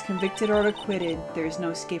 Whether he's convicted or acquitted, there is no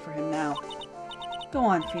escape for him now. Go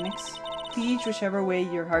on, Phoenix. Please, whichever way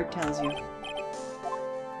your heart tells you.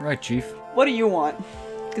 Right, Chief. What do you want?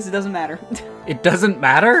 Because it doesn't matter. It doesn't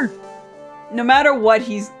matter? No matter what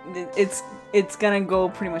it's gonna go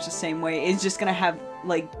pretty much the same way. It's just gonna have,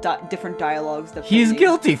 like, different dialogues. He's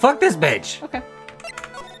guilty! Fuck this bitch! Okay.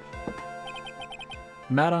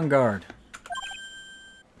 Matt on guard.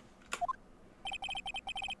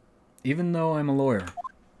 Even though I'm a lawyer,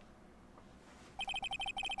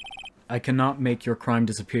 I cannot make your crime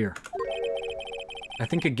disappear. I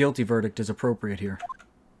think a guilty verdict is appropriate here.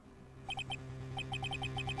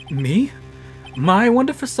 Me? My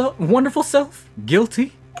wonderful self?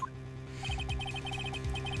 Guilty?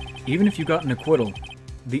 Even if you got an acquittal,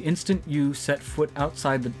 the instant you set foot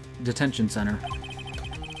outside the detention center,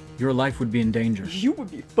 your life would be in danger. You would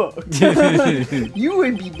be fucked. You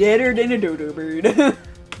would be deader than a dodo bird.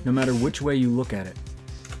 No matter which way you look at it.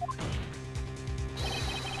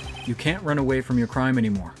 You can't run away from your crime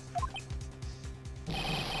anymore.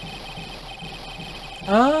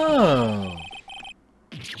 Oh!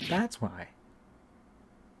 That's why.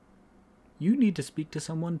 You need to speak to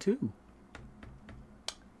someone too.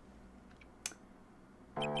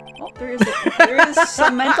 Well, there is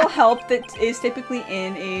some mental help that is typically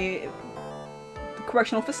in a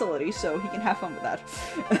correctional facility, so he can have fun with that.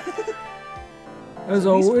 As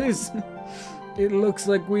always, it looks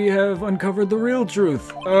like we have uncovered the real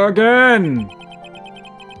truth. Again!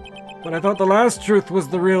 But I thought the last truth was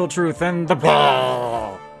the real truth and the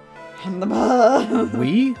And the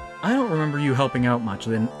We? I don't remember you helping out much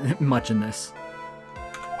in this.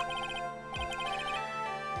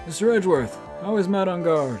 Mr. Edgeworth, how is Matt on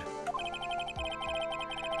guard?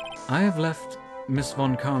 I have left Miss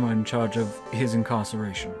Von Karma in charge of his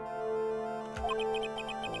incarceration.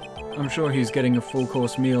 I'm sure he's getting a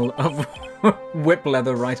full-course meal of whip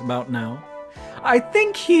leather right about now. I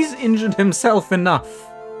think he's injured himself enough.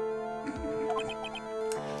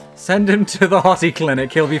 Send him to the hottie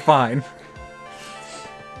clinic, he'll be fine.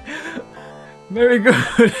 Very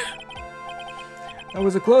good. That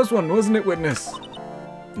was a close one, wasn't it, witness?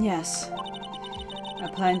 Yes. I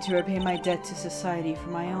plan to repay my debt to society for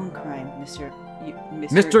my own crime, Mr.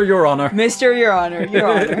 Your Honor. Mr. Your Honor, Your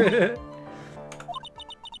Honor.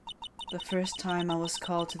 The first time I was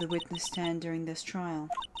called to the witness stand during this trial,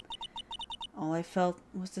 all I felt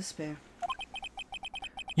was despair.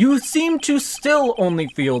 You seem to still only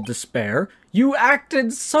feel despair. You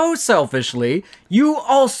acted so selfishly. You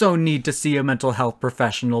also need to see a mental health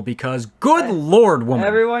professional because, good lord, woman.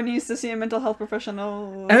 Everyone needs to see a mental health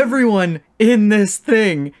professional. Everyone in this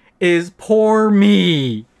thing is poor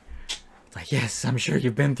me. It's like, yes, I'm sure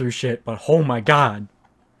you've been through shit, but oh my god.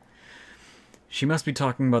 She must be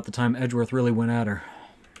talking about the time Edgeworth really went at her.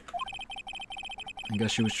 I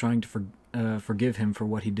guess she was trying to forgive him for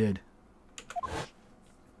what he did.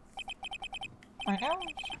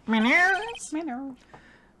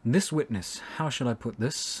 This witness, how should I put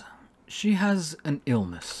this? She has an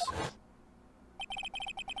illness.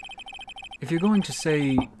 If you're going to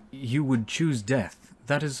say you would choose death,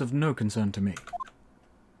 that is of no concern to me.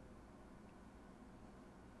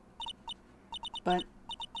 But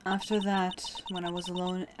after that, when I was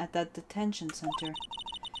alone at that detention center,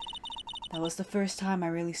 that was the first time I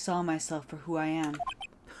really saw myself for who I am.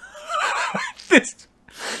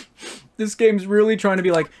 This game's really trying to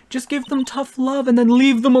be like, just give them tough love and then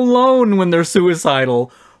leave them alone when they're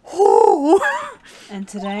suicidal. Ooh. And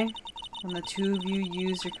today, when the two of you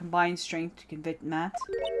used your combined strength to convict Matt,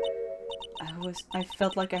 I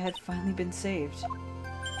felt like I had finally been saved.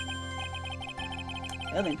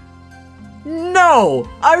 Well then. No!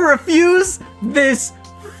 I refuse this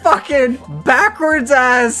fucking backwards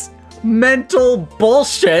ass mental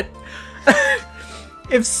bullshit.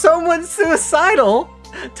 If someone's suicidal,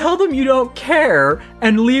 tell them you don't care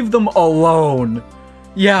and leave them alone.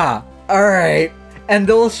 Yeah, alright. And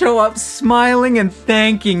they'll show up smiling and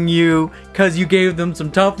thanking you because you gave them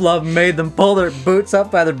some tough love and made them pull their boots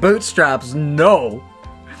up by their bootstraps. No.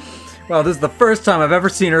 Well, this is the first time I've ever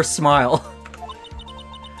seen her smile.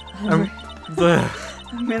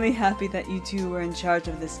 I'm really happy that you two were in charge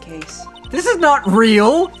of this case. This is not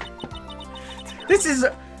real! This is...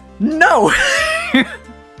 No!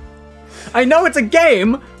 I know it's a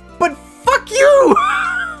game, but fuck you!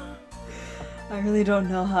 I really don't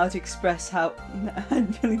know how to express how... I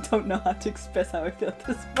really don't know how to express how I feel at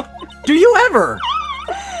this moment. Do you ever?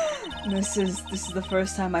 This is the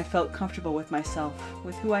first time I felt comfortable with myself,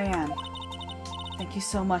 with who I am. Thank you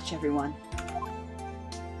so much, everyone.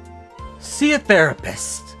 See a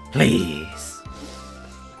therapist, please.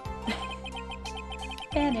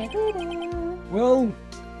 Well,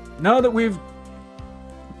 now that we've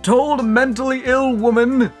told a mentally ill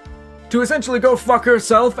woman to essentially go fuck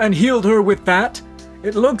herself and healed her with that,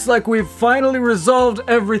 it looks like we've finally resolved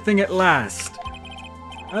everything at last.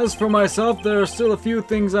 As for myself, there are still a few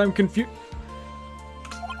things I'm confused.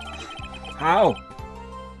 How?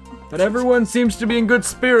 But everyone seems to be in good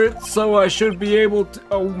spirits, so I should be able to—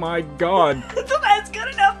 oh my god. That's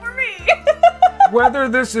good enough for me! Whether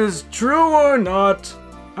this is true or not,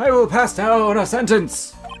 I will pass down a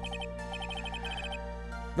sentence.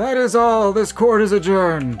 That is all. This court is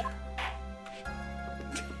adjourned.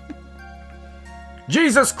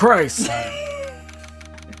 Jesus Christ!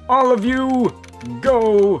 All of you,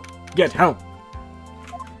 go get help.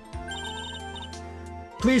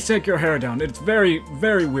 Please take your hair down. It's very,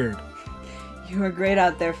 very weird. You are great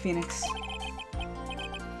out there, Phoenix.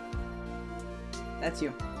 That's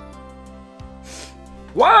you.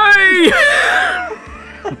 Why?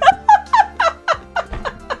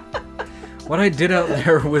 What I did out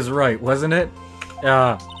there was right, wasn't it?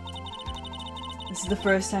 This is the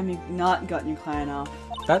first time you've not gotten your client off.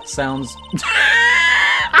 That sounds...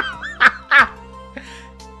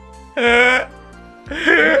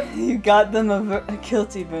 You got them a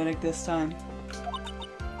guilty verdict this time.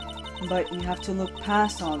 But you have to look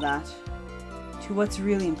past all that to what's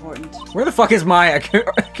really important. Where the fuck is Maya?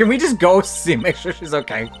 Can we just go see, make sure she's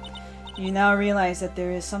okay? You now realize that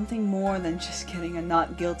there is something more than just getting a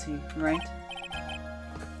not guilty, right?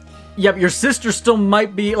 Yep, your sister still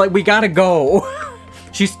might be, like, we gotta go.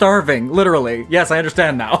 She's starving, literally. Yes, I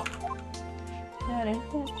understand now.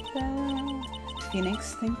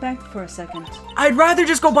 Phoenix, think back for a second. I'd rather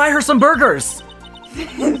just go buy her some burgers.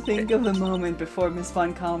 Think of the moment before Miss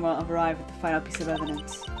Von Karma arrived with the final piece of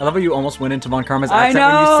evidence. I love how you almost went into Von Karma's I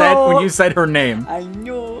accent know! when you said her name. I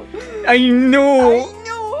know. I know. I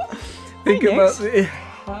know. Think Phoenix.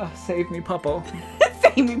 about save me, Puppo.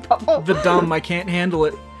 Save me, Papa. The dumb, I can't handle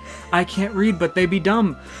it. I can't read, but they be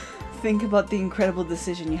dumb. Think about the incredible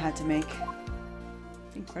decision you had to make.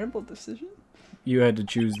 Incredible decision? You had to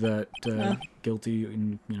choose that guilty,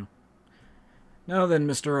 and you know. Now then,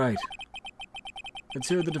 Mr. Wright. Let's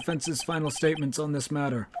hear the defense's final statements on this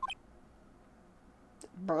matter.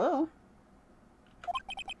 Bro.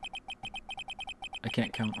 I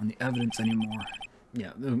can't count on the evidence anymore.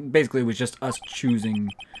 Yeah, basically it was just us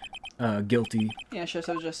choosing guilty. Yeah, sure,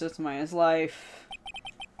 so just it's Maya's life.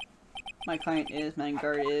 My client is,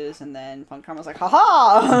 Vanguard is, and then Von Karma's like,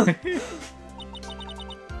 haha!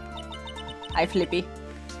 Hi, Flippy.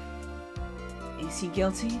 Is he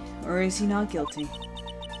guilty, or is he not guilty?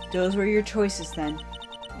 Those were your choices then.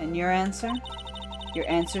 And your answer? Your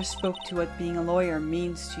answer spoke to what being a lawyer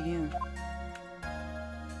means to you.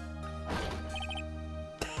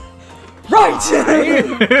 Right!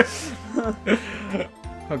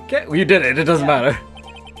 Okay, well you did it, it doesn't matter.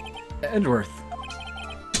 Edgeworth.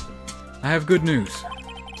 I have good news.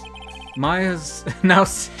 Maya's now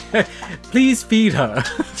please feed her.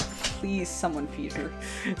 Please, someone feed her.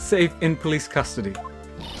 Safe in police custody.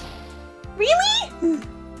 Really?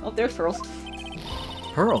 Oh, there's Pearls.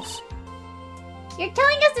 Pearls? You're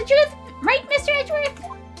telling us the truth, right, Mr. Edgeworth?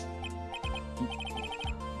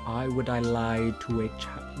 Why would I lie to a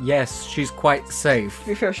child? Yes, she's quite safe. To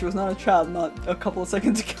be fair, she was not a child not a couple of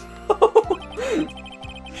seconds ago.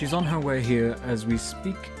 She's on her way here as we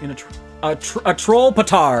speak in a troll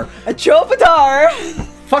patar. A Chopatar!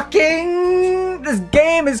 Fucking! This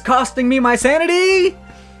game is costing me my sanity!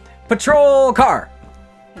 Patrol car!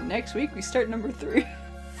 And next week we start number 3.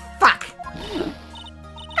 Fuck! Ah,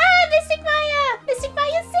 Mystic Maya! Mystic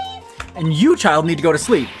Maya's safe! And you, child, need to go to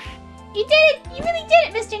sleep. You did it! You really did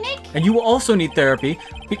it, Mr. Nick! And you will also need therapy.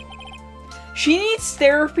 She needs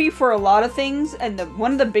therapy for a lot of things, and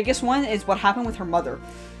one of the biggest one is what happened with her mother.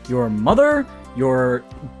 Your mother, your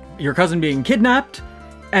cousin being kidnapped,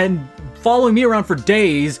 and following me around for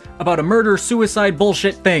days about a murder-suicide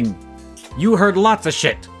bullshit thing. You heard lots of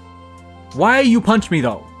shit. Why you punch me,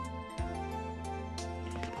 though?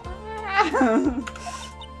 I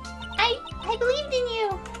believed in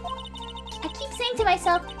you! I keep saying to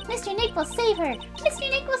myself, Mr. Nick will save her! Mr.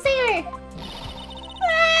 Nick will save her!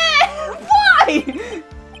 Why?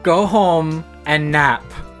 Go home and nap.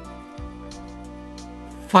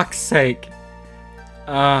 Fuck's sake.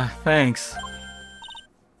 Thanks.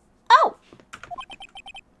 Oh!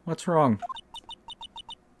 What's wrong?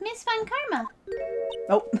 Miss Von Karma.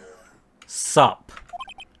 Oh. Sup.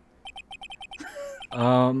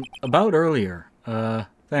 About earlier.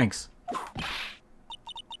 Thanks.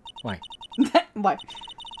 Why? Why?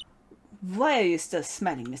 Why are you still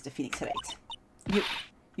smiling, Mr. Phoenix Wright?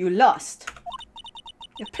 You lost.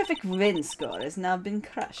 Your perfect win score has now been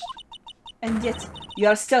crushed. And yet, you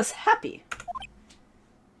are still happy.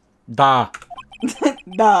 Da.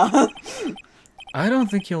 Duh. I don't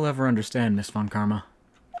think you'll ever understand, Miss Von Karma.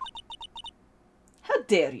 How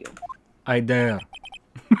dare you? I dare.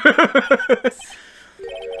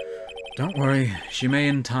 Don't worry, she may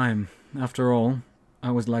in time. After all,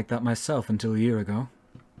 I was like that myself until a year ago.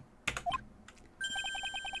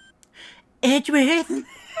 Edgeworth!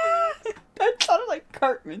 That sounded like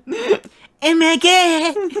Cartman. Oh my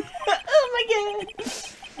god! Oh my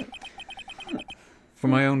god! For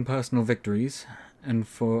my own personal victories, and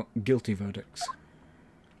for guilty verdicts.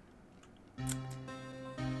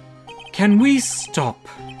 Can we stop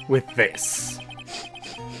with this?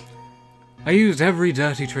 I used every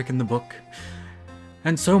dirty trick in the book,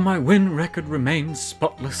 and so my win record remains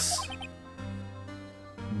spotless.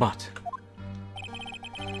 But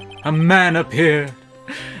a man appeared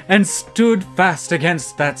and stood fast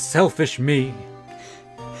against that selfish me.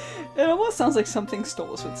 It almost sounds like something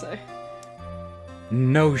Stolas would say.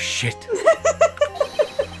 No shit.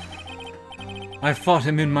 I fought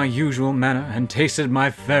him in my usual manner and tasted my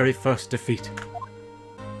very first defeat.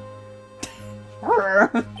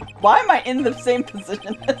 Why am I in the same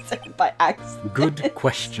position as him by accident? Good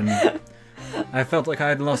question. I felt like I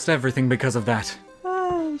had lost everything because of that.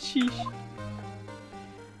 Ah, sheesh.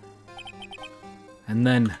 And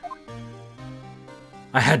then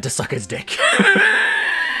I had to suck his dick.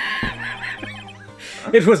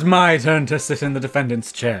 It was my turn to sit in the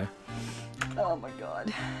defendant's chair. Oh my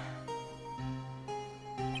god.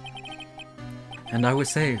 And I was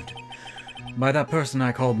saved by that person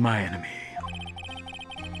I called my enemy.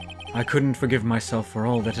 I couldn't forgive myself for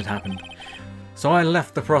all that had happened, so I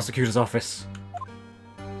left the prosecutor's office.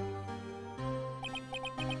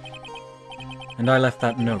 And I left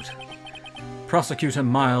that note. Prosecutor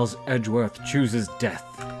Miles Edgeworth chooses death.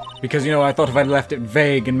 Because, you know, I thought if I'd left it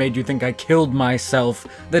vague and made you think I killed myself,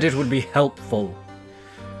 that it would be helpful.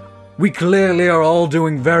 We clearly are all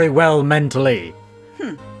doing very well mentally.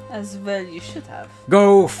 As well you should have.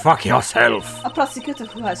 Go fuck yourself. A prosecutor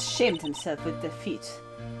who has shamed himself with defeat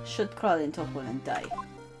should crawl into a hole and die.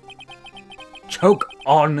 Choke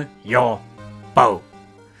on your bow.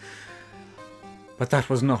 But that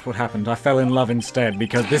was not what happened. I fell in love instead,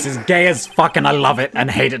 because this is gay as fuck and I love it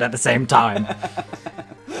and hate it at the same time.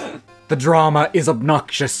 The drama is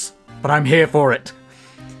obnoxious, but I'm here for it.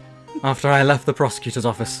 After I left the prosecutor's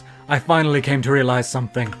office, I finally came to realize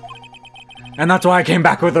something. And that's why I came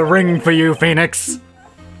back with a ring for you, Phoenix.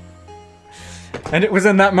 And it was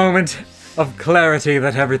in that moment of clarity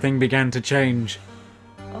that everything began to change.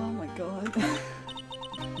 Oh my god.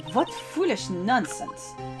 What foolish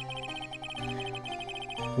nonsense.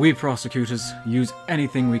 We prosecutors use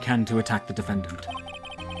anything we can to attack the defendant.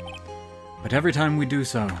 But every time we do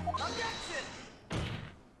so...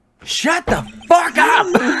 Shut the fuck up!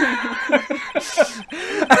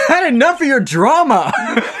 I had enough of your drama!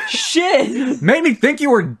 Shit! Made me think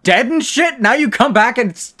you were dead and shit, now you come back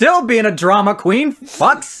and still being a drama queen?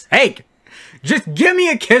 Fuck's sake! Just give me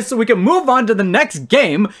a kiss so we can move on to the next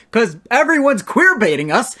game, cause everyone's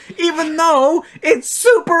queerbaiting us, even though it's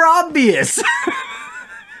super obvious!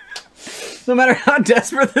 No matter how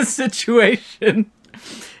desperate the situation,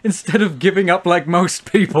 instead of giving up like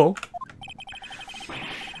most people,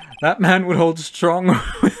 that man would hold strong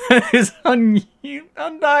with his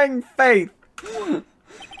undying faith.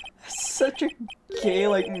 Such a gay,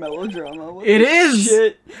 like, melodrama. What It the is!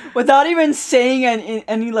 shit? Without even saying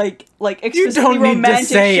any like explicitly don't need to romantic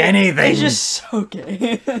say shit. anything. It's just so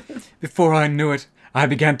gay. Before I knew it, I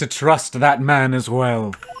began to trust that man as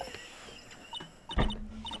well.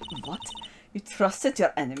 What? You trusted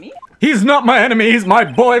your enemy? He's not my enemy, he's my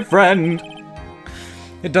boyfriend!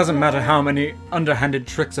 It doesn't matter how many underhanded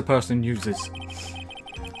tricks a person uses.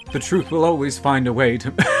 The truth will always find a way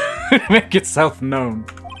to make itself known.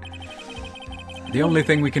 The only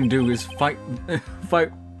thing we can do is fight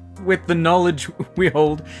with the knowledge we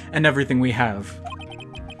hold and everything we have.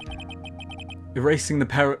 Erasing the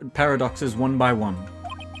paradoxes one by one.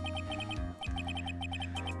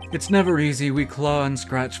 It's never easy, we claw and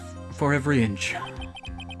scratch for every inch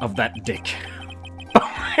of that dick.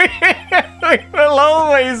 We will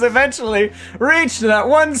always eventually reach that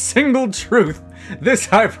one single truth.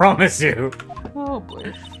 This I promise you. Oh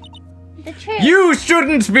boy. The truth. You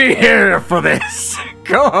shouldn't be here for this.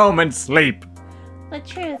 Go home and sleep. The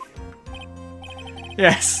truth.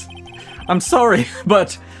 Yes. I'm sorry,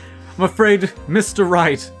 but I'm afraid Mr.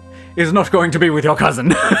 Wright is not going to be with your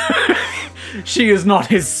cousin. She is not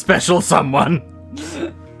his special someone.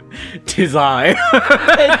 Tis I.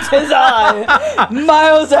 Tis I,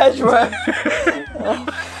 Miles Edgeworth. Oh,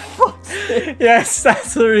 fuck's sake. Yes,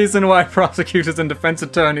 that's the reason why prosecutors and defense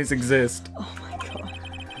attorneys exist. Oh my god.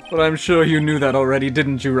 But I'm sure you knew that already,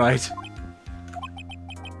 didn't you, Wright?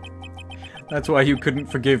 That's why you couldn't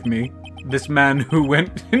forgive me. This man who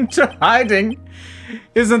went into hiding.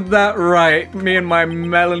 Isn't that right? Me and my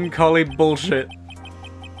melancholy bullshit.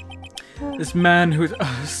 This man who's...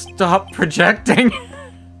 stop projecting!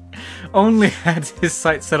 Only had his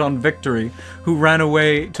sights set on victory, who ran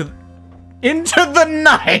away into the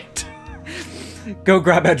night! Go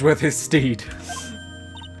grab Edgeworth his steed.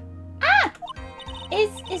 Ah!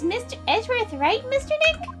 Is Mr. Edgeworth right, Mr.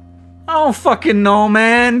 Nick? Oh, fucking no,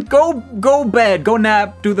 man. Go bed, go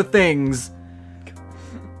nap, do the things.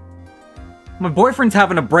 My boyfriend's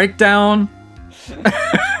having a breakdown.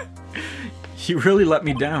 You really let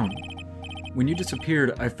me down. When you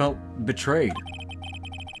disappeared, I felt betrayed.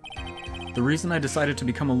 The reason I decided to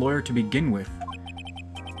become a lawyer to begin with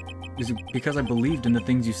is because I believed in the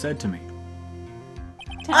things you said to me.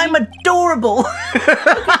 I'm adorable!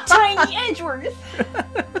 Tiny Edgeworth.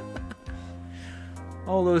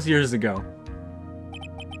 All those years ago.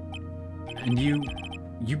 And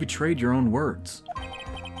you betrayed your own words.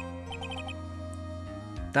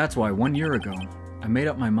 That's why 1 year ago, I made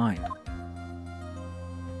up my mind.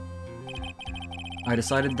 I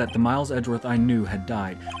decided that the Miles Edgeworth I knew had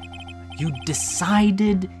died. You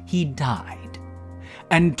decided he died.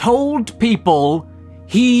 And told people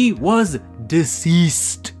he was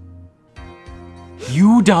deceased.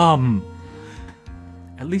 You dumb.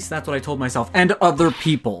 At least that's what I told myself and other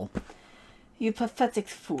people. You pathetic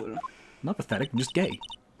fool. Not pathetic, I'm just gay.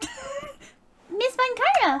 Miss Von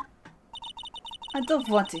Kara! I don't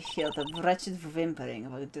want to hear the wretched whimpering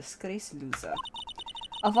of a disgraced loser.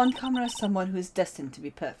 A Von Kamera is someone who is destined to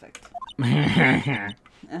be perfect.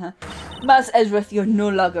 Miles Edgeworth, you're no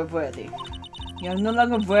longer worthy. You're no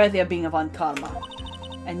longer worthy of being a Von Karma.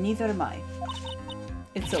 And neither am I.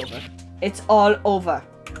 It's over. It's all over.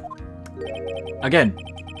 Again.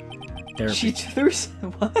 Therapy. She threw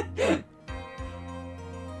what?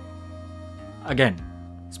 Again.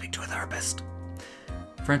 Speak to a therapist.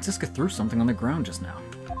 Francisca threw something on the ground just now.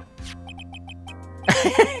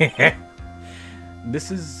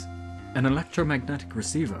 This is an electromagnetic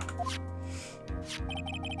receiver.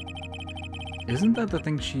 Isn't that the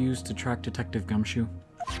thing she used to track Detective Gumshoe?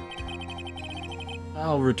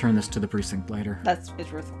 I'll return this to the precinct later. That's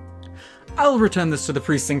Edgeworth. I'll return this to the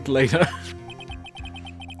precinct later.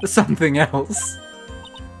 Something else.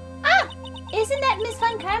 Ah! Isn't that Miss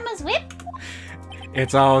Von Karma's whip?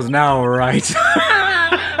 It's ours now, right?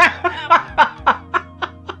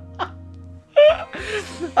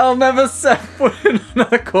 I'll never set foot in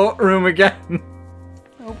another courtroom again.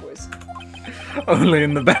 Oh boys. Only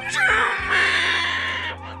in the bedroom.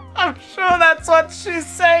 I'm sure that's what she's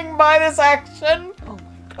saying by this action. Oh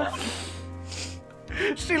my god.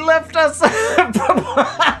 She left us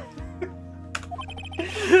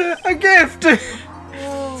a gift.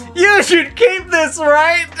 You should keep this,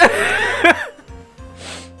 right?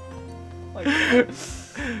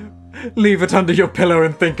 Leave it under your pillow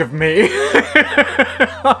and think of me.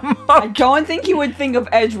 I don't think he would think of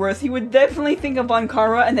Edgeworth. He would definitely think of Von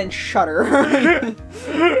Kara and then shudder.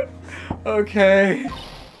 Okay.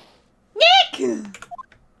 Nick!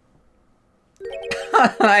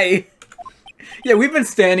 Hi. Yeah, we've been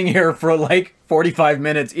standing here for like 45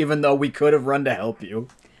 minutes, even though we could have run to help you.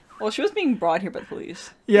 Well, she was being brought here by the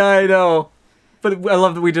police. Yeah, I know. But I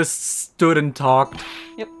love that we just stood and talked.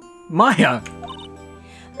 Yep. Maya!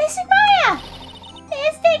 Mystic Maya!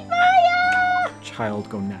 Mystic Maya! Child,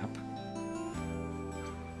 go nap.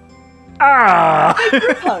 Ah!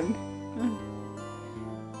 Group hug.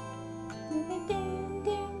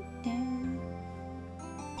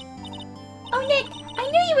 Oh, Nick,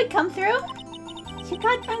 I knew you would come through. You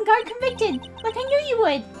got on guard convicted, like I knew you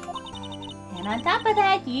would. And on top of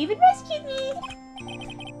that, you even rescued me.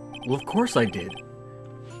 Well, of course I did.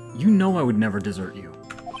 You know I would never desert you.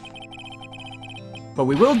 But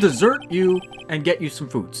we will desert you and get you some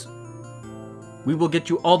foods. We will get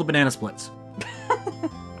you all the banana splits.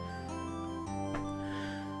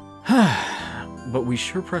 But we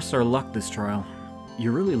sure pressed our luck this trial.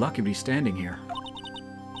 You're really lucky to be standing here.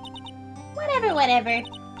 Whatever.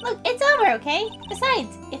 Look, it's over, okay?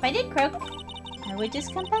 Besides, if I did croak, I would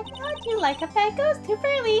just come back and haunt you like a fat ghost too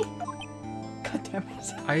early. God damn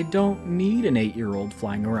it. I don't need an 8-year-old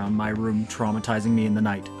flying around my room traumatizing me in the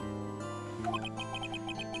night.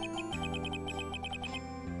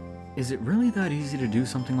 Is it really that easy to do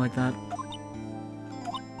something like that?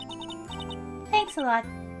 Thanks a lot,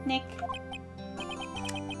 Nick.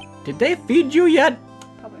 Did they feed you yet?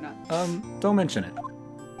 Probably not. Don't mention it.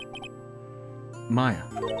 Maya.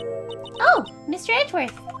 Oh, Mr.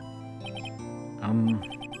 Edgeworth. I'm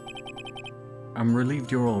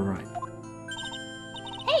relieved you're all right.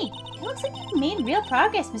 Hey, it looks like you've made real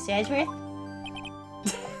progress, Mr. Edgeworth.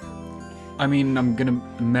 I mean, I'm gonna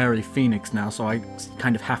marry Phoenix now, so I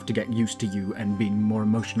kind of have to get used to you and being more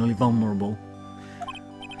emotionally vulnerable.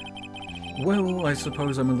 Well, I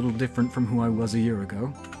suppose I'm a little different from who I was a year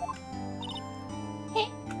ago.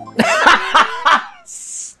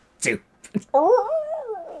 Stupid.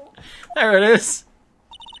 There it is.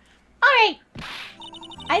 Alright.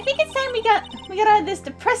 I think it's time we got out of this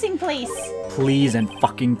depressing place. Please and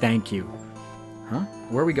fucking thank you. Huh?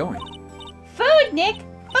 Where are we going? Food, Nick!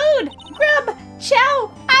 Food! Grub!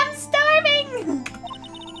 Chow! I'm starving!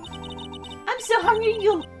 I'm so hungry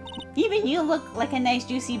even you look like a nice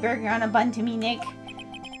juicy burger on a bun to me, Nick.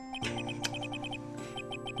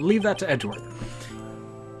 Leave that to Edgeworth.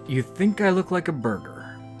 You think I look like a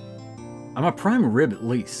burger? I'm a prime rib at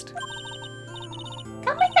least.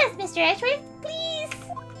 Come with us, Mr. Edgeworth, please!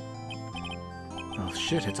 Oh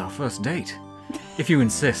shit, it's our first date. If you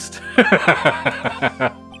insist.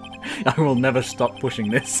 I will never stop pushing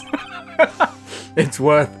this. It's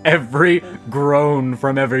worth every groan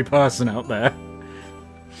from every person out there.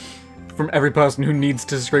 From every person who needs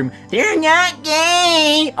to scream, "You're not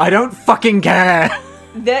gay!" I don't fucking care!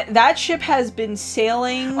 That ship has been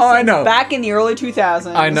sailing Oh, I since know. back in the early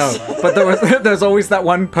 2000s. I know, but there's always that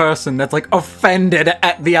one person that's like offended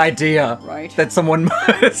at the idea. Right. That someone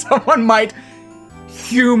might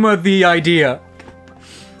humor the idea.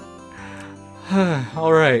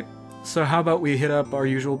 Alright, so how about we hit up our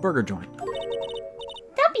usual burger joint?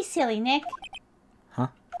 Don't be silly, Nick. Huh?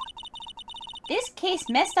 This case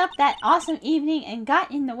messed up that awesome evening and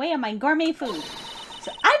got in the way of my gourmet food.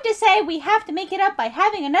 So I've decided we have to make it up by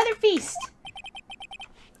having another feast.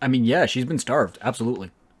 I mean, yeah, she's been starved, absolutely.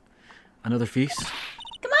 Another feast?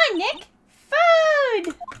 Come on, Nick!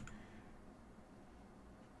 Food!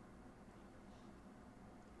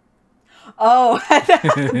 Oh,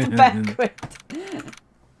 the banquet.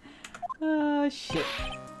 Oh, shit.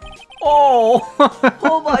 Oh!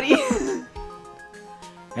 Oh, buddy.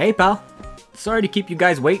 Hey, pal. Sorry to keep you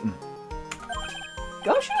guys waiting.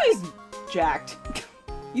 Goshu is jacked.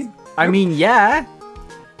 I mean, yeah.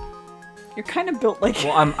 You're kind of built like...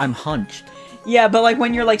 Well, I'm hunched. Yeah, but like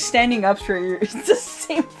when you're like standing up straight, it's the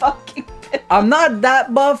same fucking bit. I'm not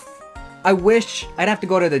that buff. I wish. I'd have to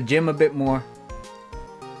go to the gym a bit more.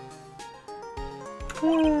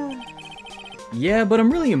 Yeah, but I'm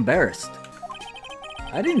really embarrassed.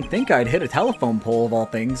 I didn't think I'd hit a telephone pole of all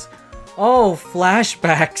things. Oh,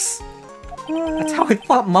 flashbacks. That's how I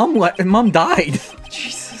thought Mom died.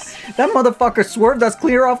 Jesus. That motherfucker swerved us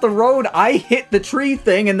clear off the road. I hit the tree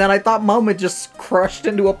thing, and then I thought Mom had just crushed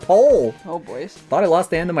into a pole. Oh, boys. Thought I lost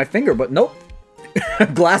the end of my finger, but nope. A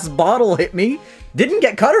glass bottle hit me. Didn't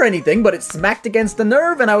get cut or anything, but it smacked against the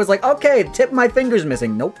nerve, and I was like, okay, tip of my finger's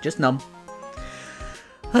missing. Nope, just numb.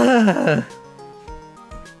 And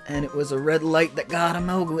it was a red light that got him.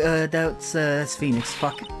 Oh, that's Phoenix.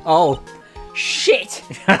 Fuck. Oh. Shit!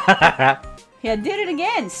 Yeah, did it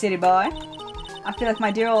again, city boy. I feel like my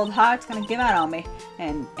dear old heart's gonna give out on me,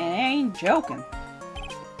 and I ain't joking.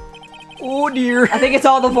 Oh dear. I think it's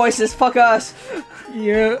all the voices. Fuck us.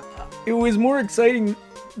 Yeah, it was more exciting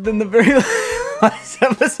than the very last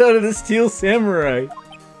episode of the Steel Samurai.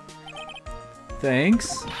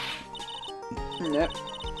 Thanks. Yep.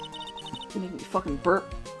 You make me fucking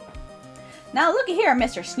burp. Now looky here,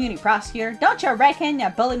 Mr. Snooty Prosecutor. Don't you reckon you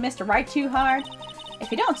bullied Mr. Wright too hard?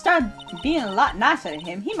 If you don't start being a lot nicer to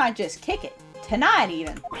him, he might just kick it. Tonight,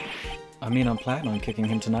 even. I mean, I'm planning on kicking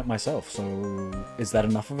him tonight myself, so is that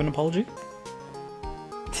enough of an apology?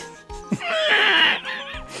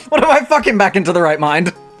 What am I fucking back into the right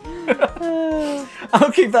mind?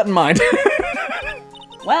 I'll keep that in mind.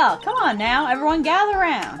 Well, come on now, everyone gather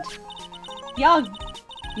around. Y'all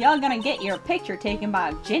gonna get your picture taken by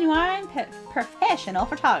a genuine professional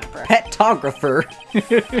photographer. Petographer.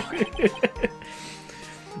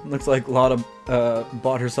 Looks like Lotta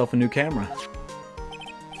bought herself a new camera.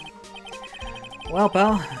 Well,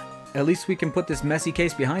 pal, at least we can put this messy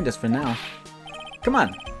case behind us for now. Come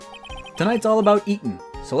on. Tonight's all about eating,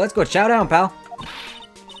 so let's go chow down, pal.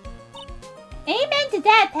 Amen to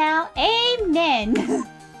that, pal. Amen.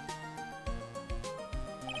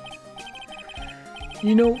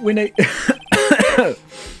 You know, when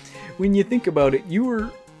when you think about it, you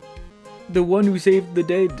were the one who saved the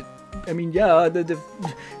day. I mean, yeah,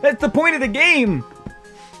 that's the point of the game.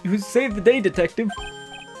 You saved the day, detective.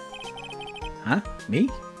 Huh? Me?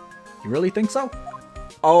 You really think so?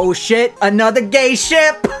 Oh shit, another gay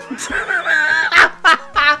ship!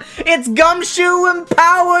 It's Gumshoe and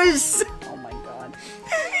Powers! Oh my god.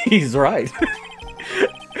 He's right.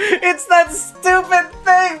 It's that stupid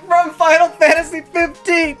thing from Final Fantasy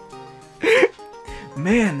 15!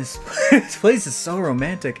 Man, this place is so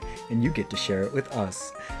romantic, and you get to share it with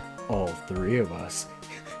us. All three of us.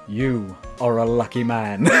 You are a lucky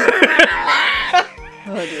man.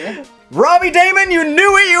 Oh dear. Robbie Damon, you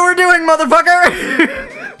knew what you were doing,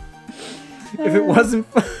 motherfucker! If it wasn't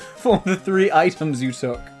for the 3 items you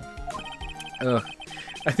took.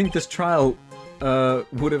 I think this trial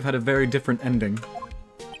would have had a very different ending.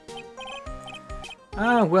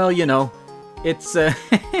 Ah, well, you know, it's,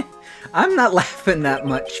 I'm not laughing that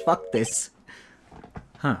much. Fuck this.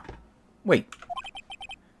 Huh. Wait.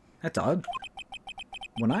 That's odd.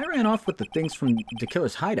 When I ran off with the things from the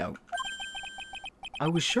killer's hideout, I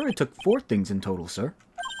was sure I took 4 things in total, sir.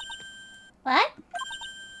 What?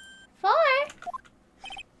 4?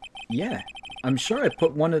 Yeah, I'm sure I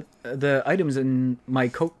put one of the items in my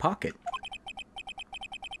coat pocket.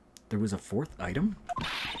 There was a 4th item?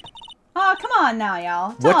 Oh, come on now,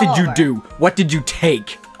 y'all. It's What all did you over. do? What did you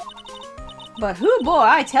take? But who boy,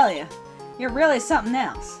 I tell you, you're really something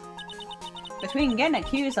else. Between getting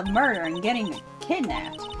accused of murder and getting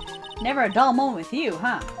kidnapped, never a dull moment with you,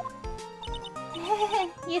 huh?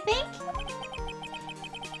 You think?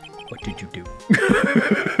 What did you do?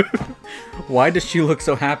 Why does she look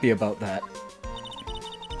so happy about that?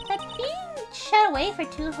 But being shut away for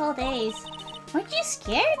 2 whole days, weren't you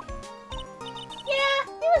scared? Yeah,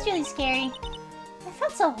 it was really scary. I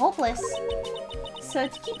felt so hopeless. So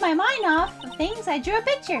to keep my mind off of things, I drew a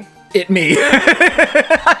picture. It me.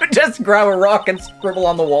 I would just grab a rock and scribble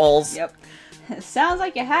on the walls. Yep. Sounds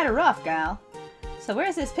like you had a rough, gal. So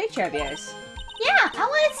where's this picture of yours? Yeah, I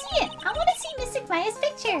want to see it. I want to see Mystic Maya's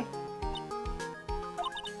picture.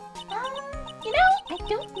 You know, I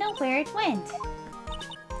don't know where it went.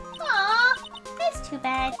 Aw, that's too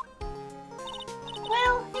bad.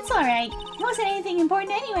 Well, it's alright. It wasn't anything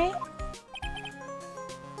important anyway.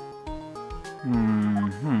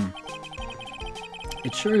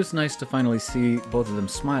 It sure is nice to finally see both of them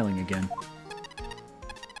smiling again.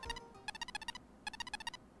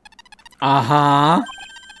 Uh-huh.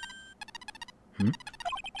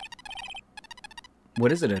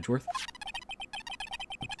 What is it, Edgeworth?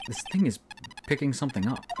 This thing is picking something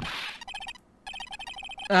up.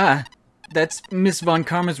 Ah, that's Miss Von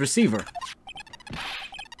Karma's receiver.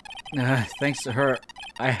 Thanks to her,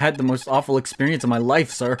 I had the most awful experience of my life,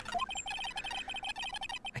 sir.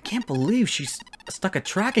 I can't believe she stuck a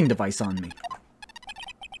tracking device on me.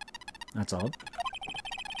 That's odd.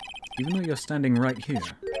 Even though you're standing right here,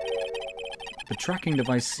 the tracking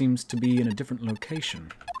device seems to be in a different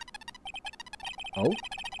location. Oh?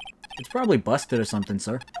 It's probably busted or something,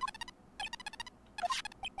 sir.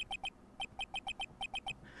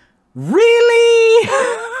 Really?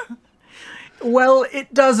 Well,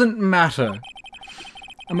 it doesn't matter.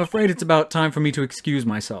 I'm afraid it's about time for me to excuse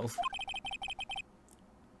myself.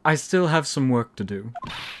 I still have some work to do.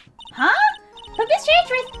 Huh? But Mr.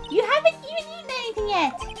 Edgeworth, you haven't even eaten anything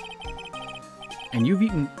yet. And you've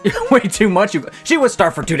eaten way too much. She was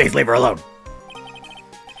starved for 2 days. Leave her alone.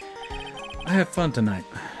 I had fun tonight.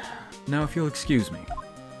 Now, if you'll excuse me,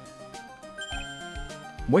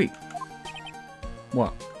 Wait.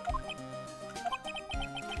 What?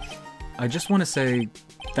 I just want to say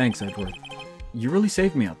thanks, Edward. You really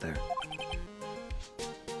saved me out there.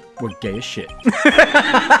 We're gay as shit.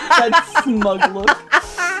 That smug look.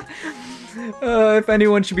 If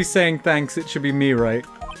anyone should be saying thanks, it should be me, right?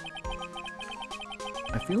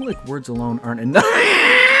 I feel like words alone aren't enough.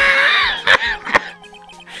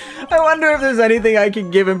 I wonder if there's anything I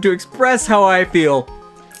can give him to express how I feel.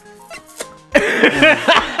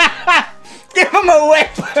 Give him a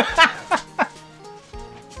whip!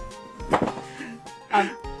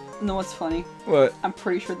 No, what's funny? What? I'm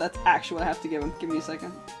pretty sure that's actually what I have to give him. Give me a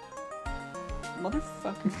second.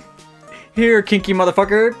 Motherfucker. Here, kinky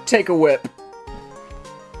motherfucker, take a whip.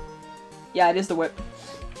 Yeah, it is the whip.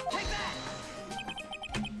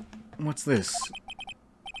 What's this?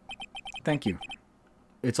 Thank you.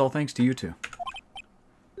 It's all thanks to you two.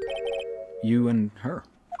 You and her.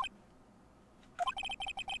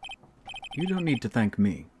 You don't need to thank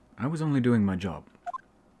me. I was only doing my job.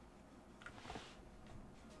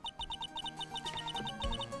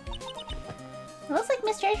 Looks like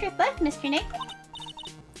Mr. Edgeworth left, Mr. Nick.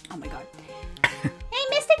 Oh my god. Hey,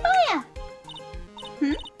 Mystic Maya!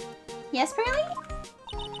 Yes, Pearly?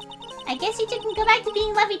 I guess you two can go back to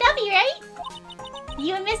being lovey-dovey, right?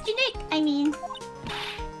 You and Mr. Nick, I mean.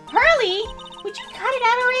 Pearly? Would you cut it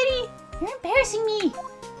out already? You're embarrassing me.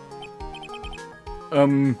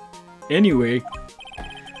 Anyway.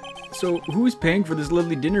 So, who's paying for this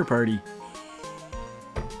lovely dinner party?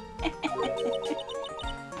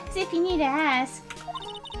 As if you need to ask.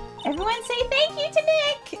 Everyone say thank you to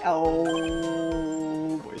Nick!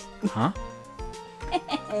 Oh, boys. Huh?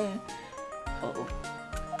 Uh-oh.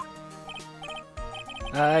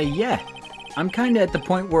 Yeah. I'm kinda at the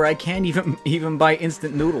point where I can't even buy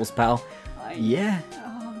instant noodles, pal. Yeah.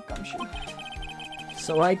 Oh, gumshoe.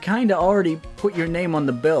 So I kinda already put your name on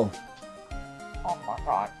the bill. Oh my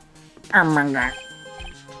god. Oh my god.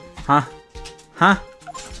 Huh? Huh?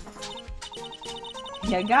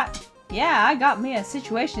 Yeah, I got me a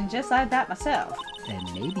situation just like that myself. Then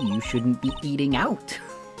maybe you shouldn't be eating out.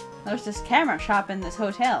 There's this camera shop in this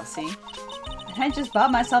hotel, see? And I just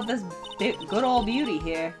bought myself this good old beauty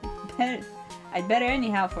here. I'd better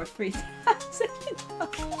anyhow for 3,000.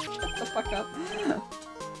 Shut the fuck up.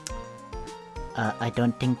 I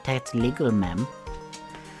don't think that's legal, ma'am.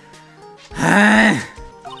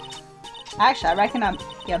 Actually, I reckon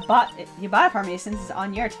you bought it for me since it's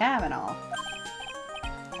on your tab and all.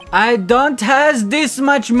 I don't has this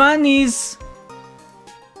much monies.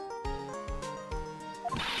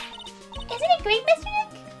 Isn't it great, Mr. Nick?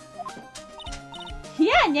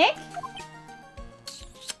 Yeah, Nick.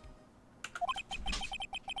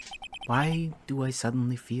 Why do I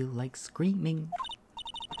suddenly feel like screaming?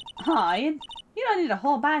 Aw, you don't need to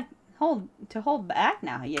hold back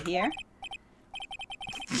now, you hear?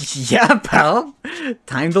 Yeah, pal.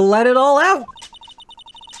 Time to let it all out.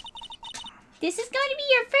 This is going to be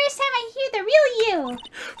your first time I hear the real you!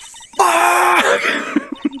 Fuck!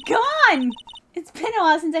 Come on! It's been a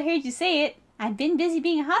while since I heard you say it. I've been busy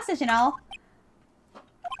being a hostage and all.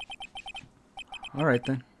 Alright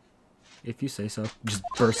then. If you say so. Just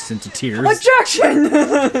bursts into tears. Objection!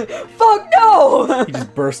 Fuck no! He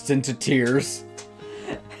just bursts into tears.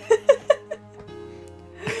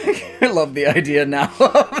 I love the idea now.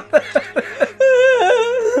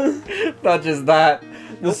 Not just that.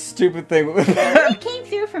 The stupid thing. It really came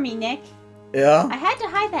through for me, Nick. Yeah? I had to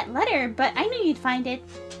hide that letter, but I knew you'd find it.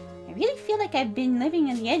 I really feel like I've been living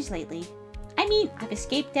on the edge lately. I mean, I've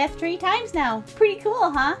escaped death 3 times now. Pretty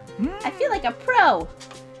cool, huh? I feel like a pro.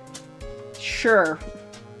 Sure.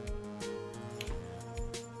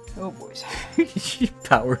 Oh, boys.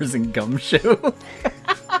 Powers and gumshoe.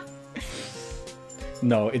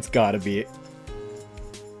 No, it's gotta be.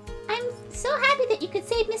 I'm so happy that you could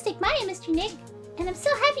save Mystic Maya, Mr. Nick. And I'm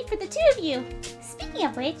so happy for the 2 of you. Speaking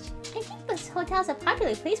of which, I think this hotel's a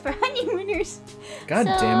popular place for honeymooners. God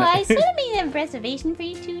so damn it. I sort of made a reservation for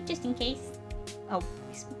you 2, just in case. Oh,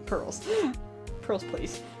 please. Pearls. Pearls,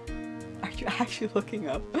 please. Are you actually looking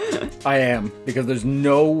up? I am, because there's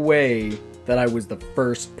no way that I was the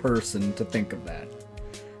first person to think of that.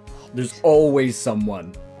 There's always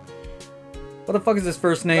someone. What the fuck is his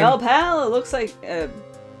first name? Well, pal, it looks like,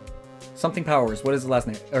 Something Powers. What is his last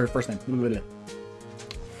name? Or first name?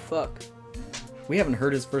 fuck. We haven't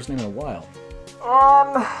heard his first name in a while.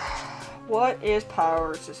 What is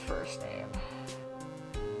Powers' first name?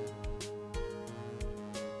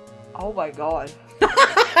 Oh my god.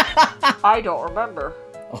 I don't remember.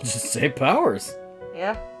 I'll just say Powers.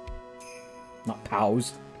 Yeah. Not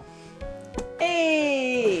Pows.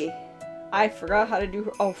 Hey! I forgot how to do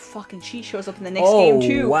her. Oh, fucking she shows up in the next game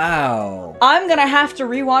too. Oh, wow. I'm gonna have to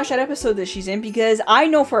rewatch that episode that she's in because I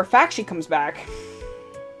know for a fact she comes back.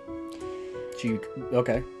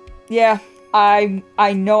 Okay. Yeah, I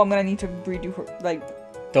know I'm gonna need to redo her. Like,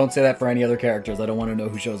 Don't say that for any other characters. I don't want to know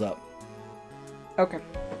who shows up. okay.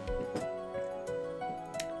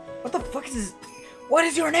 What the fuck is this? What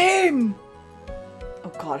is your name?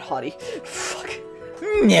 Oh god, Hottie. Fuck.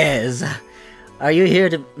 Yes. Are you here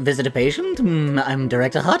to visit a patient? I'm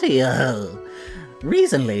Director Hottie.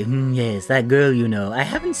 Recently, yes, that girl you know. I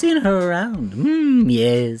haven't seen her around.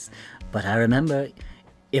 Yes. But I remember,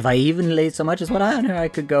 if I even laid so much as one eye on her, I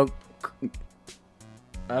could go...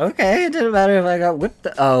 Okay, it didn't matter if I got whipped.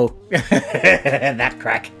 Oh. That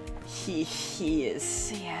crack. He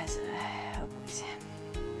has oh boys.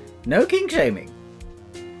 No kink shaming.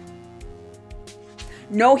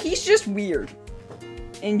 No, he's just weird.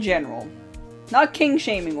 In general. Not king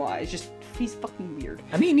shaming wise, just he's fucking weird.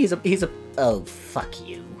 I mean, he's a... Oh, fuck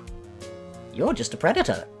you. You're just a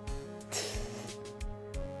predator.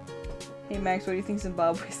 Hey Max, what do you think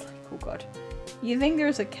Zimbabwe's like? Oh god. You think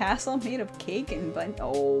there's a castle made of cake and bun?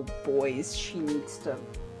 Oh boys, she needs to...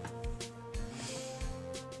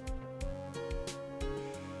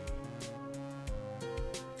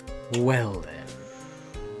 Well then.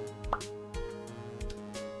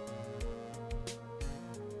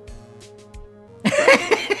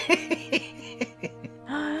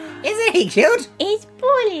 Isn't he cute? It's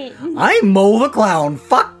bullet. I'm Mo the Clown.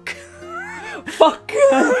 Fuck. Fuck!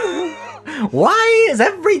 Why is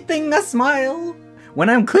everything a smile when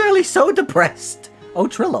I'm clearly so depressed? Oh,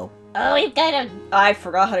 Trillo. Oh, we've got to I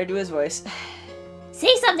forgot how to do his voice.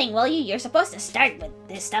 say something, will you? You're supposed to start with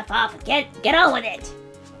this stuff off and get on with it.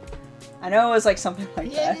 I know it was like something like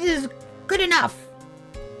It that. is good enough.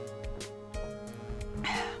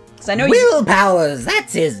 Cause I know Will Powers,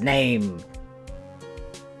 that's his name.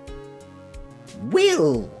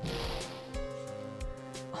 Will.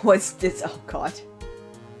 What's this? Oh god.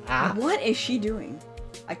 Ah. What is she doing?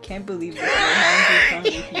 I can't believe that how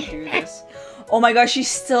you can do this. Oh my gosh, she's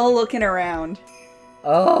still looking around.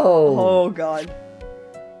 Oh. Oh god.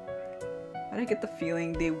 I don't get the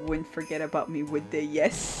feeling they wouldn't forget about me, would they?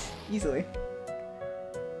 Yes, easily.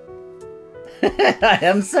 I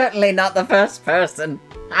am certainly not the first person.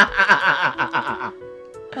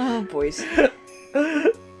 Oh boys.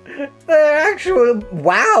 They're actual...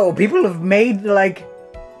 Wow, people have made, like,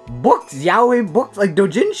 books, yaoi books, like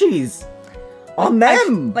doujinshis on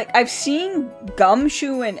them. I've seen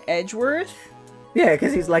Gumshoe and Edgeworth. Yeah,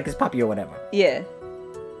 because he's like his puppy or whatever. Yeah.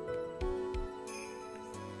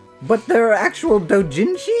 But there are actual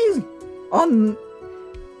doujinshis on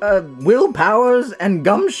Will Powers and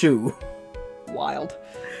Gumshoe. Wild.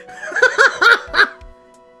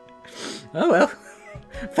 Oh well,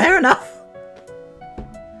 fair enough.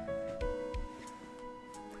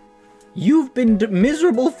 You've been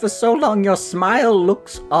miserable for so long, your smile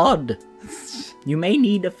looks odd. You may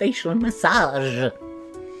need a facial massage.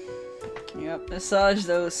 Yep, massage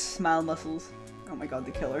those smile muscles. Oh my god,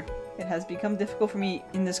 the killer. It has become difficult for me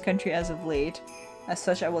in this country as of late. As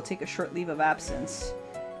such, I will take a short leave of absence.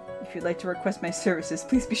 If you'd like to request my services,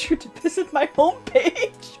 please be sure to visit my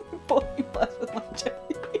homepage. Both be blessed with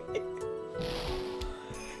longevity.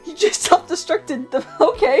 You just self-destructed them.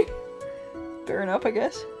 Okay. Fair enough, I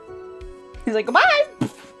guess. He's like, goodbye!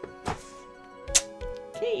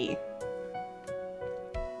 Okay.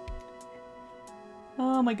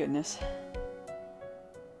 Oh my goodness.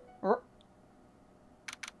 Oh,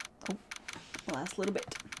 last little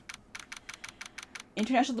bit.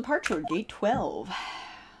 International departure, gate 12.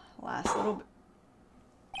 Last little bit.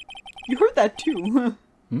 You heard that too.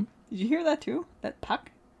 Hmm? Did you hear that too? That puck?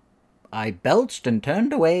 I belched and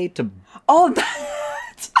turned away to... Oh, that...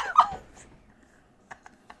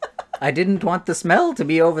 I didn't want the smell to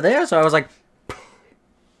be over there, so I was like...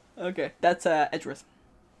 Okay, that's Edgeworth.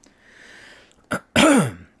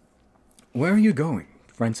 Where are you going,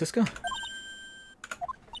 Francisca?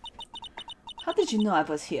 How did you know I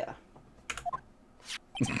was here?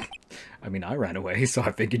 I mean, I ran away, so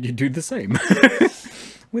I figured you'd do the same.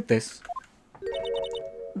 With this.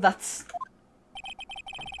 That's...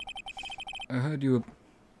 I heard you were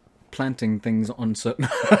planting things on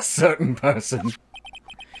a certain person.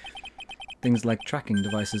 Things like tracking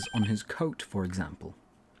devices on his coat, for example.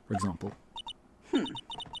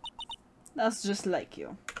 That's just like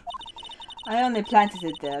you. I only planted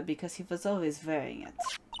it there because he was always wearing it.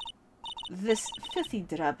 This filthy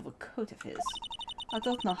drab of a coat of his. I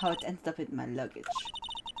don't know how it ended up in my luggage.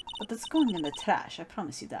 But it's going in the trash, I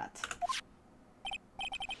promise you that.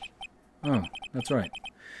 Oh, that's right.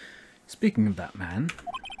 Speaking of that man,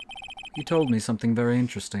 You told me something very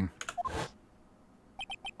interesting.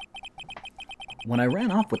 When I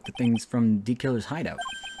ran off with the things from D-Killer's hideout,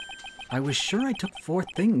 I was sure I took 4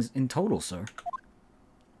 things in total, sir.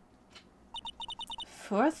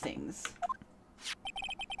 4 things.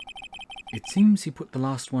 It seems he put the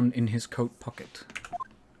last one in his coat pocket.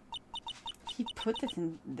 He put it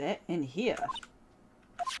in here.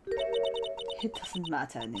 It doesn't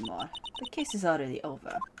matter anymore. The case is already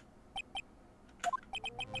over.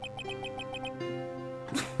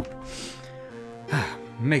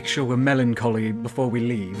 Make sure we're melancholy before we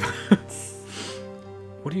leave.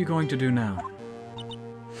 What are you going to do now?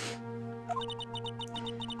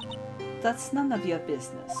 That's none of your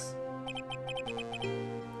business.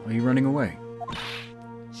 Are you running away?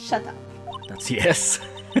 Shut up. That's yes.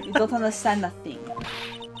 You don't understand a thing.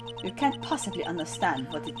 You can't possibly understand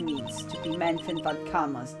what it means to be Manfred von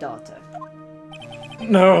Karma's daughter.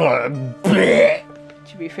 No. Bleh.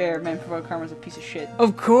 To be fair, Manfred von Karma's a piece of shit.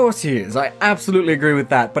 Of course he is. I absolutely agree with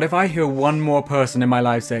that. But if I hear one more person in my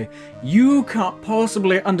life say, "You can't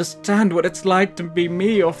possibly understand what it's like to be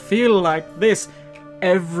me or feel like this,"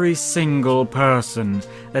 every single person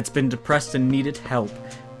that's been depressed and needed help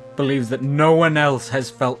believes that no one else has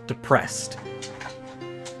felt depressed.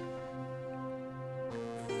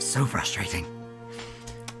 So frustrating.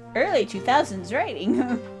 Early 2000s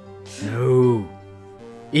writing. No.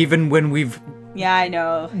 Even when we've... Yeah, I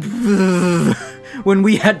know. when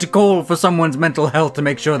we had to call for someone's mental health to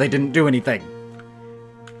make sure they didn't do anything.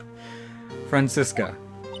 Francisca.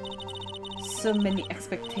 So many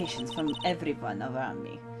expectations from everyone around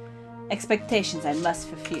me. Expectations I must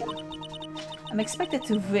fulfill. I'm expected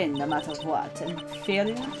to win no matter what, and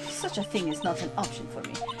failure, such a thing is not an option for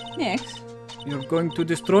me. Next. You're going to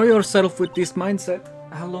destroy yourself with this mindset.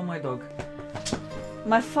 Hello, my dog.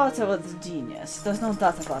 My father was a genius, there's no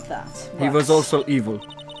doubt about that. He was also evil.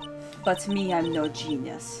 But me, I'm no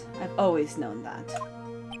genius. I've always known that.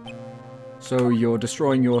 So you're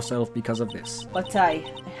destroying yourself because of this. But I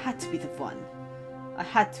had to be the one. I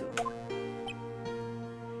had to.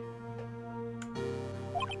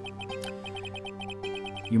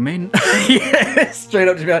 You may... yeah, straight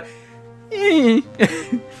up to be like...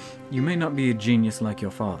 You may not be a genius like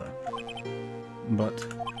your father, but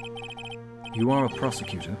you are a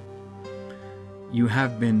prosecutor. You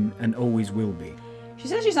have been and always will be. She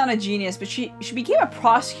says she's not a genius, but she became a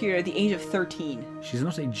prosecutor at the age of 13. She's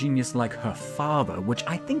not a genius like her father, which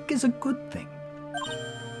I think is a good thing.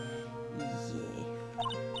 Yeah.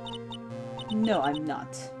 No, I'm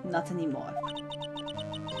not. Not anymore.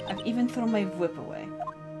 I've even thrown my whip away.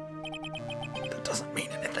 That doesn't mean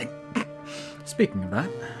anything. Speaking of that...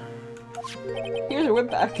 Here's your whip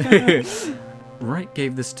back. Wright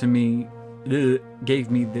gave this to me... gave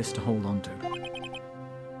me this to hold on to.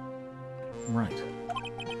 Right.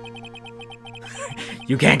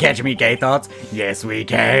 You can't catch me, gay thoughts. Yes, we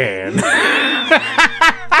can.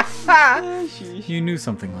 You knew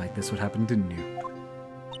something like this would happen, didn't you?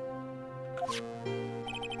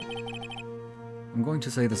 I'm going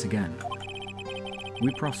to say this again.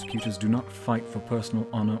 We prosecutors do not fight for personal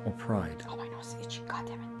honor or pride. Oh my nose is itchy,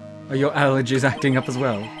 goddammit. Are your allergies acting up as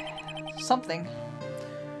well? Something.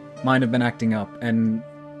 Mine have been acting up, and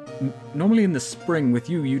normally in the spring with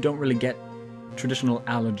you don't really get traditional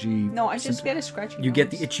allergy. No, I just get a scratchy nose. You get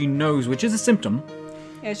the itchy nose, which is a symptom.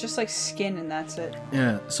 Yeah, it's just like skin and that's it.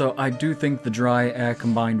 Yeah, so I do think the dry air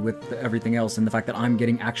combined with everything else and the fact that I'm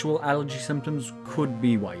getting actual allergy symptoms could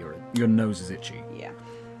be why your nose is itchy. Yeah.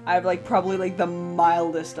 I have like probably like the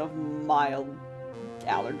mildest of mild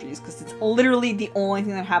allergies because it's literally the only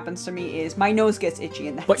thing that happens to me is my nose gets itchy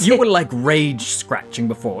and that's But you it. were like rage scratching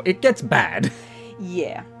before. It gets bad.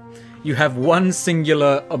 Yeah. You have one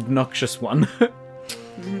singular obnoxious one.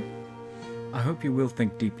 I hope you will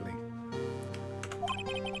think deeply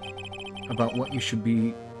about what you should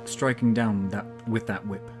be striking down with that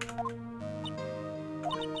whip.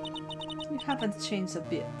 You haven't changed a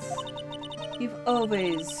bit. You've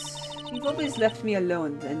always left me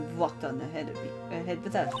alone and walked on ahead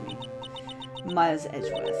without me. Miles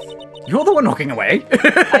Edgeworth. You're the one walking away.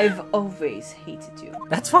 I've always hated you.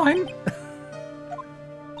 That's fine.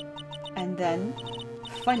 And then,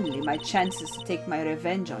 finally, my chances to take my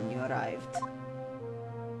revenge on you arrived.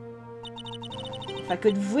 If I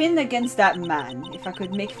could win against that man, if I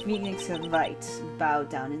could make Phoenix Wright bow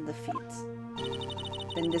down in defeat,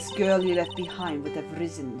 then this girl you left behind would have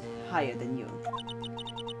risen higher than you.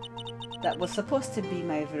 That was supposed to be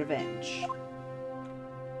my revenge.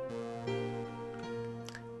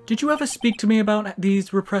 Did you ever speak to me about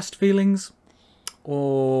these repressed feelings?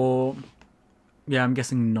 Or... yeah, I'm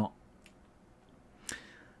guessing not.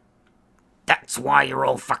 That's why you're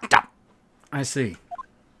all fucked up. I see.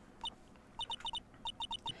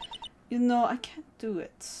 You know, I can't do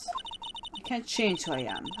it. I can't change who I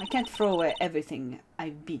am. I can't throw away everything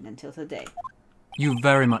I've been until today. You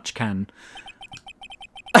very much can.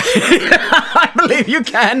 I believe you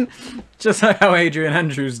can! Just like how Adrian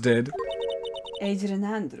Andrews did. Adrian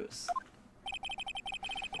Andrews.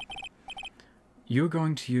 You were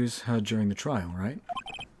going to use her during the trial, right?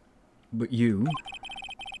 But you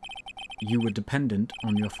were dependent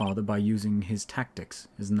on your father by using his tactics,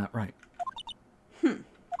 isn't that right?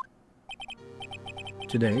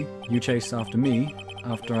 Today, you chased after me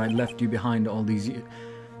after I left you behind all these years.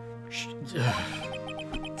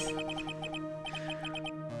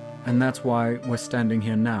 And that's why we're standing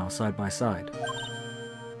here now, side by side.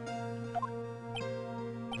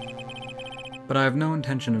 But I have no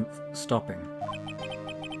intention of stopping.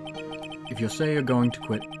 If you say you're going to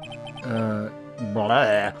quit,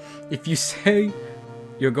 if you say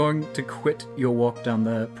you're going to quit your walk down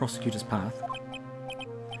the prosecutor's path,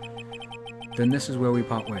 then this is where we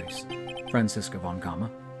part ways, Franziska von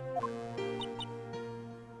Karma.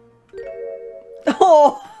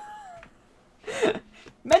 Oh!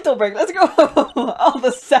 Mental break, let's go! All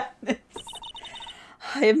the sadness.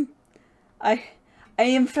 I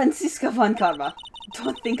am Franziska von Karma.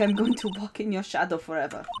 Don't think I'm going to walk in your shadow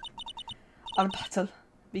forever. Our battle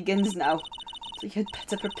begins now, so you'd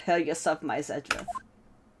better prepare yourself, my Zedrith.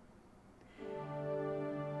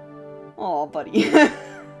 Oh, buddy.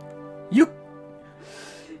 You...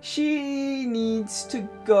 She needs to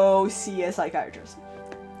go see a psychiatrist.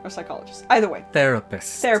 Or psychologist. Either way.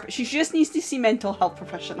 Therapist. Therapist. She just needs to see mental health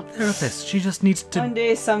professional. Therapist. She just needs to... One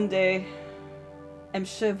day, someday, I'm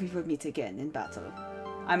sure we will meet again in battle.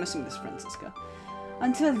 I'm assuming this is Franziska.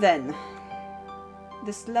 Until then,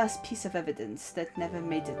 this last piece of evidence that never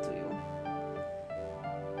made it to you,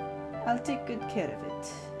 I'll take good care of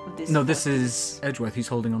it. No, this is Edgeworth. He's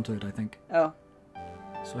holding onto it, I think. Oh.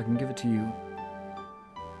 So I can give it to you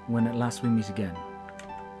when at last we meet again.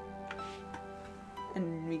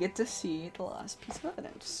 And we get to see the last piece of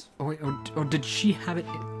evidence. Oh wait, or did she have it?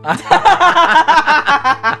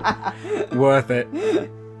 Worth it.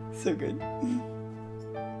 So good.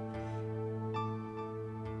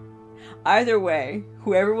 Either way,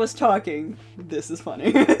 whoever was talking, this is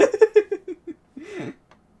funny.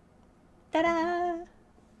 Ta-da!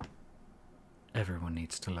 Everyone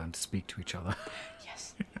needs to learn to speak to each other.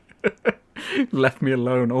 Yes. Left me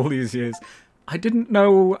alone all these years. I didn't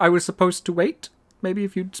know I was supposed to wait. Maybe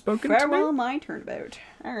if you'd spoken Farewell, to me? my turnabout.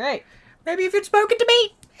 Alright. Maybe if you'd spoken to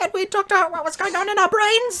me and we'd talked about what was going on in our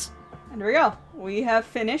brains. And there we go. We have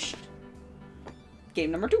finished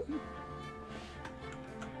game number 2.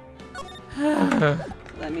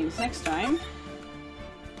 That means next time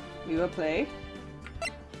we will play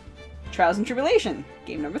Trials and Tribulation,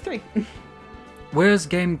 game number 3. Where's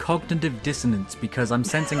game Cognitive Dissonance? Because I'm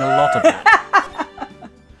sensing a lot of that.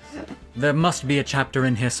 There must be a chapter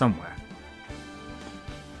in here somewhere.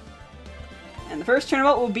 And the first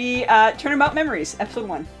turnabout will be Turnabout Memories, episode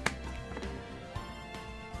 1.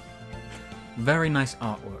 Very nice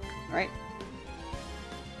artwork. Right?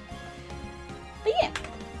 But yeah.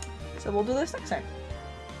 So we'll do this next time.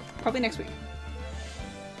 Probably next week.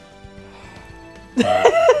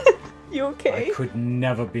 You okay? I could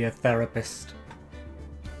never be a therapist.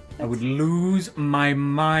 I would lose my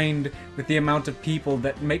mind with the amount of people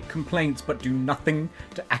that make complaints but do nothing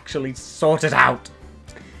to actually sort it out.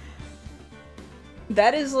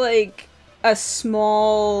 That is like a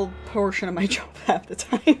small portion of my job half the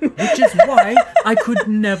time. Which is why I could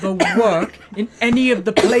never work in any of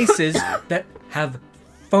the places that have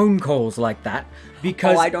phone calls like that,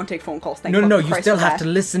 because... Oh, I don't take phone calls, thank No, fucking you Christ still for have that. to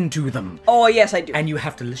listen to them. Oh, yes, I do. And you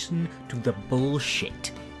have to listen to the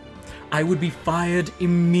bullshit. I would be fired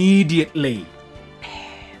immediately.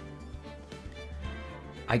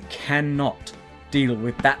 I cannot deal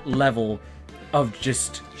with that level of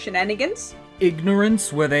just Shenanigans?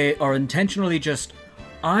 ignorance where they are intentionally just,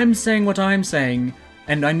 I'm saying what I'm saying,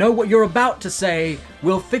 and I know what you're about to say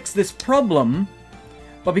will fix this problem,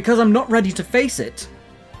 but because I'm not ready to face it,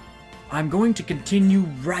 I'm going to continue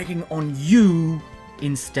ragging on you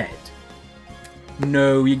instead.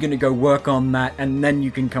 No, you're gonna go work on that and then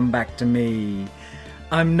you can come back to me.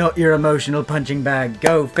 I'm not your emotional punching bag.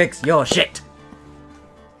 Go fix your shit.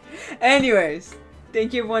 Anyways,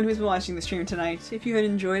 thank you everyone who's been watching the stream tonight. If you had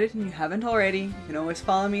enjoyed it and you haven't already, you can always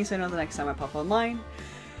follow me so I know the next time I pop online.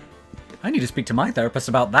 I need to speak to my therapist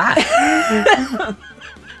about that.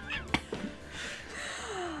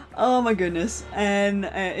 Oh my goodness. And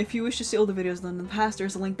if you wish to see all the videos done in the past,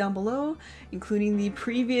 there's a link down below, including the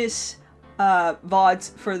previous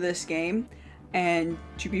VODs for this game. And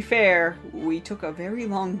to be fair, we took a very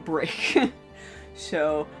long break.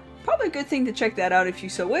 So probably a good thing to check that out if you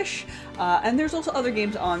so wish. And there's also other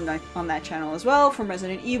games on that channel as well, from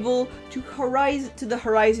Resident Evil to the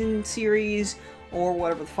Horizon series, or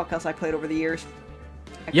whatever the fuck else I played over the years.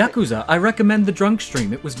 Yakuza, I recommend the drunk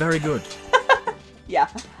stream. It was very good. Yeah,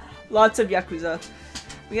 lots of Yakuza.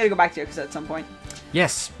 We gotta go back to Yakuza at some point.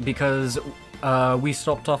 Yes, because we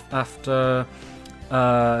stopped off after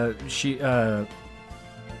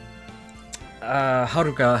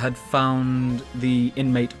Haruka had found the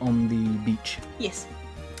inmate on the beach. Yes.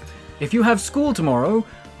 If you have school tomorrow,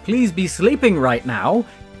 please be sleeping right now.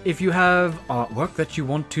 If you have artwork that you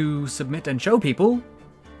want to submit and show people,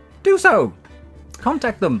 do so.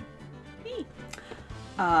 Contact them.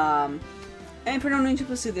 And for no need to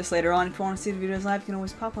pursue this later on, if you want to see the videos live, you can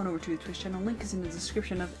always pop on over to the Twitch channel. Link is in the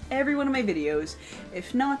description of every one of my videos.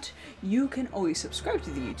 If not, you can always subscribe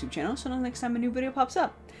to the YouTube channel so the next time a new video pops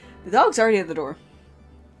up. The dog's already at the door.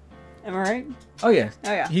 Am I right? Oh yeah.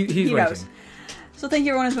 Oh yeah. He's he waiting. knows. So thank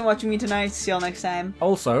you everyone who's been watching me tonight. See y'all next time.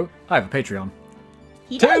 Also, I have a Patreon.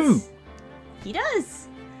 He 2! does. He does.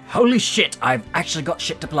 Holy shit, I've actually got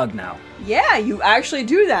shit to plug now. Yeah, you actually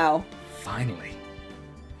do now. Finally.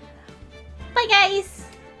 Bye, guys.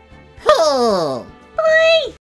 Oh. Bye.